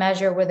ways to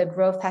measure where the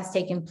growth has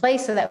taken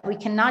place, so that we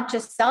can not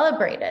just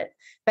celebrate it,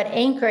 but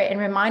anchor it and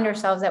remind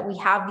ourselves that we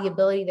have the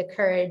ability, the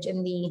courage,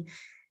 and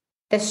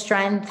the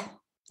strength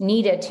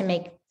needed to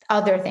make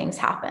other things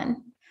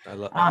happen. I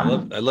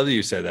love that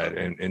you said that.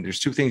 And there's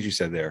two things you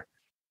said there.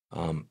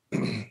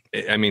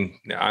 I mean,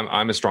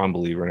 I'm a strong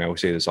believer, and I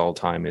always say this all the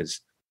time,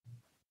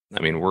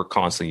 we're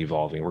constantly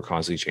evolving. We're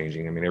constantly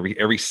changing. I mean,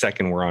 every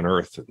second we're on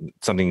Earth,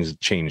 something's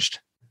changed.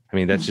 I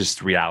mean, that's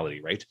just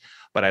reality, right?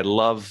 But I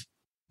love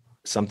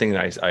something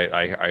that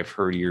I've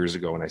heard years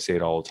ago, and I say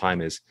it all the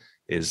time,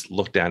 is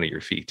look down at your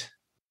feet,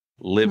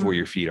 live where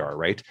your feet are,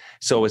 right?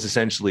 So it's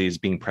essentially is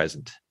being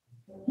present.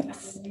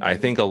 Yes. I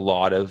think a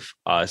lot of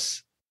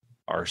us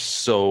are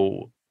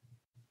so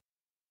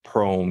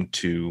prone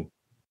to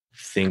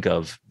think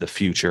of the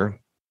future,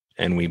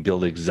 and we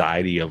build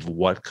anxiety of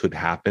what could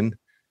happen,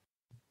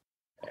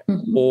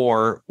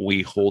 or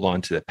we hold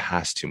on to the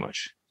past too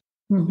much.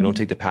 We don't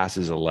take the past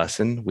as a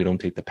lesson. We don't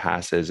take the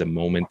past as a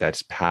moment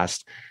that's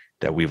past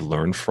that we've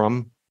learned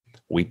from.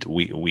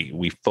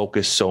 We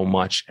focus so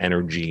much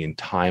energy and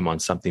time on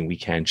something we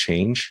can't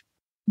change,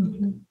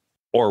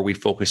 or we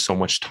focus so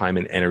much time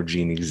and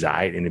energy and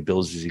anxiety, and it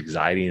builds this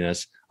anxiety in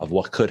us of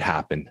what could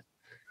happen,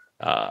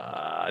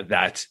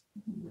 that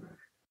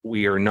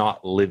we are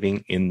not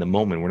living in the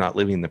moment. We're not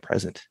living in the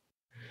present.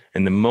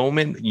 And the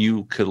moment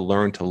you could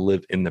learn to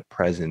live in the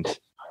present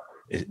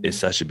is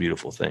such a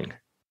beautiful thing.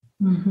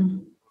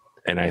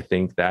 And I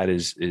think that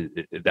is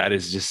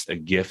just a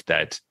gift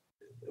that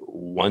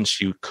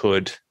once you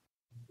could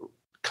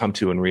come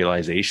to a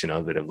realization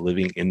of it, of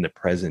living in the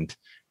present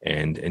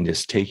and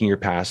just taking your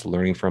past,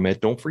 learning from it,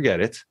 don't forget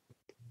it.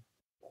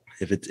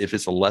 If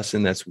it's a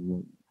lesson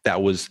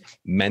that was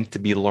meant to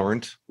be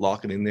learned,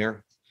 lock it in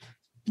there,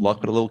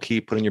 lock it a little key,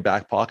 put it in your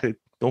back pocket.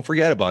 Don't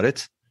forget about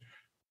it.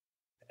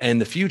 And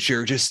the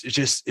future is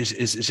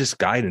just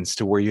guidance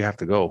to where you have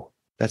to go.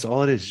 That's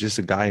all it is. Just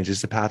a guidance,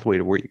 just a pathway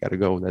to where you got to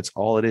go. That's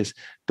all it is.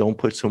 Don't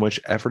put so much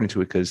effort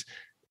into it, because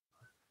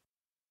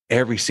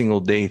every single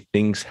day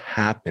things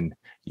happen.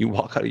 You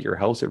walk out of your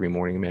house every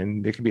morning,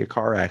 man, there could be a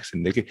car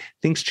accident.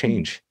 Things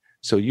change.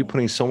 So you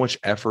putting so much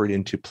effort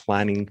into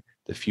planning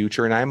the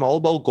future. And I'm all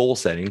about goal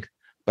setting,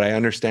 but I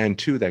understand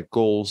too that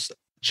goals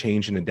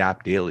change and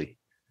adapt daily.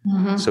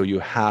 Mm-hmm. So you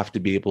have to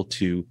be able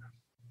to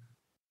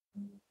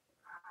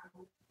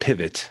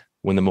pivot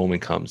when the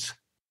moment comes.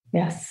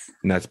 Yes.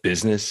 And that's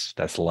business,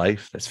 that's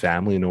life, that's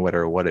family, no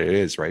matter what it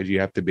is, right? You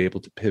have to be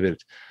able to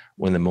pivot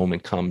when the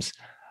moment comes.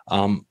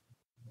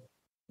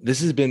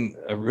 This has been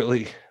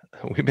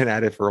we've been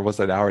at it for almost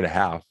an hour and a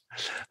half.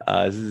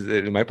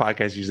 My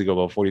podcast usually go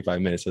about 45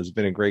 minutes. So it's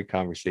been a great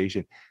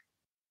conversation.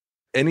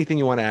 Anything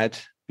you want to add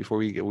before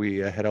we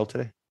head out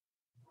today?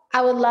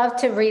 I would love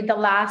to read the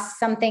last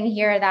something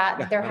here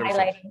that they're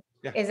highlighting.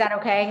 Yeah. Is that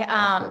okay?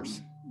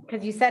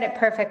 Because you said it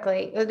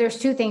perfectly. There's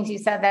two things you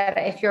said that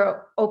if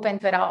you're open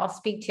to it, I'll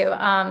speak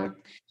to.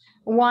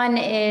 One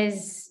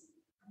is,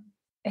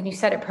 and you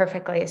said it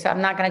perfectly, so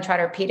I'm not going to try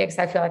to repeat it because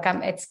I feel like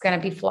it's going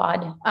to be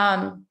flawed.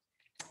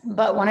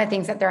 But one of the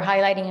things that they're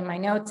highlighting in my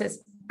notes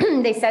is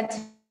they said,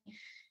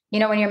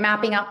 when you're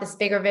mapping out this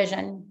bigger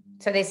vision,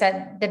 so they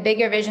said the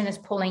bigger vision is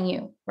pulling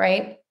you,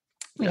 right?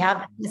 We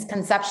have this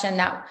conception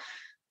that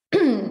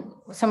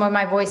some of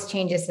my voice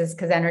changes is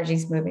because energy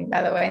is moving,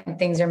 by the way, and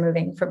things are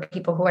moving for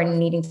people who are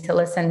needing to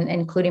listen,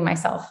 including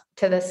myself,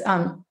 to this.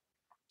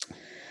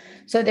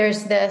 So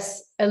there's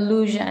this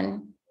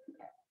illusion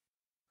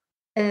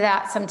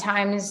that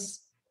sometimes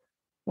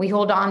we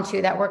hold on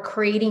to, that we're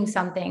creating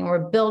something,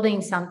 we're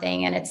building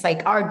something, and it's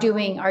like our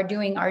doing.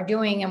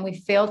 And we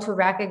fail to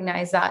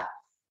recognize that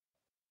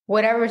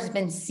whatever's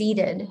been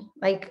seeded,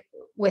 like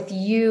with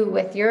you,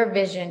 with your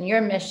vision,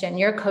 your mission,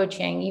 your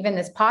coaching, even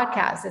this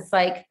podcast, it's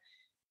like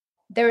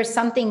there is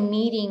something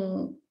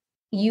meeting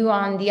you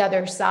on the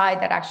other side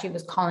that actually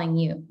was calling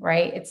you,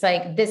 right? It's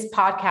like this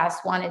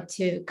podcast wanted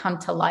to come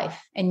to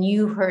life and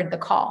you heard the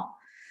call.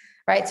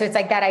 Right. So it's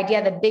like that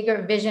idea, the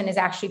bigger vision is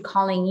actually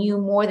calling you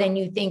more than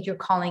you think you're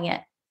calling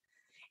it.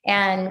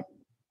 And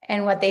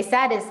what they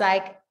said is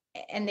like,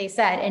 and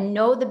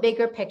know the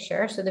bigger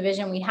picture. So the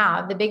vision we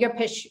have, the bigger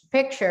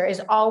picture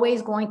is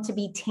always going to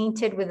be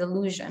tainted with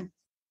illusion.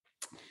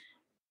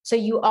 So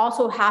you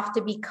also have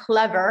to be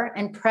clever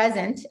and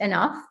present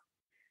enough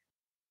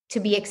to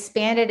be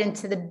expanded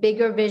into the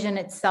bigger vision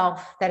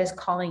itself that is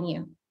calling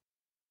you.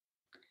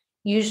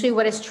 Usually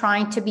what is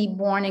trying to be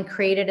born and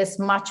created is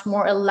much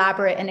more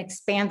elaborate and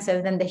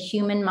expansive than the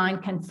human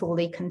mind can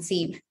fully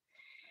conceive.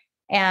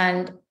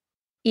 And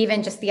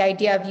even just the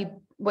idea of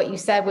what you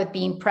said with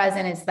being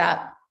present is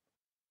that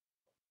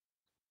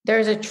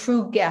there's a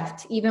true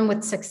gift, even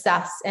with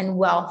success and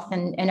wealth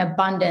and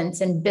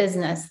abundance and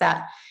business,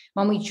 that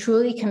when we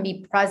truly can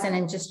be present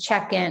and just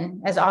check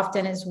in as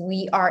often as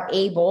we are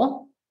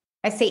able.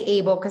 I say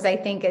able because I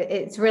think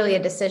it's really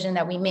a decision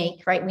that we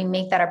make, right? We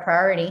make that a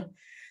priority.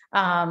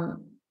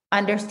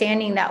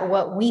 Understanding that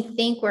what we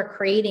think we're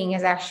creating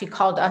is actually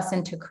called us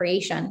into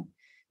creation,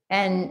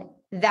 and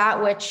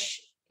that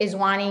which is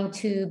wanting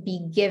to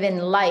be given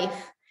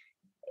life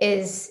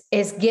is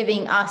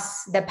giving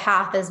us the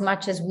path as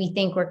much as we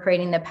think we're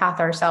creating the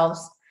path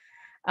ourselves.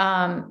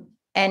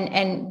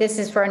 And this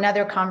is for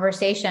another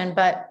conversation,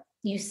 but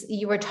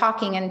you were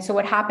talking. And so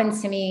what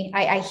happens to me,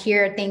 I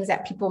hear things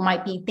that people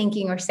might be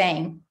thinking or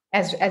saying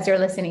as they're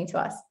listening to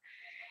us.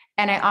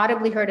 And I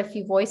audibly heard a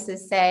few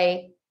voices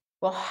say,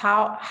 well,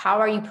 how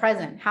are you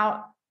present?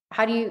 How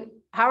are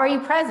you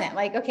present?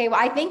 Like, okay, well,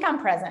 I think I'm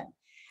present,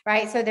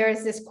 right? So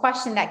there's this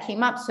question that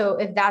came up. So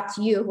if that's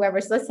you,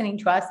 whoever's listening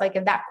to us, like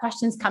if that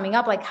question's coming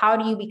up, like, how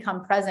do you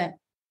become present?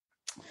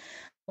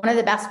 One of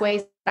the best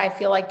ways that I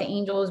feel like the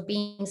angels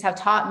beings have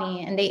taught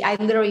me, and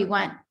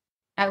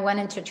I went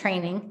into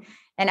training,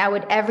 and I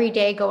would every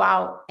day go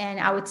out and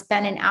I would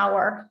spend an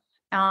hour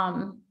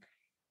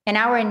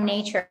in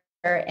nature.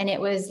 And it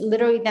was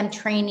literally them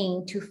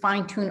training to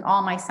fine tune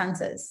all my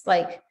senses.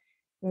 Like,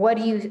 what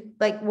are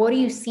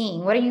you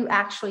seeing? What are you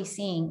actually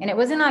seeing? And it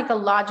wasn't like a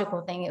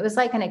logical thing. It was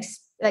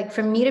like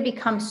for me to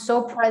become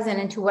so present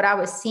into what I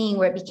was seeing,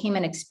 where it became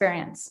an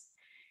experience.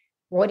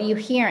 What are you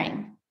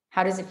hearing?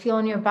 How does it feel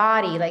in your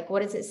body? Like,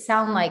 what does it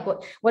sound like?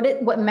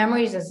 What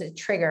memories does it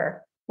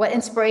trigger? What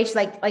inspiration,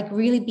 like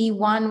really be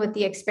one with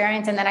the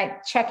experience. And then I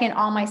check in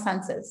all my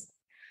senses.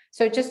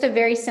 So just a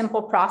very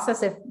simple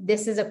process. If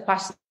this is a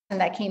question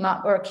that came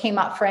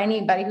up for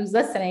anybody who's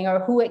listening, or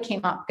who it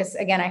came up, because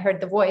again, I heard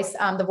the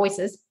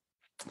voices,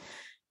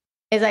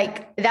 is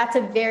like, that's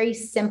a very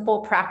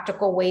simple,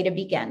 practical way to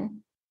begin,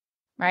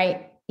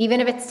 right? Even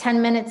if it's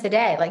 10 minutes a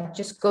day, like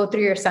just go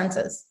through your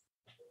senses.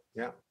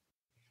 Yeah.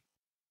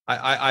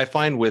 I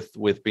find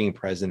with being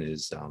present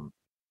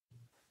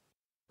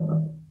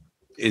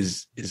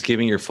is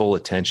giving your full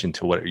attention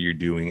to what you're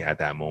doing at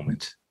that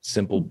moment.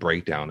 Simple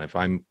breakdown. If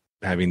I'm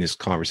having this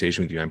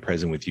conversation with you, I'm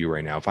present with you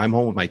right now. If I'm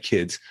home with my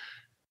kids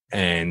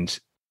and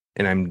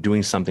I'm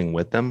doing something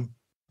with them,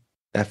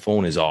 that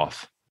phone is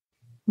off.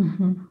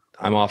 Mm-hmm.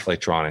 I'm off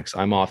electronics.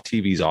 I'm off,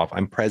 TV's off.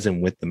 I'm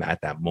present with them at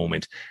that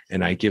moment.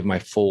 And I give my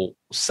full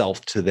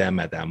self to them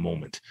at that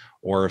moment.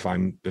 Or if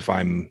I'm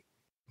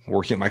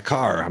working at my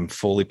car, I'm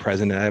fully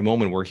present at that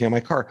moment working on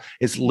my car.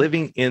 It's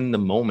living in the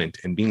moment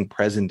and being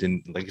present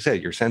in, like I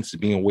said, your sense of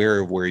being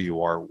aware of where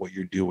you are, what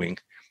you're doing,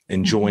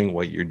 enjoying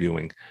what you're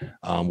doing,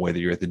 whether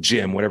you're at the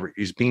gym, whatever,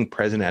 is being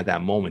present at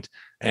that moment.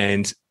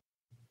 And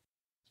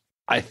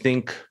I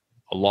think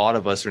a lot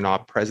of us are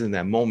not present in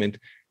that moment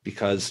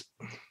because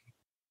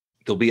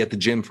they'll be at the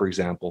gym, for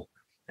example,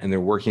 and they're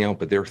working out,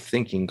 but they're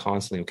thinking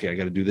constantly, okay, I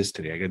got to do this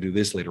today. I got to do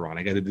this later on.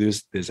 I got to do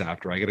this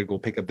after. I got to go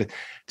pick up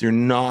they're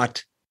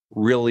not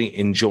really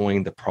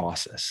enjoying the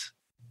process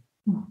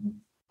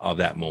of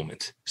that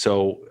moment.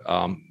 So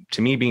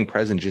to me, being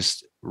present,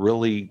 just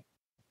really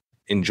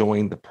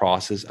enjoying the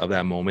process of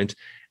that moment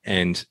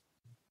and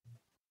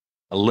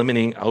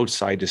eliminating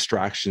outside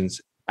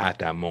distractions at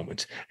that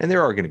moment. And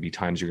there are going to be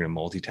times you're going to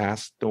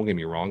multitask. Don't get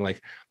me wrong.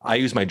 Like, I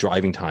use my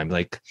driving time.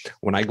 Like,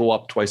 when I go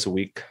up twice a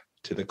week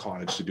to the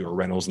cottage to do our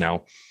rentals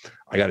now,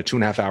 I got a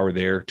 2.5 hour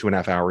there,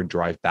 2.5 hour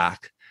drive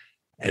back.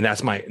 And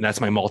that's my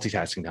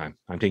multitasking time.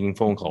 I'm taking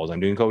phone calls. I'm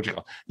doing coaching.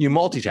 You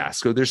multitask.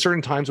 So there's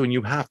certain times when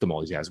you have to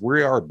multitask.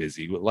 We are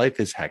busy. Life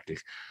is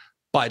hectic.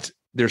 But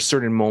there's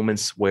certain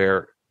moments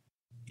where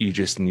you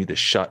just need to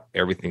shut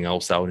everything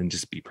else out and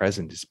just be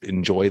present. Just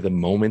enjoy the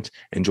moment,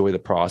 enjoy the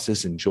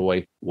process,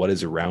 enjoy what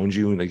is around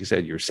you. And like I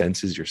said, your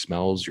senses, your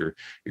smells, your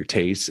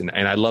tastes. And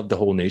I love the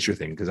whole nature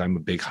thing because I'm a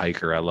big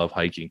hiker. I love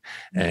hiking,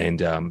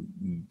 and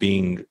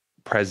being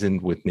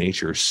present with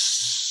nature is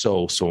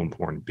so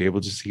important. Be able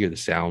to hear the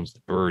sounds,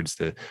 the birds,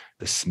 the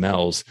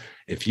smells.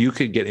 If you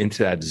could get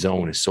into that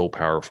zone, is so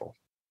powerful.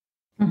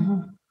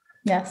 Mm-hmm.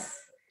 Yes.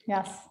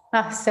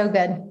 Oh, so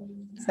good.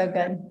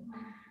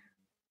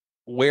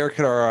 Where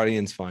could our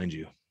audience find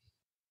you?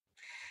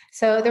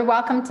 So they're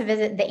welcome to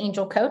visit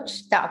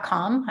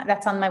theangelcoach.com.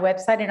 That's on my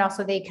website. And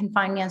also they can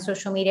find me on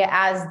social media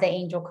as The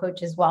Angel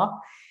Coach as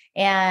well.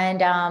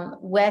 And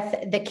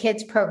with the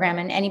kids program,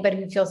 and anybody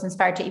who feels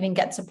inspired to even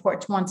get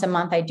support once a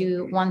month, I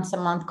do once a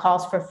month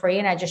calls for free,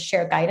 and I just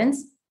share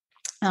guidance.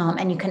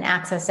 And you can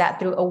access that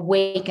through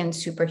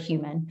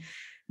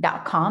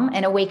awakensuperhuman.com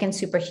and Awaken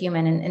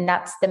Superhuman. And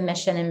that's the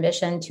mission and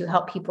vision, to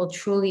help people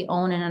truly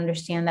own and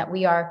understand that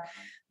we're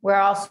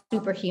all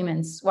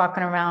superhumans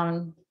walking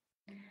around,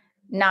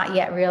 not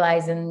yet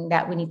realizing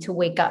that we need to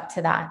wake up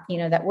to that,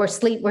 that we're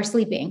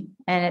sleeping,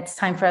 and it's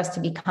time for us to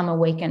become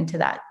awakened to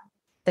that,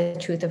 the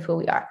truth of who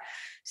we are.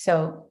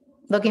 So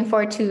looking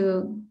forward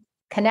to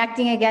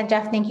connecting again.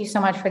 Jeff, thank you so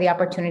much for the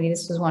opportunity.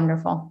 This was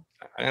wonderful.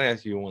 I'm going to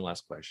ask you one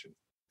last question.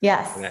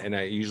 Yes. And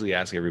I usually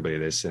ask everybody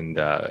this, and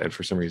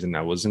for some reason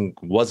I wasn't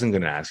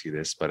going to ask you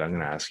this, but I'm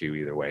going to ask you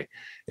either way.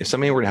 If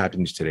something were to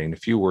happen to you today, in a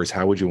few words,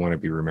 how would you want to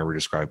be remembered,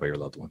 described by your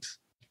loved ones?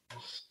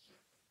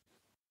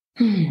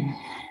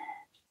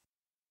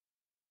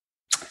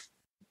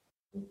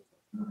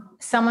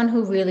 Someone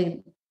who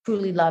really,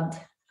 truly loved,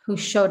 who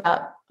showed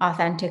up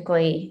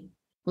authentically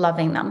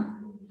loving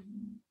them.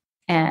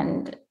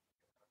 And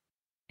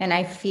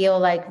I feel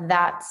like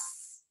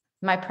that's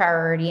my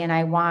priority. And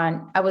I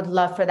would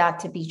love for that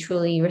to be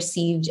truly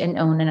received and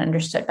owned and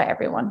understood by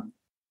everyone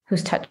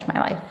who's touched my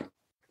life.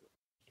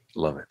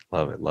 Love it.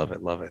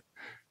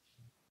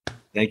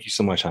 Thank you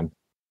so much, hon.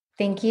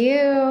 Thank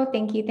you.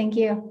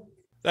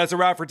 That's a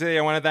wrap for today.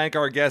 I want to thank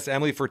our guest,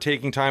 Emily, for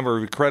taking time for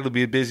her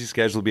incredibly busy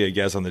schedule to be a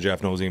guest on the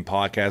Jeff Knows Inc.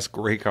 podcast.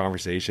 Great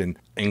conversation.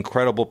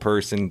 Incredible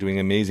person doing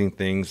amazing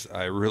things.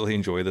 I really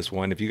enjoy this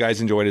one. If you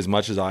guys enjoyed as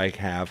much as I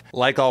have,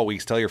 like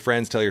always, tell your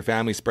friends, tell your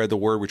family, spread the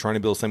word. We're trying to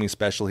build something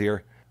special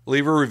here.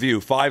 Leave a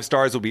review. 5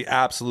 stars will be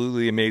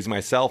absolutely amazing.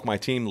 Myself, my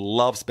team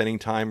love spending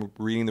time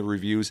reading the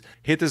reviews.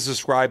 Hit the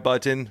subscribe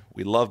button.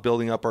 We love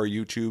building up our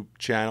YouTube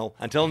channel.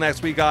 Until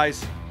next week,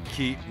 guys,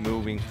 keep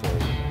moving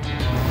forward.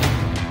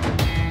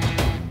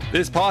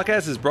 This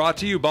podcast is brought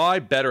to you by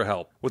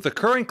BetterHelp. With the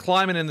current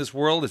climate in this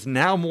world, it's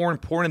now more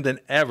important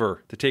than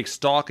ever to take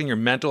stock in your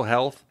mental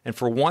health and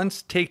for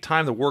once, take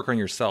time to work on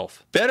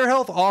yourself.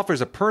 BetterHelp offers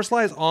a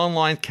personalized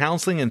online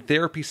counseling and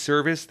therapy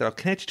service that will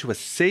connect you to a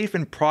safe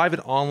and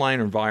private online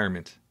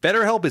environment.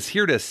 BetterHelp is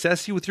here to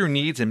assess you with your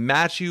needs and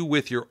match you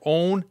with your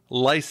own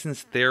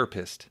licensed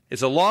therapist.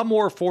 It's a lot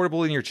more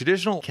affordable than your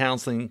traditional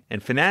counseling,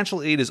 and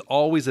financial aid is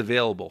always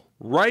available.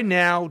 Right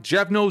now,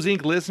 Jeff Knows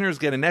Inc. listeners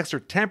get an extra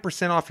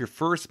 10% off your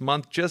first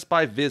month just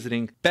by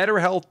visiting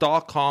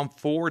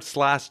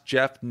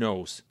betterhelp.com/Jeff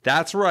Knows.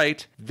 That's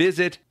right.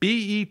 Visit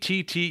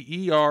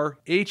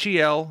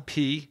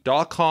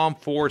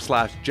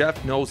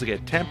BETTERHELP.com/Jeff Knows to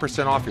get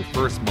 10% off your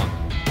first month.